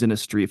moves in a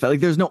street fight.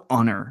 Like there's no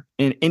honor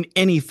in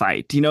any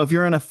fight. You know, if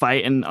you're in a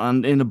fight and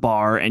in a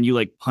bar and you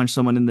like punch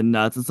someone in the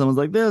nuts and someone's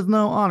like, there's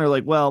no honor.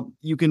 Like, well,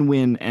 you can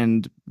win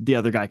and the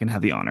other guy can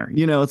have the honor.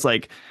 You know, it's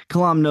like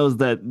Kalam knows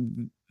that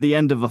the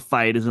end of a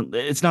fight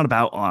it's not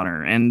about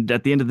honor. And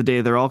at the end of the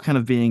day, they're all kind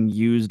of being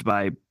used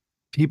by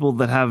people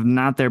that have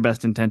not their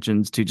best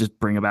intentions to just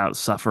bring about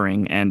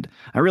suffering. And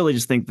I really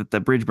just think that the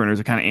bridge burners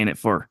are kind of in it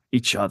for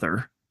each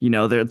other. You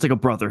know, it's like a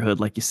brotherhood,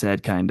 like you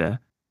said, kind of,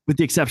 with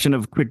the exception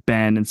of Quick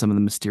Ben and some of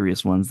the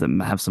mysterious ones that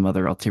have some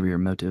other ulterior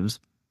motives.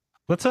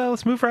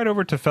 Let's move right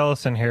over to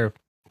Fellison here.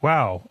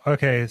 Wow.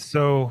 Okay.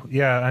 So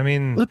yeah, I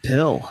mean, what a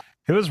pill.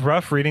 It was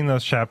rough reading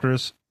those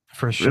chapters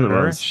for sure.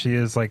 Really she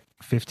is like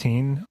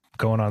 15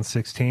 going on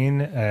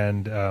 16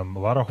 and a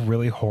lot of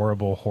really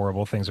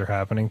horrible things are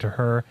happening to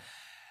her.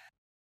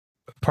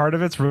 Part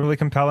of it's really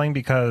compelling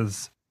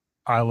because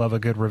I love a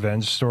good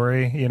revenge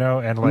story, you know,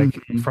 and like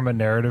from a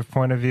narrative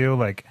point of view,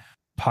 like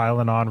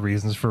piling on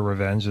reasons for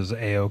revenge is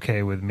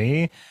a-okay with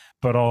me,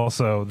 but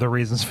also the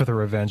reasons for the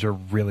revenge are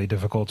really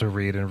difficult to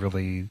read and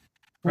really,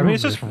 I mean,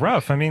 it's just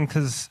rough. I mean,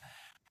 because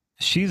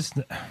she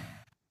thinks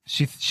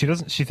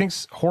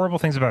horrible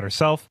things about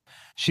herself.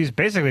 She's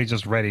basically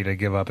just ready to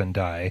give up and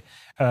die,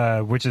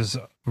 which is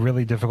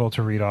really difficult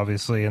to read,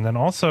 obviously. And then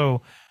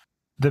also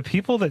the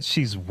people that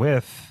she's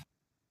with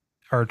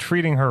are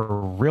treating her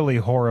really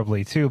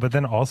horribly too, but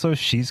then also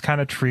she's kind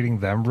of treating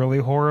them really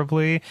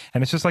horribly.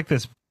 And it's just like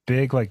this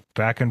big like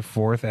back and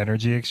forth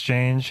energy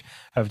exchange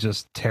of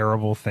just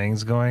terrible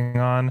things going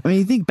on. I mean,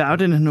 you think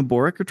Bowden and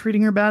Naborik are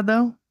treating her bad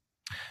though?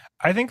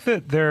 I think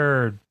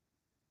they're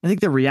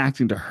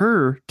reacting to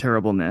her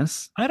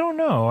terribleness. I don't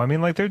know. I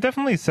mean, like they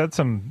definitely said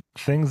some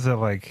things that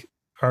like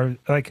are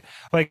like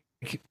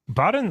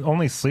Bowden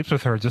only sleeps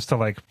with her just to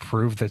like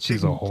prove that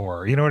she's a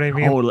whore. You know what I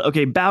mean? Totally.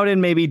 Okay, Bowden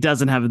maybe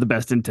doesn't have the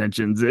best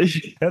intentions.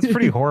 That's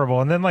pretty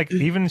horrible. And then like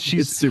even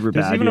it's super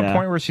bad. There's even a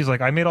point where she's like,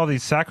 I made all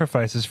these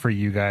sacrifices for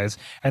you guys.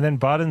 And then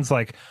Bowden's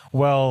like,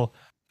 well,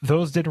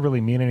 those didn't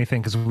really mean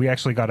anything because we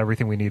actually got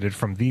everything we needed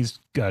from these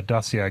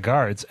dossier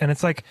guards. And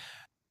it's like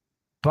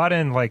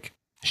Bowden, like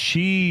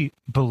she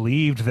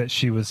believed that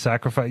she was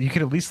sacrificed. You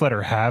could at least let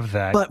her have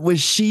that. But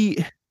was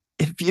she,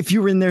 if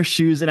you were in their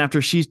shoes and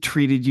after she's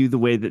treated you the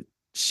way that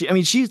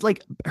she's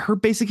like,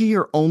 basically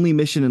her only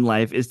mission in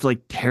life is to like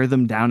tear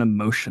them down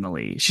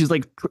emotionally. She's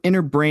like in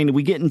her brain,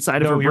 we get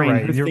inside of her brain,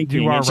 right. her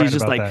thinking, and she's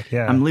just like,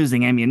 I'm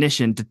losing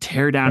ammunition to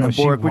tear down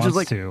Haborik, which is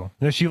like,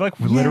 no, she like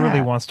literally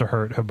wants to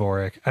hurt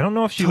Haborik. I don't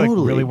know if she like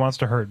really wants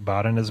to hurt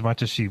Bowden as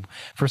much as she,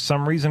 for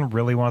some reason,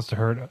 really wants to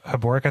hurt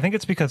Haborik. I think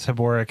it's because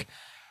Haborik,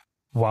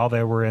 while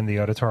they were in the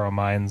Ototaro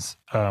mines,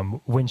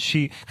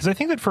 because I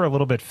think that for a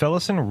little bit,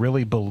 Fellison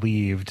really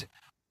believed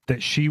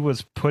that she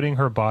was putting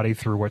her body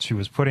through what she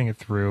was putting it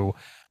through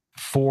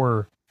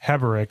for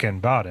Haborik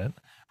and Bowden,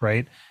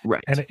 right?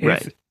 Right. And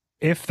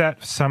if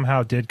that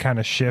somehow did kind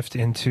of shift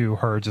into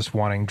her just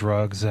wanting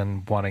drugs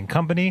and wanting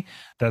company,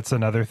 that's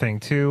another thing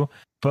too.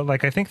 But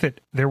like, I think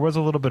that there was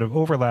a little bit of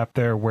overlap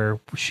there where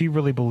she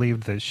really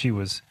believed that she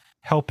was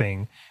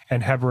helping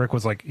and Haborik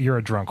was like, you're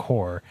a drunk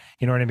whore.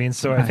 You know what I mean?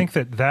 So I think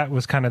that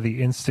was kind of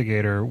the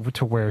instigator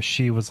to where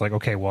she was like,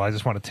 okay, well, I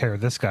just want to tear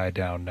this guy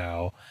down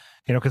now.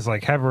 You know, because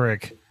like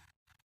Haborik,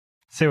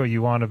 say what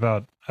you want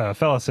about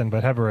Fellison,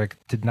 but Haborik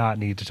did not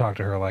need to talk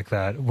to her like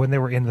that when they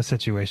were in the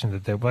situation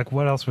that they like.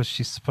 What else was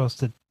she supposed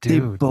to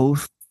do? They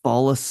both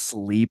fall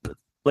asleep,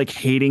 like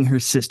hating her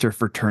sister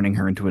for turning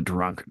her into a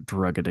drug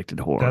addicted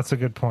whore. That's a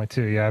good point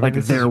too. Yeah, I like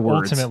mean, this is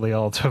ultimately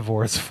all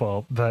Tavor's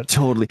fault, but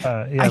totally.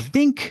 I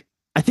think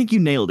you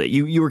nailed it.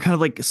 You were kind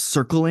of like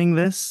circling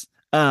this,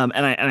 and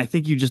I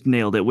think you just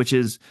nailed it, which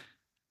is,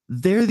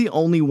 they're the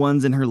only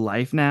ones in her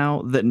life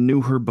now that knew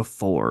her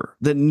before,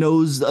 that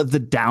knows of the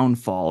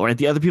downfall, right?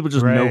 The other people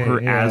just know her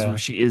as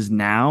what she is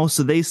now.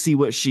 So they see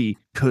what she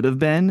could have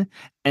been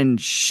and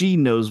she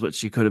knows what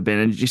she could have been.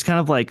 And she's kind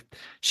of like,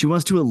 she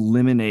wants to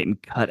eliminate and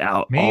cut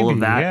out all of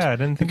that. Yeah, I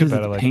didn't think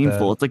about it like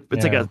painful. that.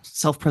 It's like a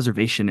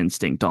self-preservation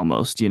instinct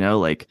almost, you know,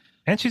 like.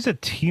 And she's a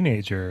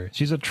teenager.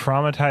 She's a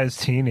traumatized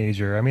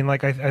teenager. I mean,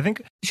 like, I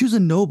think she was a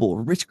noble,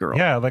 rich girl.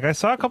 Yeah, like I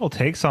saw a couple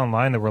takes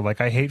online that were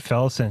like, I hate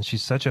Fellison.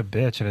 She's such a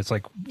bitch. And it's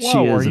like,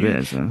 whoa, she is a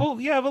bitch. Huh? Well,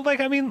 yeah, but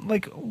like, I mean,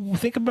 like,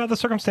 think about the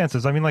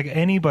circumstances. I mean, like,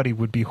 anybody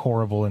would be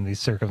horrible in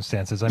these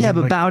circumstances. I mean,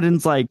 but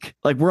Bowden's like,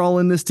 we're all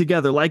in this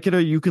together. Like it or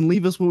you can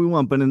leave us when we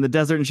want. But in the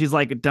desert, and she's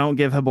like, don't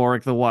give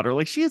Haborik the water.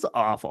 Like, she is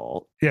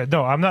awful. Yeah,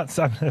 no,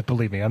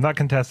 believe me, I'm not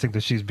contesting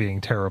that she's being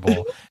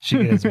terrible. She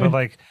is. But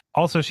like,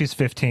 Also, she's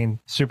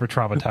 15, super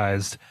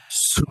traumatized.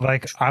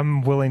 Like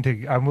I'm willing to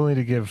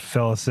give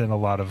Felicin a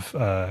lot of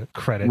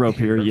credit Rope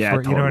here, yeah,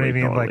 for, you know what I totally,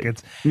 mean? totally.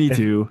 Like Me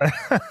too.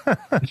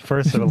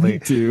 personally. Me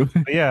too.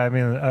 But yeah, I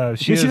mean,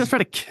 She does try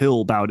to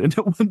kill Bowden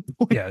at one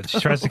point. Yeah, she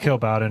tries to kill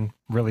Bowden,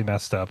 really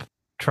messed up.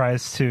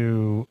 Tries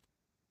to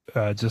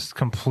just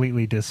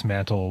completely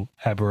dismantle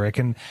Heberick.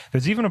 And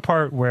there's even a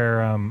part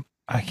where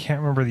I can't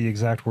remember the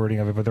exact wording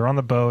of it, but they're on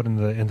the boat and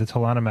the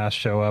Talana Mass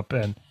show up,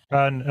 and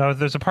no,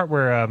 there's a part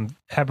where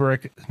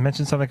Heberick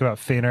mentions something about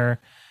Fener,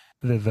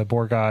 the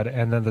boar god,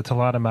 and then the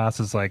Talana Mass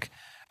is like,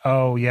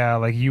 oh yeah,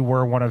 like you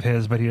were one of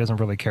his, but he doesn't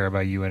really care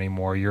about you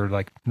anymore. You're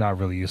like not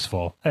really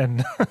useful.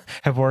 And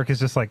Heborick is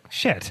just like,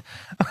 shit.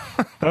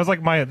 that was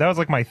like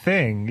my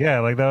thing. Yeah,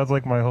 like that was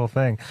like my whole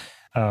thing.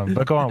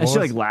 But go on. And she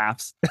like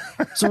laughs.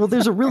 So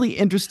there's a really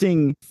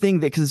interesting thing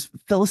that because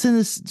Felicin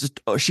is just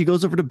she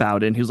goes over to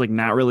Bowden, who's like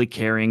not really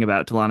caring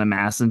about Talana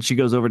Mass, and she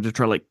goes over to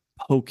try to like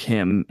poke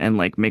him and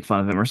like make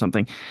fun of him or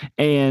something.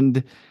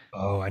 And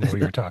oh, I know what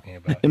you're talking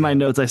about. In my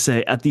notes, I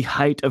say at the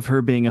height of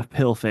her being a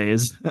pill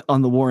phase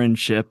on the Warren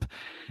ship,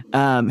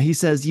 he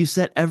says, "You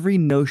set every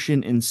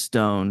notion in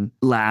stone,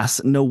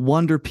 lass. No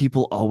wonder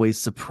people always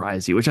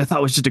surprise you," which I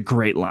thought was just a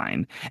great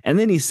line. And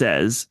then he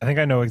says, I think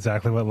I know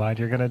exactly what line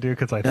you're gonna do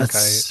because I think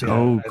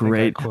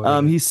great.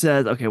 He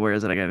says, okay, where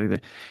is it? I got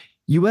it.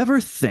 You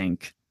ever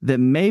think that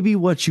maybe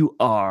what you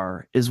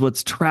are is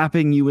what's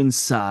trapping you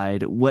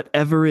inside,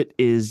 whatever it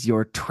is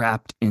you're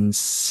trapped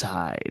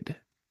inside?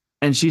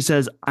 And she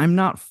says, I'm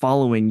not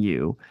following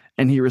you.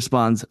 And he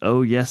responds,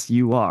 oh, yes,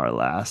 you are,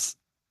 lass.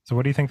 So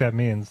what do you think that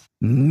means?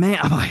 Man,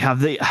 I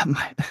have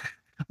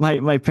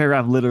my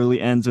paragraph literally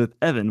ends with,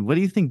 Evan, what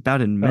do you think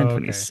Bowden meant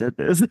when he said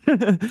this?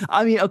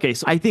 I mean, okay,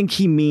 so I think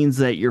he means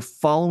that you're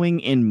following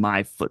in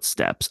my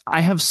footsteps.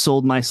 I have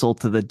sold my soul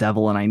to the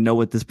devil, and I know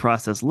what this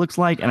process looks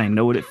like, and I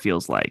know what it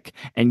feels like.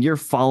 And you're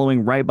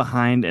following right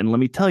behind, and let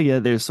me tell you,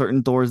 there's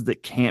certain doors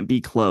that can't be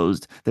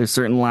closed. There's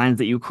certain lines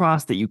that you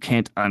cross that you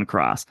can't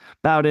uncross.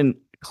 Bowden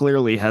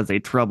clearly has a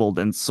troubled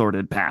and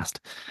sordid past,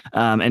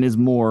 and is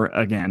more,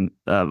 again,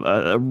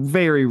 a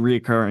very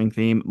recurring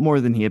theme,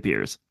 more than he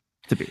appears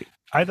to be.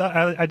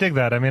 I dig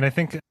that. I mean, I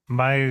think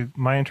my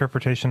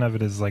interpretation of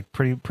it is like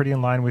pretty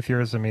in line with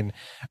yours. I mean,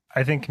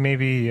 I think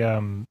maybe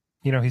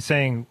he's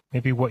saying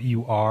maybe what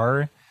you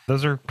are.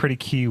 Those are pretty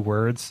key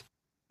words,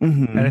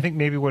 and I think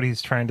maybe what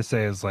he's trying to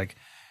say is like,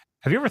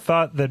 have you ever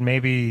thought that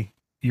maybe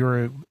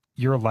you're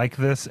like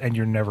this and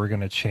you're never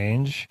going to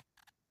change?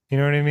 You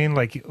know what I mean?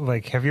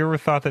 Like, have you ever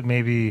thought that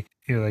maybe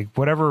like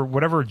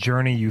whatever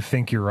journey you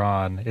think you're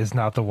on is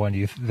not the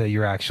one that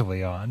you're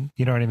actually on?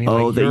 You know what I mean?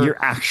 Oh, like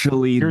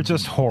you're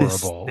just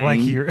horrible.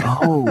 Like you're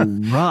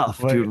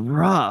rough, like, dude,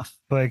 rough.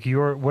 Like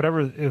you're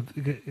whatever,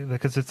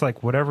 because it's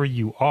like whatever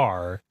you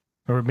are,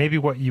 or maybe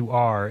what you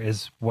are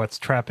is what's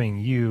trapping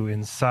you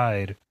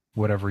inside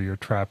whatever you're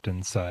trapped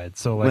inside.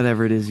 So like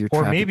whatever it is you're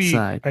trapped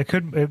inside.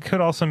 It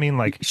could also mean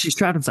like she's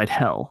trapped inside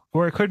hell.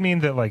 Or it could mean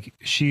that like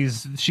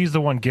she's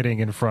the one getting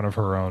in front of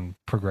her own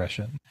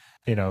progression.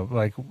 You know,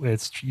 like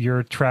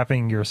you're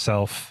trapping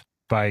yourself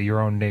by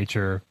your own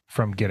nature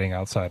from getting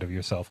outside of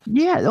yourself.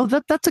 Yeah,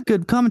 that's a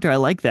good commentary. I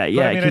like that.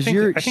 Yeah, because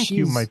I think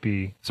you might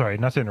be, sorry,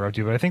 not to interrupt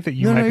you, but I think that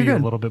you might be a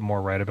little bit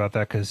more right about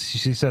that, because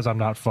she says, I'm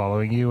not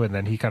following you, and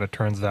then he kind of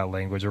turns that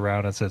language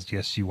around and says,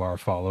 yes, you are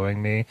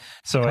following me.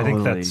 So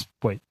totally.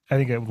 I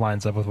think it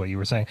lines up with what you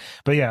were saying.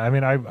 But yeah, I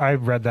mean, I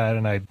read that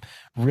and I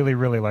really,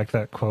 really like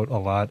that quote a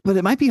lot. But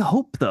it might be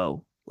hope,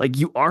 though. Like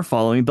you are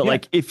following, but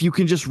like if you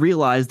can just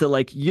realize that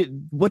like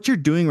what you're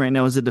doing right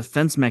now is a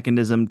defense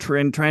mechanism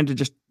trying to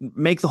just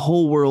make the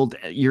whole world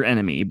your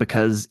enemy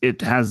because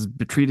it has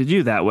treated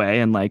you that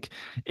way, and like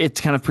it's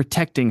kind of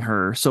protecting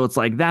her. So it's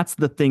like that's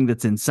the thing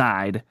that's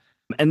inside,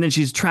 and then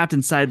she's trapped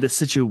inside this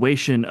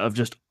situation of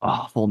just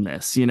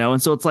awfulness, you know.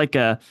 And so it's like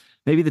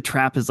maybe the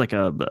trap is like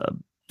a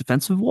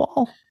defensive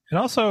wall. And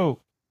also,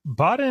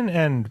 Bowden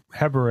and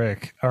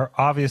Heberick are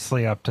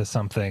obviously up to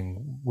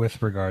something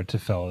with regard to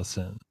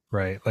Felicin.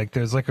 Right, like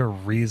there's like a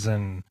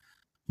reason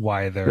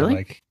why they're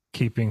like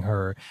keeping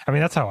her. I mean,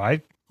 that's how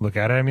I look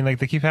at it. I mean, like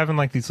they keep having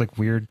like these like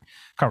weird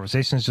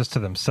conversations just to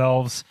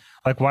themselves.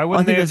 Like, why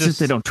wouldn't they just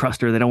they don't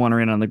trust her? They don't want her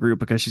in on the group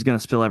because she's gonna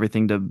spill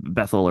everything to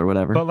Bethel or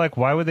whatever. But like,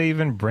 why would they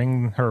even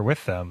bring her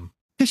with them?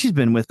 Because she's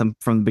been with them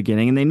from the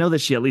beginning, and they know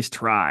that she at least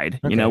tried.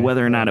 Okay, you know,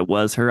 whether or not it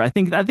was her. I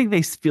think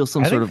they feel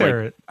some sort of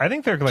like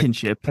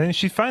kinship. I think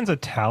she finds a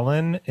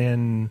talon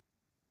in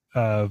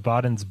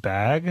Bowden's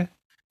bag.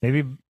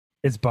 Maybe.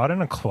 Is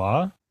Bowden a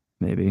claw?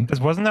 Maybe.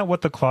 Because wasn't that what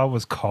the claw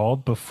was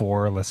called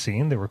before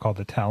Lacine? They were called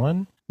the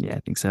talon? Yeah, I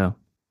think so.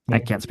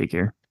 Maybe. I can't speak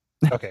here.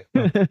 Okay.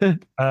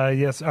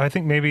 Yes, I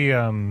think maybe,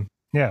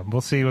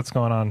 we'll see what's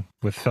going on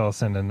with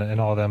Felicin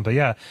and all of them. But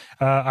yeah,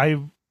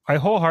 I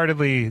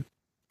wholeheartedly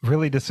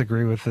really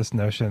disagree with this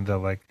notion that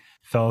like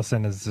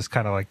Felicin is just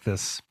kind of like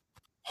this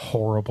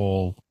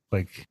horrible,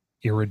 like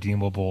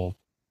irredeemable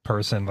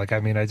person. Like, I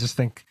mean, I just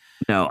think...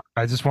 No,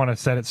 I just want to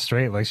set it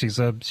straight. Like she's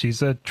a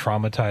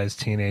traumatized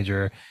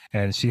teenager,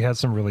 and she has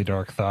some really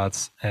dark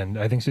thoughts. And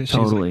I think she's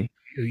like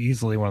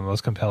easily one of the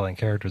most compelling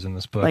characters in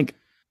this book. Like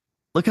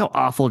look how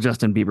awful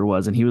Justin Bieber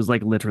was, and he was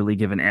like literally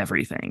given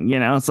everything.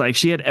 It's like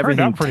she had Turned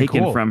everything out pretty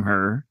taken cool. from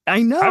her.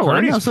 I know. I've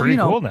heard he's So pretty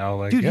cool now.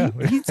 Like, dude, yeah.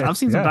 I've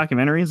seen some Yeah.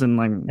 documentaries, and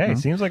like, Hey, he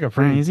seems like a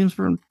he seems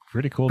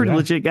pretty cool pretty guy.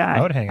 legit guy.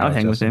 I would hang out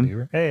with Justin him.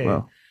 Bieber. Hey,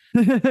 Well.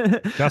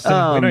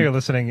 Justin, we know you're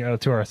listening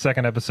to our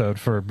second episode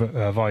for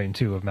Volume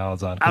 2 of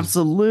Malazan.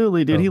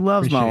 Absolutely, dude. He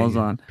loves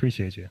Malazan.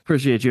 Appreciate you.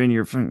 Appreciate you and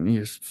your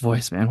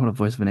voice, man. What a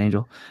voice of an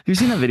angel. Have you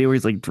seen that video where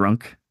he's like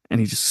drunk and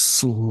he's just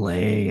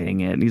slaying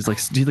it? And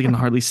he can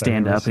hardly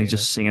stand up and he's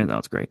just singing it. That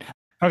was great.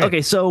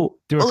 Okay, so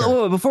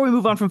before we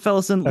move on from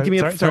Fellison, give me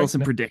a Fellison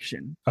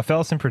prediction. A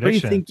Fellison prediction?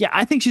 What do you think? Yeah,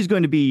 I think she's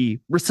going to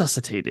be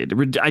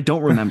resuscitated. I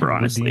don't remember,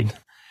 honestly.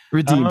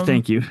 Redeemed,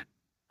 thank you.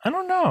 I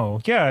don't know.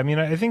 Yeah, I mean,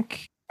 I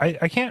think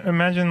I can't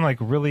imagine, like,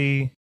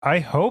 really. I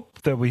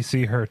hope that we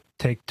see her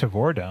take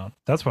Tavor down.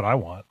 That's what I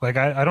want. Like,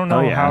 I don't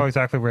know how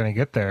exactly we're going to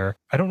get there.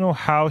 I don't know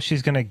how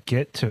she's going to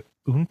get to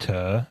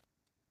Unta.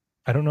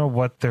 I don't know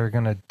what they're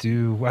going to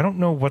do. I don't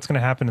know what's going to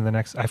happen in the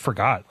next. I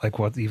forgot, like,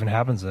 what even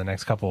happens in the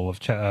next couple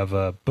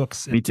of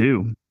books. Me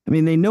too. I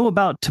mean, they know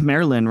about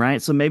Tamerlane,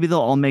 right? So maybe they'll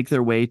all make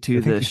their way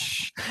to the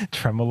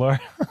Tremolor.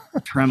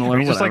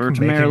 Tremolor, just whatever. Like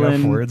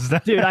Tamerlane. Words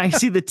Dude, I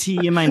see the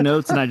T in my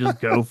notes and I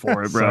just go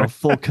for it, bro. Sorry.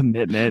 Full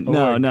commitment.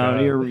 No,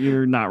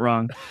 you're not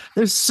wrong.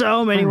 There's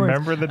so many words.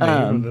 Remember the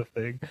name of the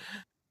thing.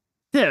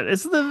 Yeah,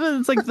 it's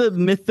like the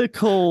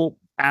mythical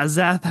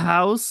Azath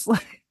house.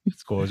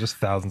 It's cool. Just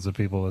thousands of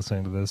people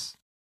listening to this.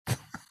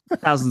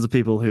 Thousands of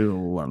people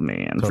who love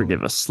me and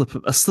forgive a slip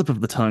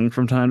of the tongue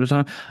from time to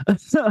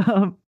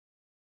time.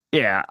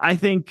 Yeah, I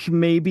think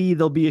maybe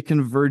there'll be a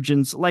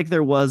convergence like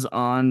there was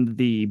on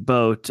the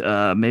boat,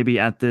 maybe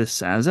at this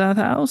Azath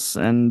house.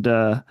 And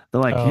though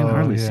I can't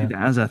hardly see the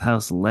Azath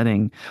house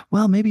letting,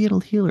 well, maybe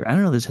it'll heal her. I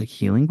don't know. There's like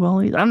healing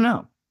qualities. I don't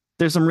know.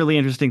 There's some really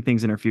interesting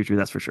things in her future.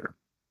 That's for sure.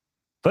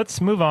 Let's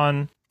move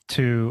on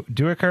to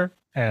Duiker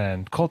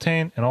and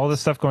Coltane and all this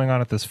stuff going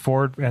on at this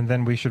ford. And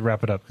then we should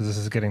wrap it up because this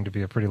is getting to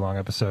be a pretty long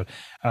episode.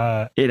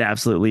 It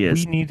absolutely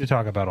is. We need to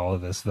talk about all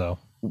of this, though.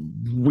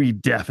 We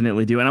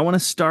definitely do. And I want to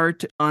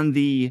start on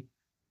the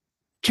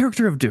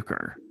character of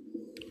Duiker.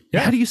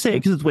 Yeah. How do you say it?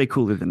 Because it's way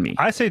cooler than me.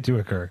 I say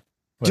Duiker.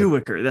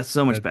 Duiker. That's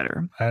so much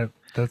better.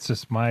 That's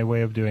just my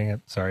way of doing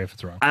it. Sorry if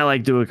it's wrong. I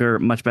like Duiker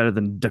much better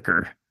than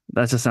Duiker.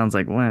 That just sounds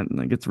like what?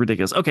 Like it's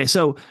ridiculous. Okay,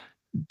 so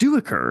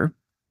Duiker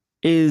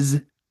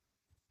is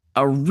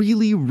a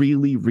really,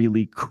 really,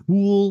 really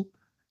cool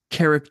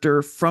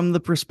character from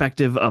the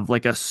perspective of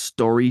like a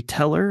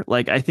storyteller.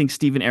 Like I think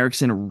Steven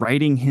Erikson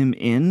writing him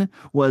in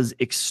was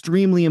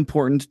extremely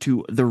important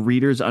to the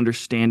reader's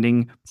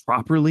understanding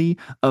properly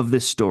of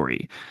this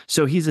story.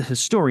 So he's a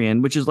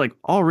historian, which is like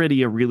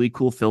already a really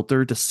cool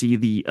filter to see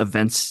the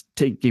events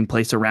taking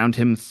place around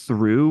him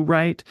through,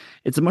 right?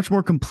 It's a much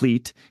more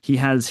complete. He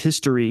has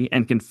history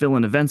and can fill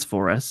in events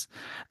for us.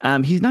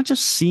 He's not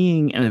just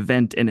seeing an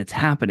event and its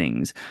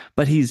happenings,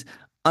 but he's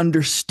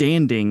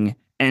understanding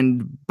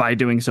and by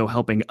doing so,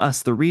 helping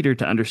us, the reader,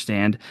 to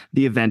understand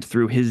the event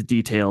through his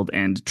detailed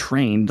and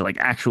trained, like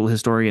actual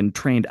historian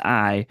trained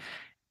eye.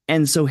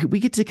 And so we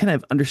get to kind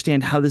of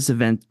understand how this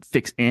event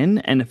fits in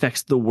and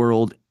affects the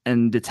world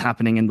and it's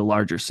happening in the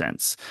larger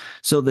sense.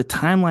 So the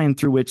timeline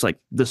through which like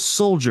the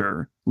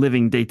soldier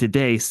living day to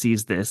day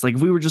sees this, like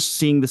if we were just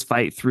seeing this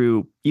fight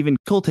through even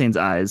Coltane's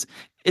eyes,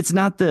 it's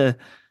not the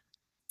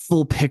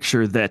full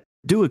picture that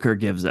Duiker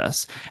gives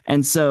us.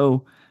 And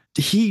so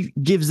he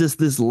gives us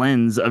this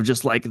lens of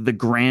just like the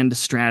grand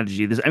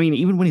strategy. I mean,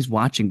 even when he's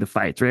watching the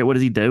fights, right? What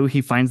does he do? He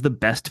finds the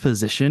best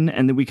position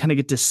and then we kind of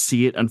get to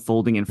see it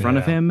unfolding in front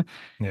of him.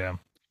 Yeah.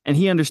 And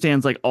he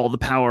understands like all the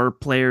power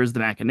players,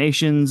 the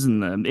machinations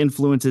and the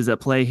influences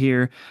at play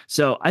here.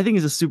 So I think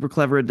he's a super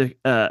clever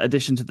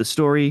addition to the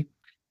story.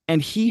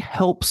 And he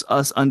helps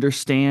us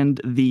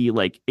understand the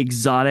like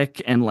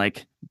exotic and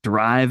like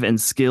drive and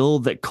skill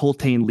that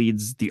Coltane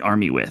leads the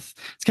army with.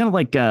 It's kind of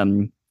like,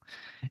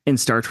 in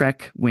Star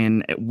Trek,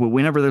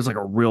 whenever there's like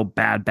a real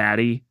bad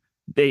baddie,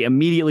 they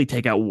immediately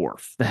take out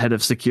Worf, the head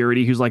of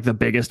security, who's like the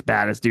biggest,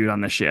 baddest dude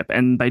on the ship.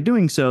 And by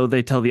doing so,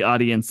 they tell the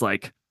audience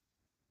like,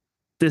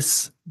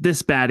 this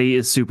baddie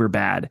is super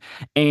bad.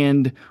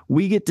 And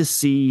we get to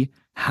see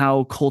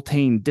how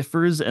Coltane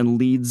differs and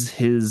leads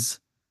his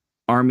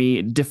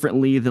army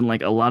differently than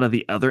like a lot of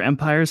the other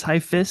Empire's high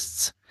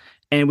fists.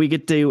 And we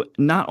get to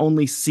not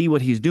only see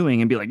what he's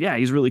doing and be like, yeah,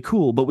 he's really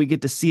cool, but we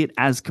get to see it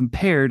as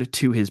compared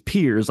to his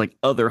peers, like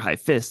other high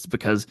fists,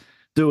 because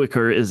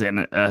Duiker is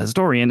a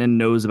historian and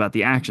knows about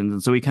the actions.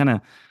 And so he kind of,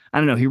 I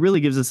don't know, he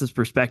really gives us this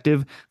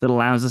perspective that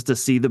allows us to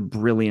see the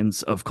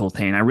brilliance of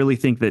Coltane. I really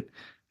think that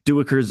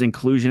Duiker's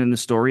inclusion in the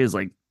story is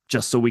like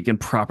just so we can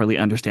properly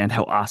understand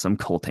how awesome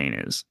Coltane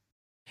is.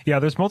 Yeah,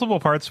 there's multiple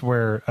parts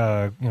where,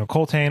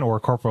 Coltane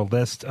or Corporal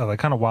List, like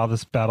kind of while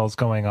this battle's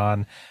going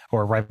on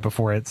or right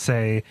before it,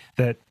 say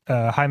that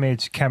High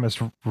Mage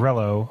Chemist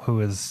Rello, who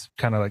is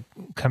kind of like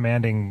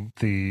commanding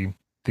the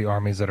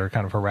armies that are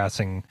kind of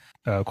harassing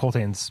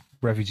Coltane's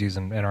refugees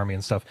and army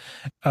and stuff,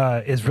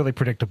 is really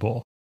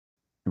predictable.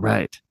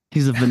 Right.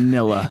 He's a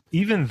vanilla.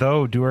 Even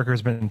though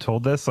Duiker's been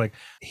told this, like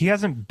he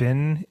hasn't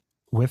been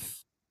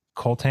with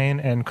Coltane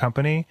and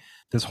company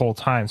this whole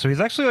time. So he's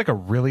actually like a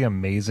really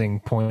amazing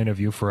point of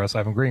view for us.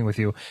 I'm agreeing with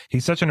you.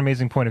 He's such an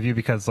amazing point of view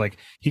because like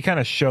he kind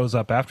of shows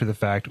up after the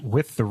fact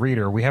with the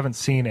reader. We haven't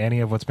seen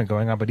any of what's been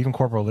going on, but even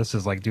Corporal List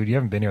is like, dude, you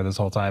haven't been here this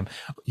whole time.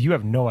 You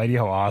have no idea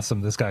how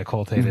awesome this guy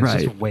Coltane is.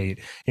 Right. Just wait,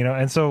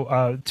 and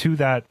so to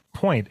that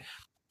point,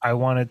 I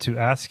wanted to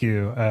ask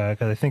you,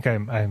 because I think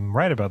I'm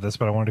right about this,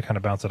 but I wanted to kind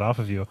of bounce it off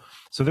of you.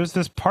 So there's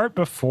this part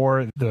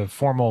before the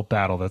formal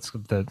battle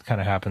that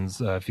kind of happens,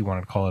 if you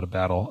want to call it a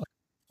battle.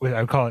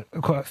 I would call it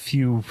quite a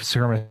few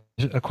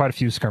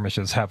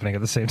skirmishes happening at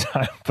the same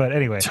time. But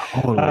anyway,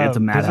 Totally, it's a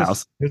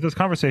madhouse. There's this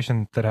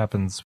conversation that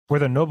happens where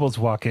the nobles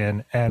walk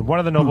in, and one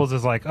of the nobles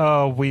is like,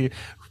 "Oh, we're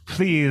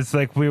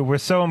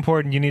so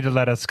important. You need to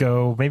let us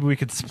go. Maybe we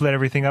could split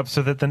everything up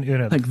so that then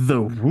Like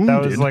the wounded.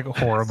 That was like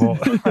horrible.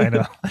 I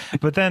know.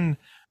 But then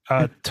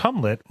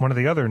Tumlet, one of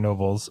the other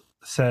nobles,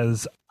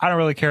 says, "I don't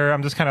really care.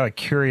 I'm just kind of like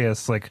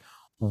curious, like."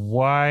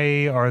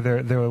 Why are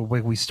there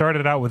we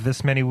started out with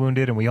this many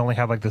wounded and we only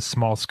had like this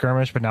small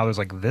skirmish, but now there's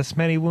like this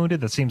many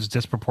wounded? That seems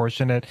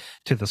disproportionate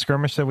to the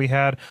skirmish that we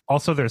had.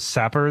 Also, there's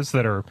sappers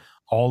that are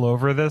all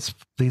over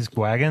these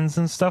wagons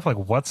and stuff. Like,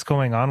 what's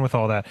going on with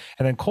all that?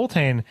 And then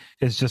Coltane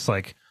is just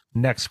like,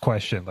 next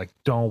question, like,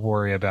 don't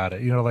worry about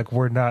it. Like,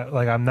 we're not,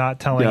 like, I'm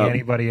not telling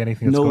anybody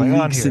anything that's going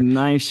on here. No leaks in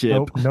my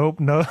ship. Nope,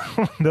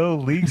 no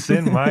leaks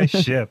in my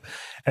ship.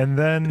 And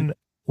then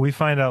we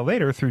find out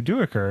later through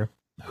Duiker,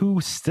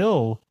 who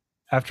still,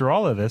 after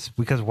all of this,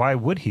 because why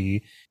would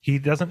he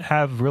doesn't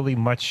have really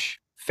much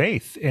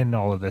faith in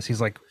all of this.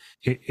 He's like,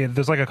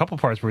 there's like a couple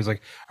parts where he's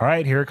like, all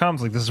right, here it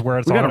comes. Like, this is where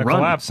it's all going to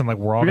collapse. And like,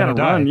 we're all going to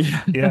die.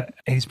 Yeah.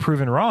 And he's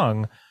proven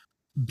wrong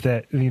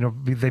that,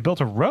 they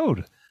built a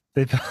road.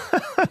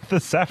 The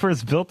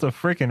sappers built a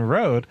freaking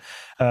road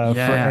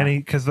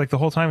because like the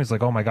whole time he's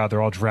like, oh my god,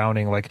 they're all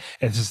drowning, like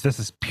this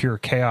is pure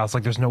chaos,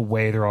 like there's no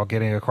way they're all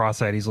getting across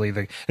that easily,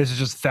 like this is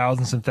just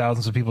thousands and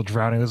thousands of people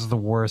drowning, this is the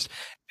worst.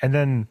 And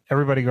then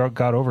everybody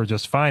got over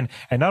just fine.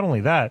 And not only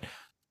that,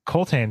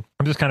 Coltane,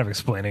 I'm just kind of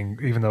explaining,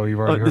 even though you've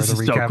already heard the recap. This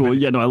is so cool.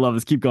 Yeah, no, I love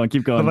this. Keep going.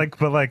 But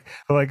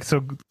so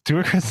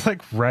Duiker's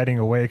like riding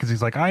away because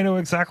he's like, I know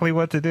exactly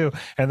what to do.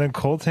 And then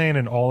Coltane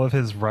and all of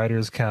his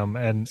riders come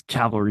and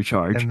cavalry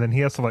charge. And then he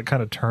has to like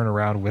kind of turn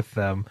around with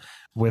them,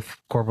 with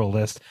Corporal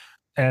List.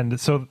 And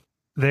so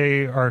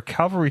they are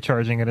cavalry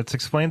charging, and it's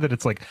explained that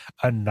it's like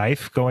a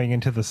knife going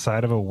into the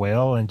side of a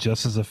whale and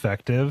just as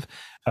effective.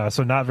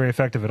 So not very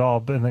effective at all.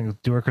 But then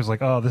Duiker's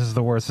like, oh, this is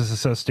the worst. This is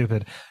so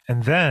stupid.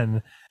 And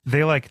then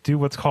they like do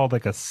what's called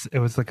like it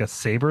was like a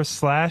saber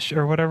slash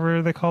or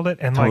whatever they called it.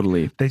 And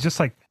like they just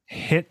like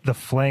hit the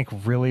flank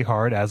really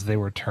hard as they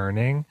were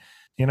turning,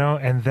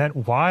 and then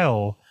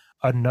while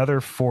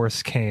another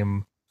force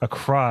came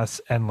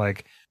across and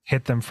like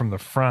hit them from the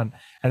front,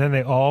 and then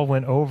they all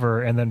went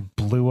over and then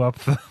blew up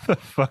the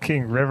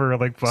fucking river,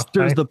 like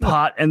stirs the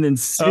pot and then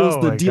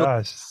seals the deal.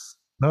 Gosh.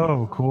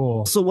 Oh,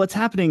 cool. So what's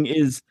happening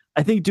is,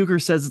 I think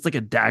Duiker says it's like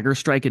a dagger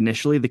strike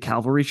initially, the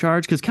cavalry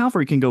charge, because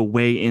cavalry can go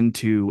way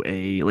into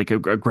a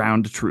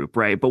ground troop,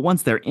 right? But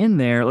once they're in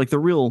there, like the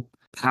real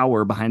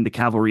power behind the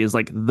cavalry is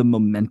like the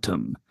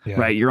momentum,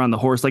 right? You're on the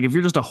horse. Like if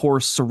you're just a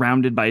horse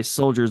surrounded by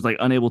soldiers, like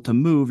unable to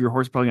move, your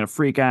horse is probably going to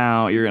freak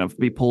out. You're going to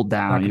be pulled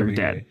down. You're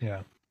dead.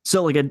 Yeah.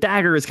 So like a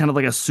dagger is kind of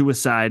like a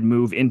suicide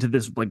move into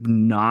this like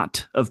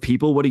knot of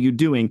people. What are you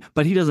doing?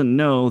 But he doesn't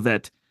know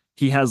that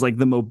he has like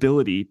the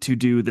mobility to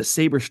do the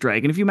saber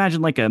strike. And if you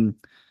imagine like I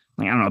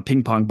don't know, a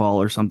ping pong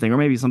ball or something, or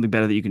maybe something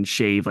better that you can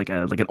shave, like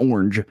an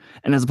orange,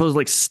 and as opposed to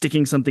like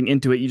sticking something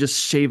into it, you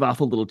just shave off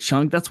a little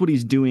chunk. That's what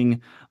he's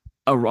doing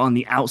on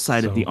the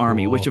outside of the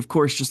army, which of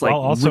course just like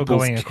while also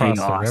going chaos.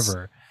 Across the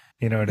river.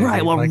 You know what I mean?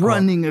 Right, while like,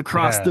 running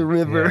across the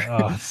river. Yeah.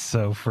 Oh,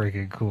 so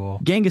freaking cool.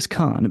 Genghis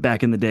Khan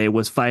back in the day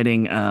was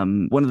fighting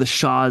one of the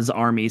Shah's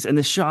armies, and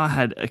the Shah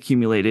had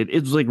accumulated,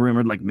 it was like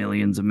rumored like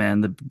millions of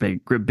men, the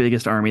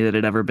biggest army that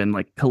had ever been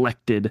like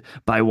collected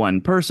by one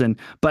person.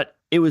 But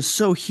it was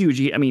so huge.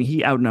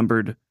 He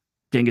outnumbered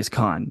Genghis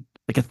Khan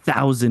like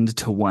 1,000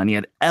 to 1. He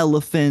had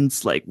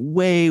elephants, like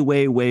way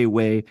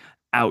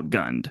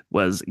outgunned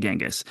was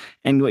Genghis.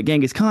 And what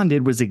Genghis Khan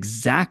did was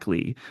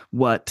exactly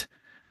what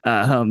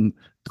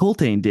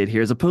Coltane did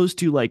here, as opposed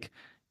to like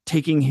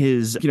taking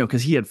his,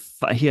 because he had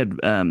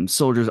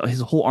soldiers,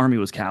 his whole army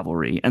was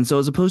cavalry. And so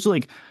as opposed to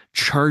like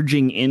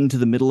charging into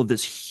the middle of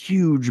this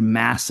huge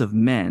mass of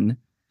men,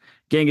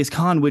 Genghis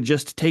Khan would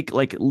just take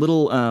like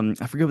little,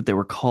 I forget what they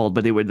were called,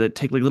 but they would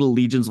take like little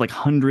legions, like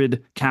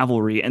 100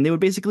 cavalry, and they would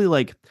basically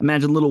like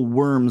imagine little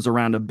worms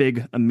around a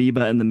big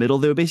amoeba in the middle.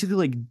 They would basically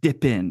like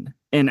dip in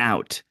and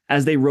out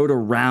as they rode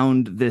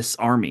around this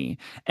army,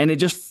 and it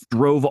just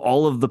drove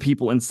all of the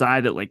people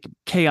inside it. Like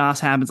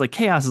chaos happens. Like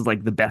chaos is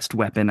like the best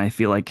weapon, I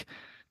feel like,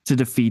 to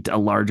defeat a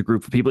large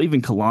group of people.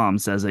 Even Kalam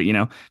says it,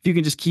 if you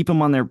can just keep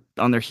them on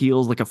their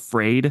heels, like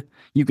afraid,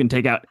 you can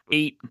take out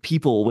 8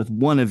 people with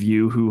one of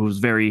you who's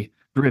very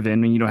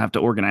driven and you don't have to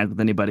organize with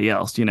anybody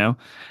else, you know?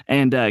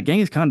 And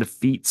Genghis Khan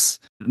defeats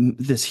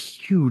this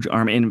huge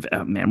army. And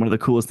man, one of the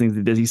coolest things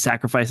he does, he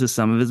sacrifices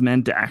some of his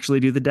men to actually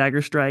do the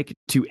dagger strike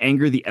to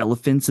anger the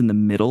elephants in the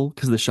middle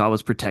because the Shah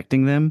was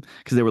protecting them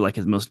because they were like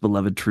his most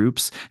beloved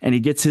troops. And he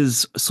gets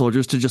his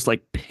soldiers to just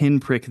like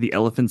pinprick the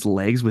elephants'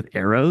 legs with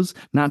arrows,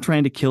 not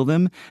trying to kill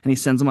them. And he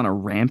sends them on a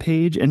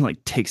rampage and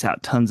like takes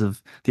out tons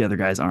of the other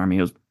guy's army.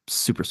 It was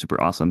super, super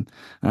awesome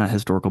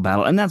historical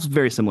battle. And that's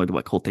very similar to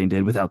what Coltane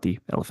did without the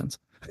elephants.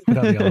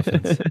 Without the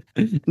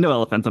elephants. No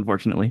elephants,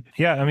 unfortunately.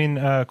 Yeah, I mean,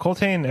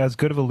 Coltane, as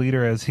good of a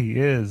leader as he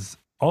is,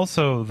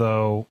 also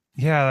though,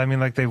 yeah, I mean,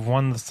 like they've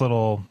won this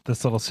little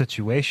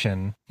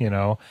situation, you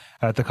know,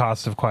 at the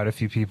cost of quite a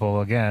few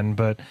people again,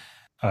 but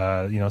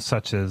you know,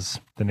 such is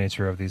the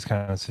nature of these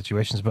kind of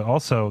situations. But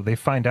also, they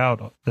find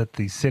out that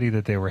the city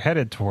that they were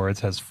headed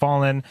towards has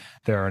fallen.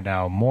 There are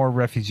now more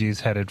refugees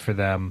headed for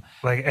them.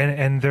 Like,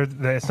 and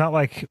it's not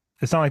like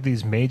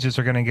these mages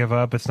are going to give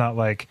up. It's not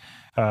like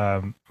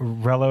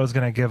Rello is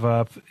going to give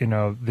up. You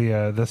know,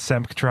 the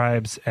Semk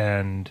tribes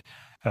and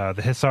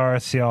the Hisar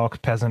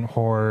Sialk peasant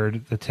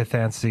horde, the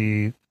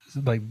Tithansi,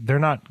 like they're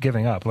not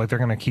giving up. Like they're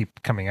going to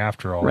keep coming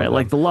after all. Right, of them.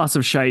 like the loss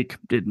of Shaikh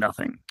did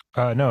nothing.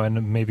 No,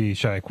 and maybe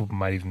Shaikh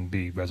might even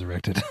be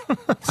resurrected.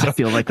 So I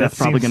feel like that's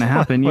probably going to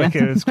happen. Like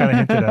yeah, it's kind of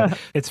hinted at.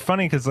 It's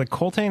funny because like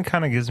Coltane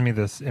kind of gives me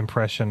this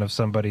impression of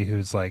somebody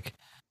who's like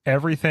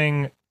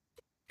everything.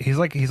 He's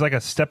like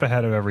a step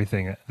ahead of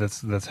everything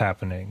that's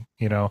happening.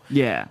 You know.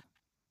 Yeah.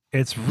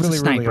 It's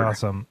really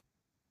awesome.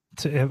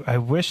 I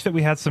wish that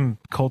we had some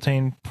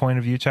Coltane point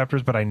of view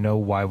chapters, but I know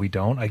why we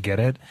don't. I get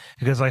it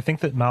because I think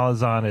that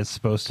Malazan is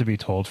supposed to be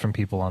told from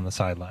people on the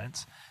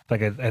sidelines.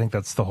 Like I think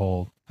that's the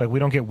whole. Like we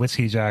don't get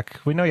Whiskey Jack.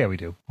 We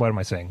do. What am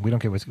I saying? We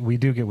don't get Whiskey. We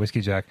do get Whiskey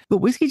Jack. But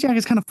Whiskey Jack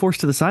is kind of forced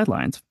to the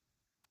sidelines.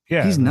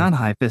 Yeah, he's not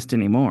High Fist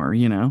anymore.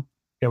 You know.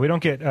 Yeah, we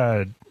don't get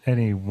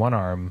any one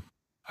arm.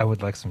 I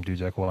would like some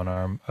Dujek one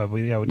arm.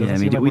 We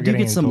do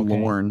get some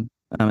Lorne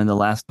in the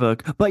last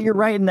book, but you're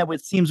right in that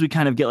it seems we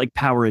kind of get like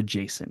power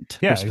adjacent.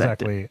 Yeah,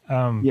 exactly.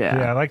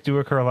 Yeah, I like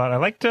Duiker a lot. I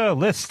liked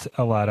List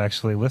a lot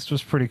actually. List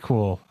was pretty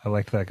cool. I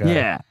liked that guy.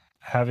 Yeah,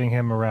 having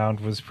him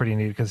around was pretty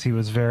neat because he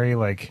was very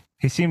like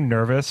he seemed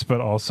nervous, but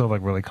also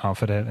like really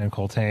confident in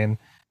Coltane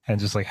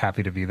and just like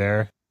happy to be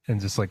there and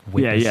just like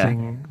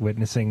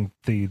witnessing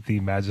the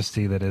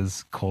majesty that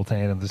is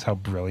Coltane and just how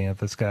brilliant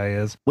this guy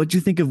is. What do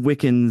you think of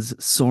Wiccan's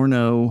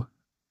Sorno?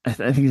 I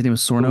think his name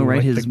was Sorno,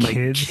 right? His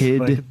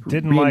kid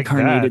didn't like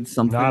that.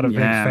 Something. Not a big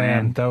fan.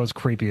 Man. That was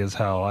creepy as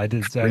hell.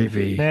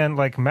 Man,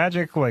 like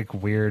magic, like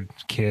weird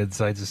kids.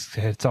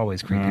 It's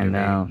always creepy to me.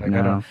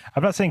 I'm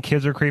not saying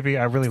kids are creepy.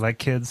 I really like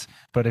kids,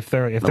 but if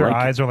their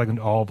eyes are like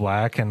all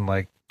black and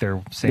like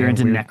they're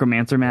into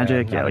necromancer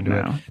magic,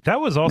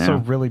 that was also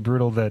really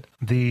brutal. That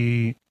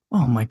the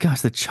oh my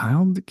gosh, the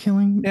child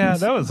killing. Yeah,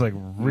 that was like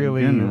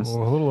really a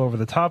little over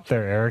the top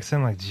there,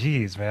 Erickson. Like,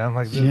 geez, man.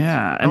 Like,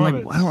 and like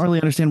I don't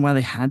really understand why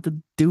they had to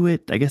do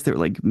it. I guess they were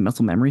like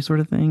muscle memory sort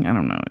of thing. I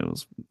don't know. It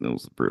was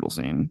a brutal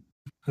scene.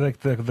 Like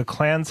the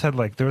clans had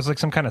like there was like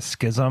some kind of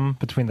schism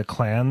between the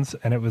clans,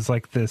 and it was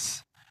like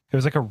this. It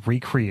was like a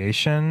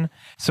recreation,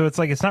 so it's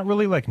like it's not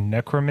really like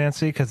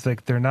necromancy because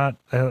like they're not.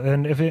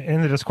 And if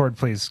in the Discord,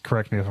 please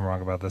correct me if I'm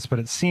wrong about this, but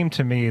it seemed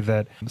to me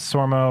that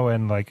Sormo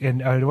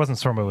it wasn't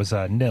Sormo, it was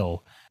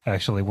Nil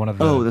actually. One of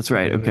the that's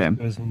right. Okay, it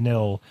was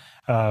Nil.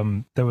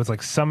 That was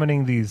like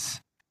summoning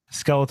these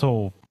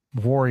skeletal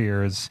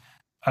warriors,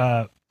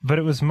 but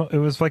it was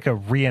like a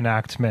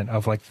reenactment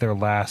of like their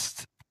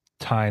last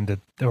time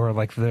or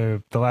like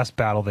the last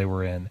battle they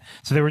were in.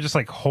 So they were just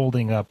like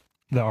holding up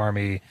the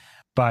army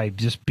by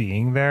just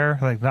being there,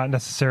 like not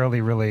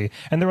necessarily really,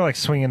 and they were like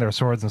swinging their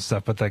swords and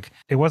stuff, but like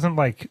it wasn't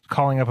like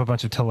calling up a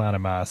bunch of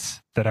Tilanimas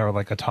that are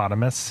like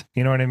autonomous.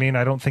 You know what I mean?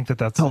 I don't think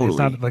that's totally. It's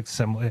not like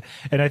similar.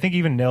 And I think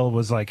even Nil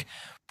was like,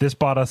 this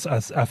bought us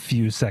a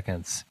few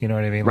seconds. You know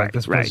what I mean? Like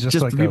this was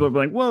just like people are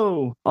like,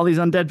 whoa, all these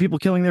undead people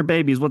killing their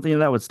babies.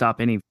 That would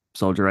stop any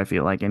soldier. I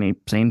feel like any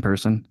sane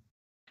person.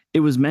 It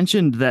was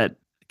mentioned that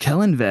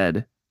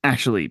Kellenved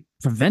actually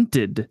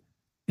prevented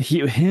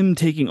him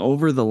taking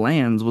over the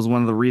lands was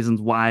one of the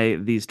reasons why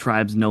these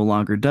tribes no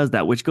longer does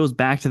that, which goes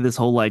back to this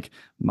whole like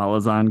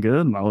Malazan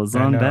good,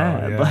 Malazan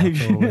bad.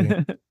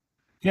 Totally.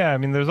 Yeah, I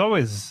mean, there's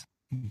always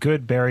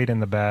good buried in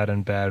the bad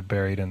and bad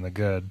buried in the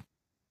good.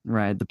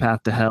 Right, the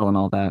path to hell and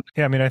all that.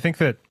 Yeah, I mean, I think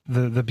that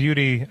the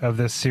beauty of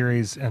this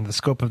series and the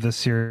scope of this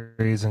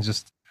series and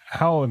just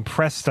how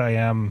impressed I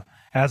am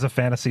as a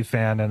fantasy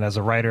fan and as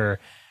a writer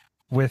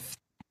with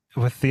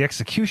the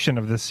execution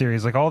of this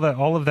series, like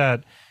all of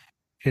that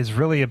is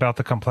really about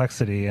the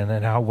complexity and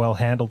then how well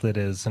handled it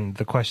is and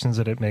the questions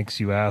that it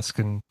makes you ask.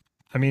 And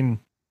I mean,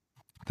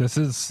 this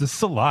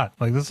is a lot.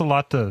 Like this is a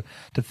lot to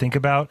think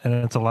about, and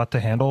it's a lot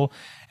to handle,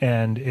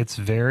 and it's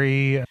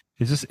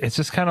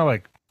just kind of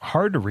like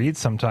hard to read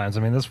sometimes. I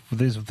mean,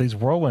 these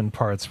Whirlwind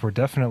parts were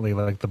definitely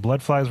like the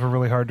blood flies were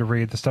really hard to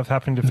read. The stuff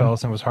happening to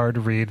Fellison was hard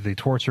to read. The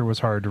torture was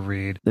hard to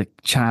read. The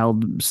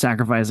child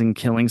sacrificing,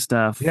 killing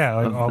stuff. Yeah,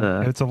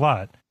 like it's a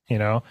lot. You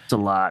know, it's a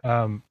lot.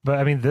 But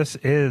I mean, this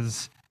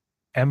is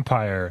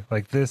empire.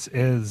 Like this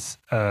is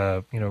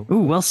Ooh,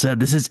 well said.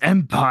 This is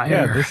Empire.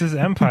 yeah, this is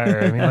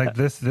empire. I mean, like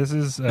this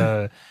is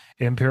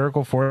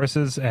empirical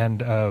forces,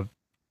 and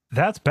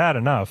that's bad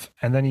enough.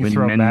 And then you when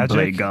throw men magic.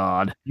 play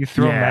God. You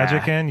throw Yeah.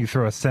 magic in, you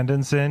throw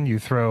ascendance in, you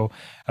throw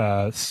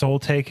soul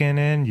taken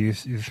in, you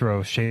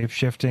throw shape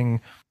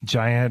shifting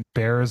giant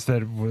bears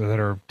that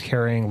are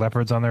carrying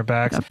leopards on their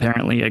backs.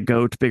 Apparently a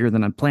goat bigger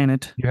than a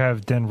planet. You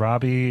have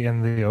Denrabi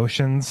in the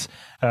oceans.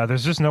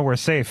 There's just nowhere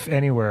safe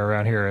anywhere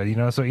around here, you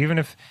know. So even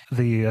if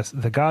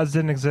the gods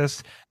didn't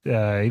exist,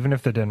 even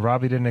if the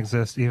Denrabi didn't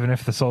exist, even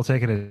if the Soul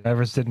Taken and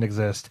Everest didn't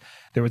exist,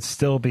 there would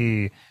still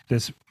be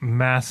this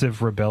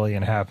massive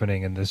rebellion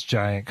happening in this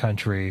giant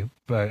country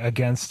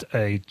against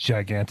a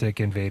gigantic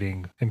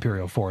invading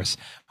imperial force,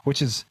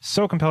 which is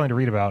so compelling to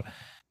read about.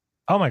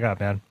 Oh my god,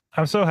 man!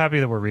 I'm so happy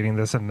that we're reading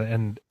this and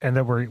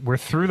that we're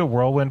through the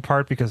whirlwind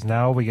part, because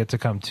now we get to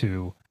come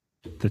to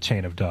the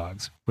Chain of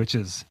Dogs, which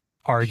is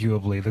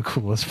arguably the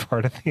coolest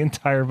part of the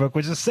entire book,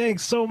 which is saying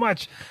so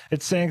much.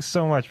 It's saying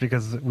so much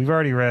because we've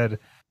already read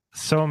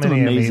so many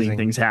Some amazing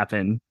things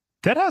happen.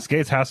 Deadhouse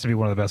Gates has to be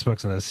one of the best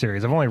books in this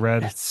series. I've only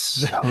read, It's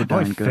so I've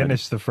darn only good.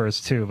 finished the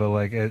first two, but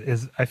like it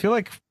is. I feel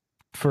like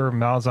for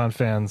Malazan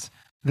fans,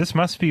 this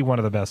must be one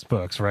of the best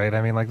books, right?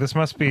 I mean, like this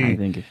must be. I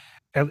think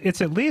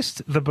It's at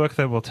least the book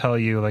that will tell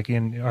you, like,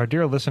 in our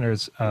dear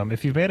listeners,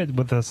 if you've made it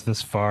with us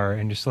this far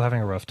and you're still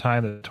having a rough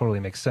time, that totally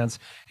makes sense.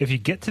 If you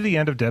get to the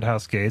end of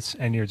Deadhouse Gates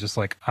and you're just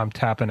like, I'm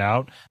tapping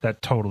out,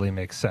 that totally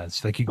makes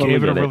sense. Like you Totally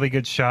gave it a get it. really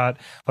good shot.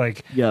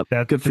 Like Yep,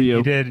 good for you.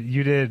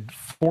 You did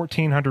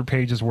 1,400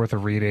 pages worth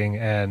of reading,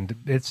 and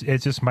it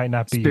just might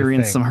not be your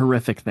experience thing. some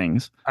horrific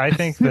things. I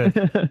think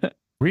that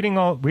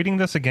reading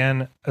this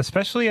again,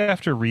 especially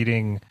after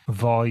reading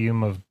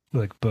volume of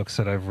like books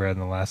that I've read in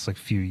the last like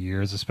few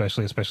years,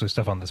 especially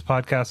stuff on this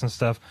podcast and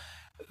stuff,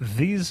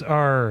 these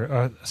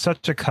are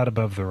such a cut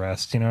above the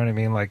rest. You know what I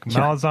mean? Like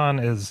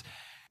Malazan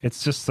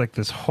it's just like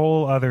this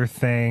whole other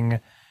thing.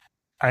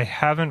 I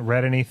haven't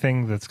read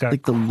anything that's got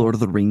Like the Lord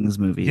of the Rings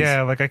movies.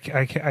 yeah, like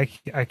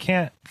I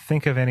can't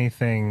think of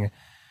anything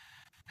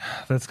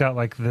that's got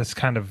like this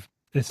kind of.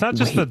 It's not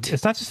just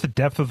the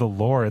depth of the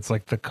lore. It's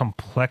like the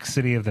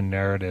complexity of the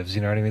narratives.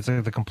 You know what I mean? It's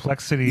like the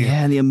complexity.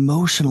 Yeah, the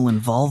emotional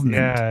involvement.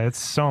 Yeah, it's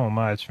so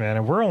much, man.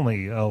 And we're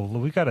only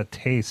we got a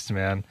taste,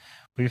 man.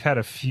 We've had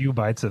a few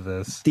bites of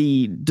this.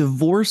 The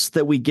divorce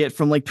that we get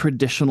from like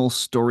traditional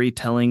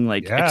storytelling,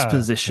 like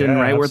exposition,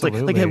 right? Where it's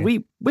like, have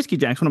we, Whiskey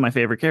Jack's one of my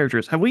favorite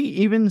characters. Have we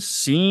even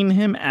seen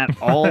him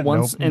at all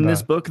once in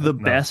this book? The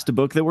best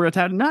book that we're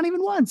attached? Not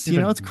even once.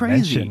 You know, it's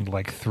crazy. Mentioned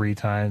like 3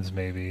 times,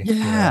 maybe.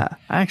 Yeah,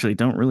 I actually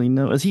don't really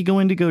know. Is he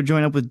going to go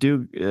join up with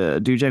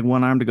Dujek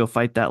One Arm to go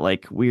fight that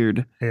like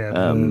weird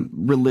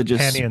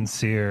religious Penny and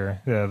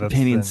Seer? Yeah, that's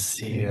Penny and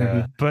Seer.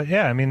 Yeah, but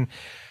yeah, I mean,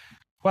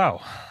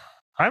 wow.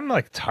 I'm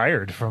like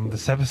tired from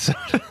this episode.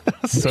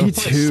 Me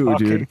too,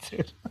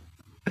 dude.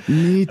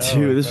 Me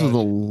too. This was a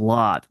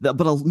lot, but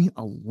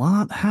a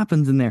lot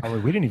happens in there. Oh,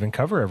 we didn't even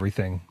cover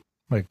everything.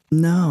 Like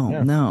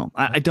no.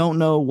 I don't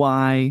know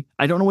why.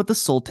 I don't know what the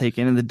Soul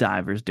Taken and the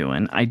Diver's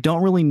doing. I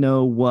don't really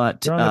know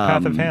what. They're on the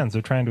path of hands.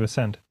 They're trying to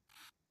ascend.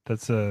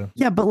 That's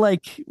yeah, but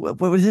like, what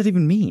does that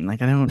even mean?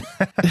 Like, I don't.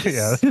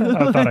 Yeah,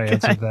 I thought I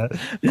answered that.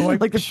 Like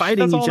they're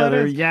fighting each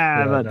other.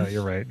 Yeah, but no,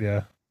 you're right.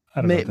 Yeah,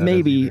 I don't know what that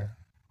maybe. is either.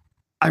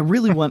 I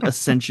really want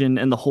Ascension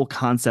and the whole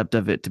concept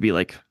of it to be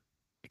like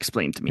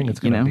explained to me. I think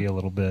it's going to be a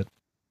little bit.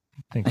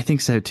 I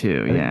think so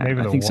too. Yeah, maybe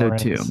I think so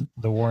too.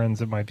 The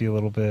Warrens, it might be a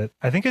little bit.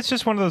 I think it's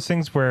just one of those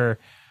things where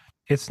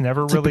it's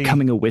never It's really like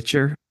becoming a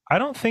Witcher. I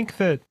don't think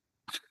that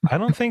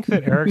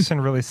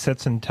Erickson really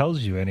sits and tells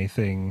you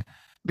anything.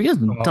 He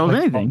doesn't tell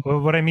anything.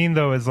 What I mean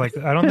though is like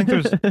I don't think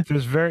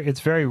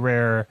it's very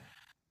rare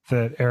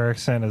that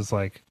Erickson is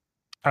like,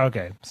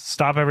 okay,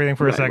 stop everything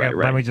for a second.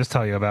 Right. Let me just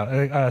tell you about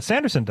it.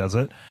 Sanderson does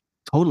it.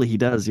 Totally, he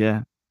does.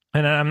 Yeah.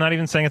 And I'm not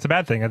even saying it's a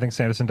bad thing. I think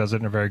Sanderson does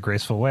it in a very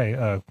graceful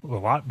way,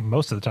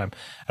 most of the time.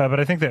 But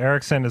I think that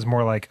Erickson is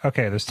more like,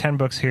 okay, there's 10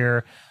 books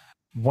here.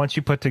 Once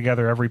you put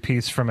together every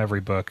piece from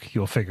every book,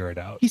 you'll figure it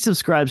out. He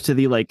subscribes to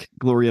the like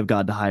glory of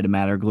God to hide a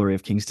matter, glory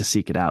of kings to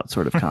seek it out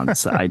sort of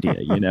idea,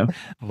 you know?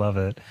 Love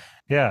it.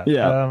 Yeah.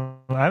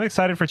 I'm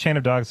excited for Chain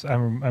of Dogs.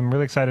 I'm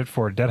really excited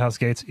for Deadhouse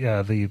Gates,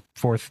 the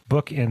 4th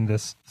book in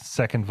this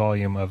 2nd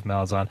volume of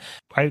Malazan.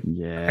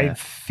 I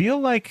feel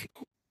like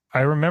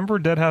I remember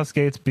Deadhouse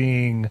Gates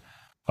being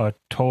a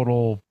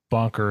total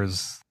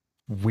bonkers,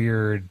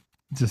 weird,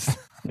 just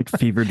like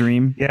fever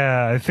dream.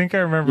 Yeah, I think I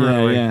remember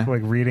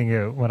like reading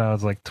it when I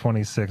was like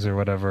 26 or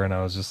whatever, and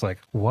I was just like,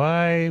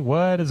 "Why?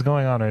 What is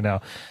going on right now?"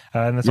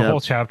 And there's a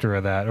whole chapter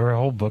of that, or a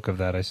whole book of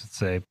that, I should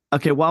say.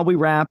 Okay, while we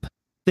wrap,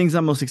 things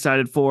I'm most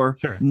excited for: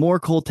 more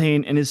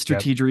Coltane and his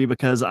strategery,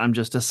 because I'm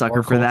just a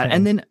sucker for that,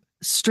 and then.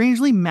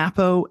 Strangely,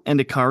 Mappo and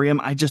Ikariam,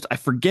 I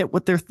forget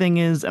what their thing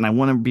is, and I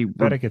want to be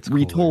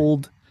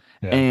retold.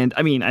 Yeah. And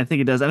I mean, I think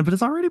it does, but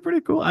it's already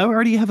pretty cool. I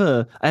already have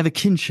a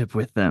kinship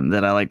with them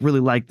that I really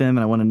like them,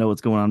 and I want to know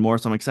what's going on more.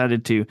 So I'm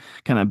excited to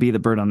kind of be the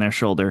bird on their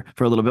shoulder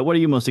for a little bit. What are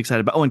you most excited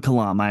about? Oh, and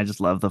Kalam. I just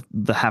love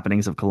the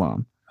happenings of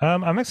Kalam.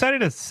 I'm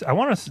excited I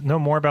want to know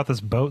more about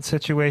this boat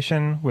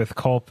situation with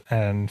Culp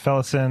and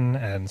Fellison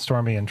and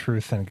Stormy and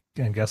Truth and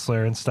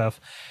Gessler and stuff.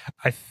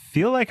 I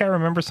feel like I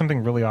remember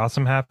something really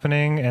awesome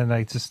happening, and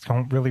I just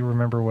don't really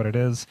remember what it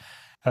is.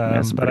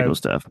 Yeah, some But pretty I cool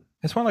stuff.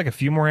 just want like a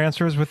few more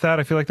answers with that.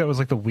 I feel like that was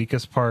like the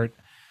weakest part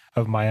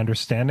of my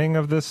understanding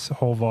of this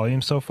whole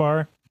volume so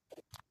far,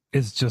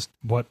 is just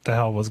what the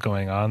hell was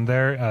going on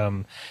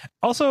there.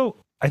 Also,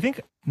 I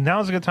think now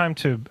is a good time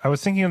I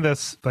was thinking of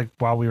this like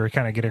while we were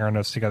kind of getting our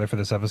notes together for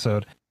this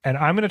episode, and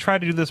I'm going to try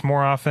to do this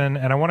more often,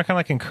 and I want to kind of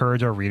like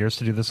encourage our readers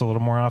to do this a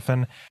little more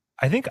often.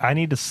 I think I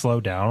need to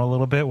slow down a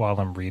little bit while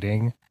I'm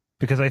reading,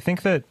 because I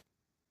think that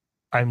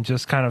I'm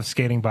just kind of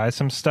skating by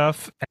some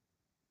stuff.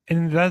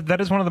 And that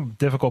is one of the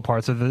difficult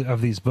parts of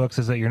these books,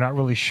 is that you're not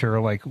really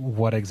sure like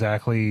what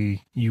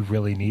exactly you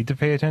really need to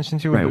pay attention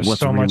to. Right, There's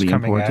what's so much really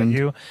coming important. at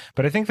you.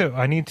 But I think that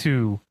I need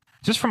to,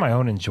 just for my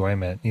own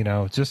enjoyment,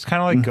 just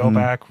kind of like go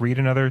back, read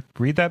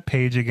that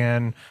page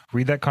again,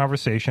 read that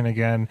conversation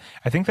again.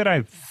 I think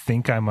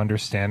I'm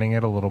understanding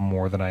it a little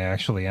more than I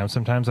actually am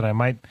sometimes, and I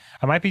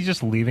might be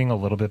just leaving a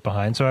little bit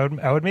behind. So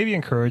I would maybe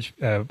encourage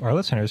our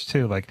listeners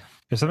too, like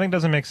if something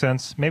doesn't make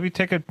sense, maybe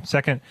take a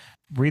second,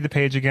 read the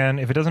page again.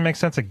 If it doesn't make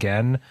sense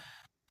again,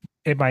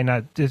 it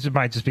might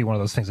just be one of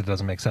those things that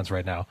doesn't make sense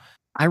right now.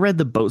 I read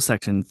the boat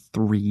section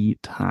 3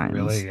 times.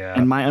 Really? Yeah.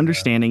 And my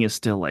understanding is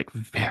still like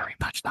very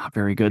much not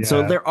very good.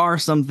 So Yeah. there are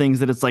some things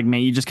that it's like,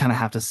 man, you just kind of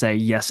have to say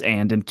yes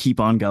and keep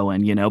on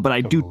going, but I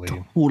do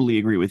totally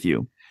agree with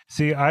you.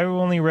 See, I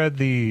only read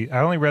the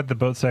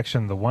boat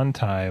section the one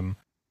time,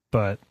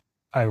 but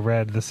I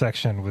read the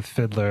section with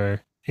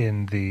Fiddler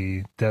in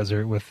the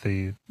desert with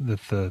the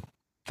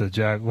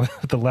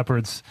with the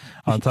leopards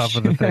on top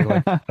of the thing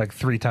like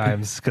 3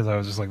 times, because I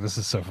was just like, this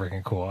is so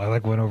freaking cool. I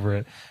like went over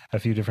it a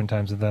few different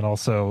times, and then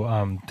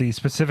also the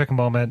specific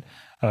moment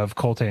of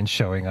Coltane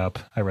showing up,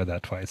 I read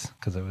that twice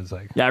because it was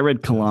like, yeah, I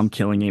read Kalam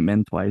killing 8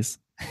 men twice.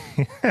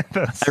 I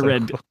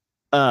read cool.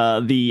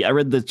 I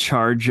read the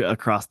charge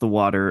across the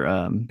water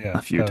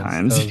a few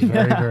times. That was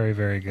very, very,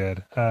 very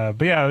good.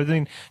 But yeah, I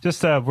mean, I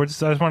just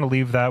want to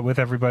leave that with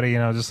everybody.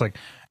 Just like,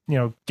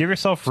 give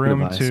yourself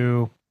room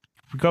to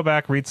go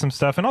back, read some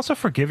stuff, and also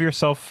forgive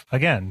yourself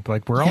again.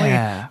 Like we're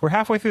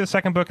halfway through the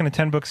second book in a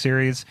 10-book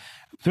series.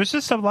 There's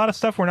just a lot of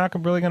stuff we're not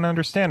really going to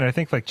understand. And I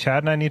think like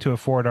Chad and I need to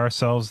afford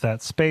ourselves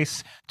that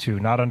space to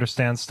not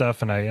understand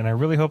stuff. And I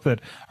really hope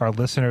that our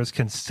listeners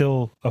can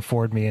still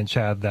afford me and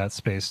Chad that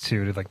space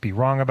too, to like be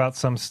wrong about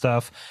some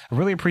stuff. I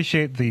really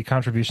appreciate the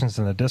contributions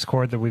in the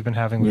Discord that we've been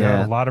having. We've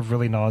had a lot of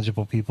really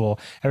knowledgeable people.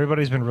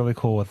 Everybody's been really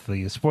cool with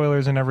the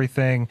spoilers and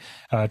everything.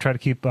 Try to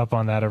keep up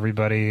on that,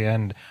 everybody.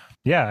 And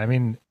yeah, I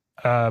mean,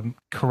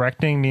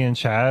 correcting me and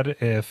Chad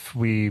if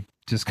we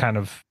just kind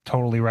of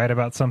totally right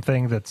about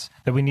something that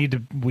we need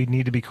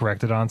to be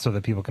corrected on, so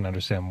that people can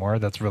understand more.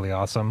 That's really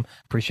awesome.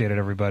 Appreciate it,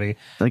 everybody.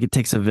 Like it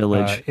takes a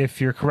village.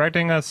 If you're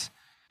correcting us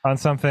on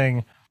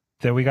something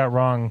that we got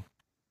wrong,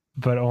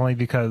 but only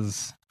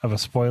because of a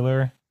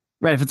spoiler,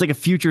 right? If it's like a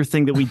future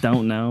thing that we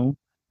don't know.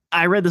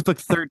 I read this book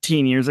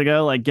 13 years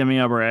ago. Like, give me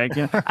a break.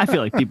 I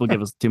feel like people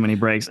give us too many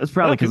breaks. It's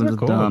probably because I'm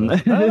just dumb.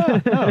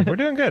 No, we're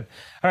doing good.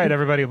 All right,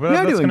 everybody. Well,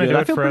 that's going to do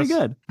it for us.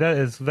 Good.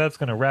 That's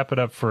going to wrap it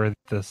up for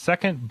the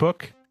second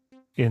book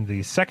in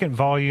the second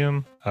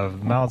volume of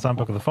Malazan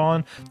Book of the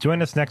Fallen.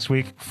 Join us next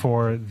week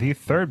for the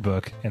third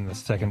book in the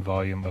second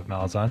volume of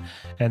Malazan,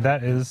 and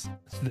that is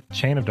the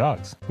Chain of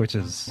Dogs, which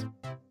is,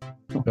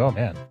 oh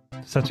man,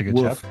 such a good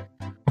chapter.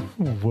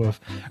 Woof.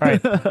 All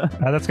right.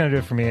 That's going to do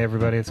it for me,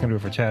 everybody. It's going to do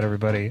it for Chad,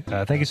 everybody.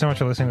 Thank you so much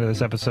for listening to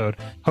this episode.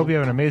 Hope you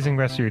have an amazing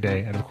rest of your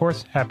day. And of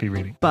course, happy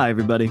reading. Bye,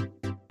 everybody.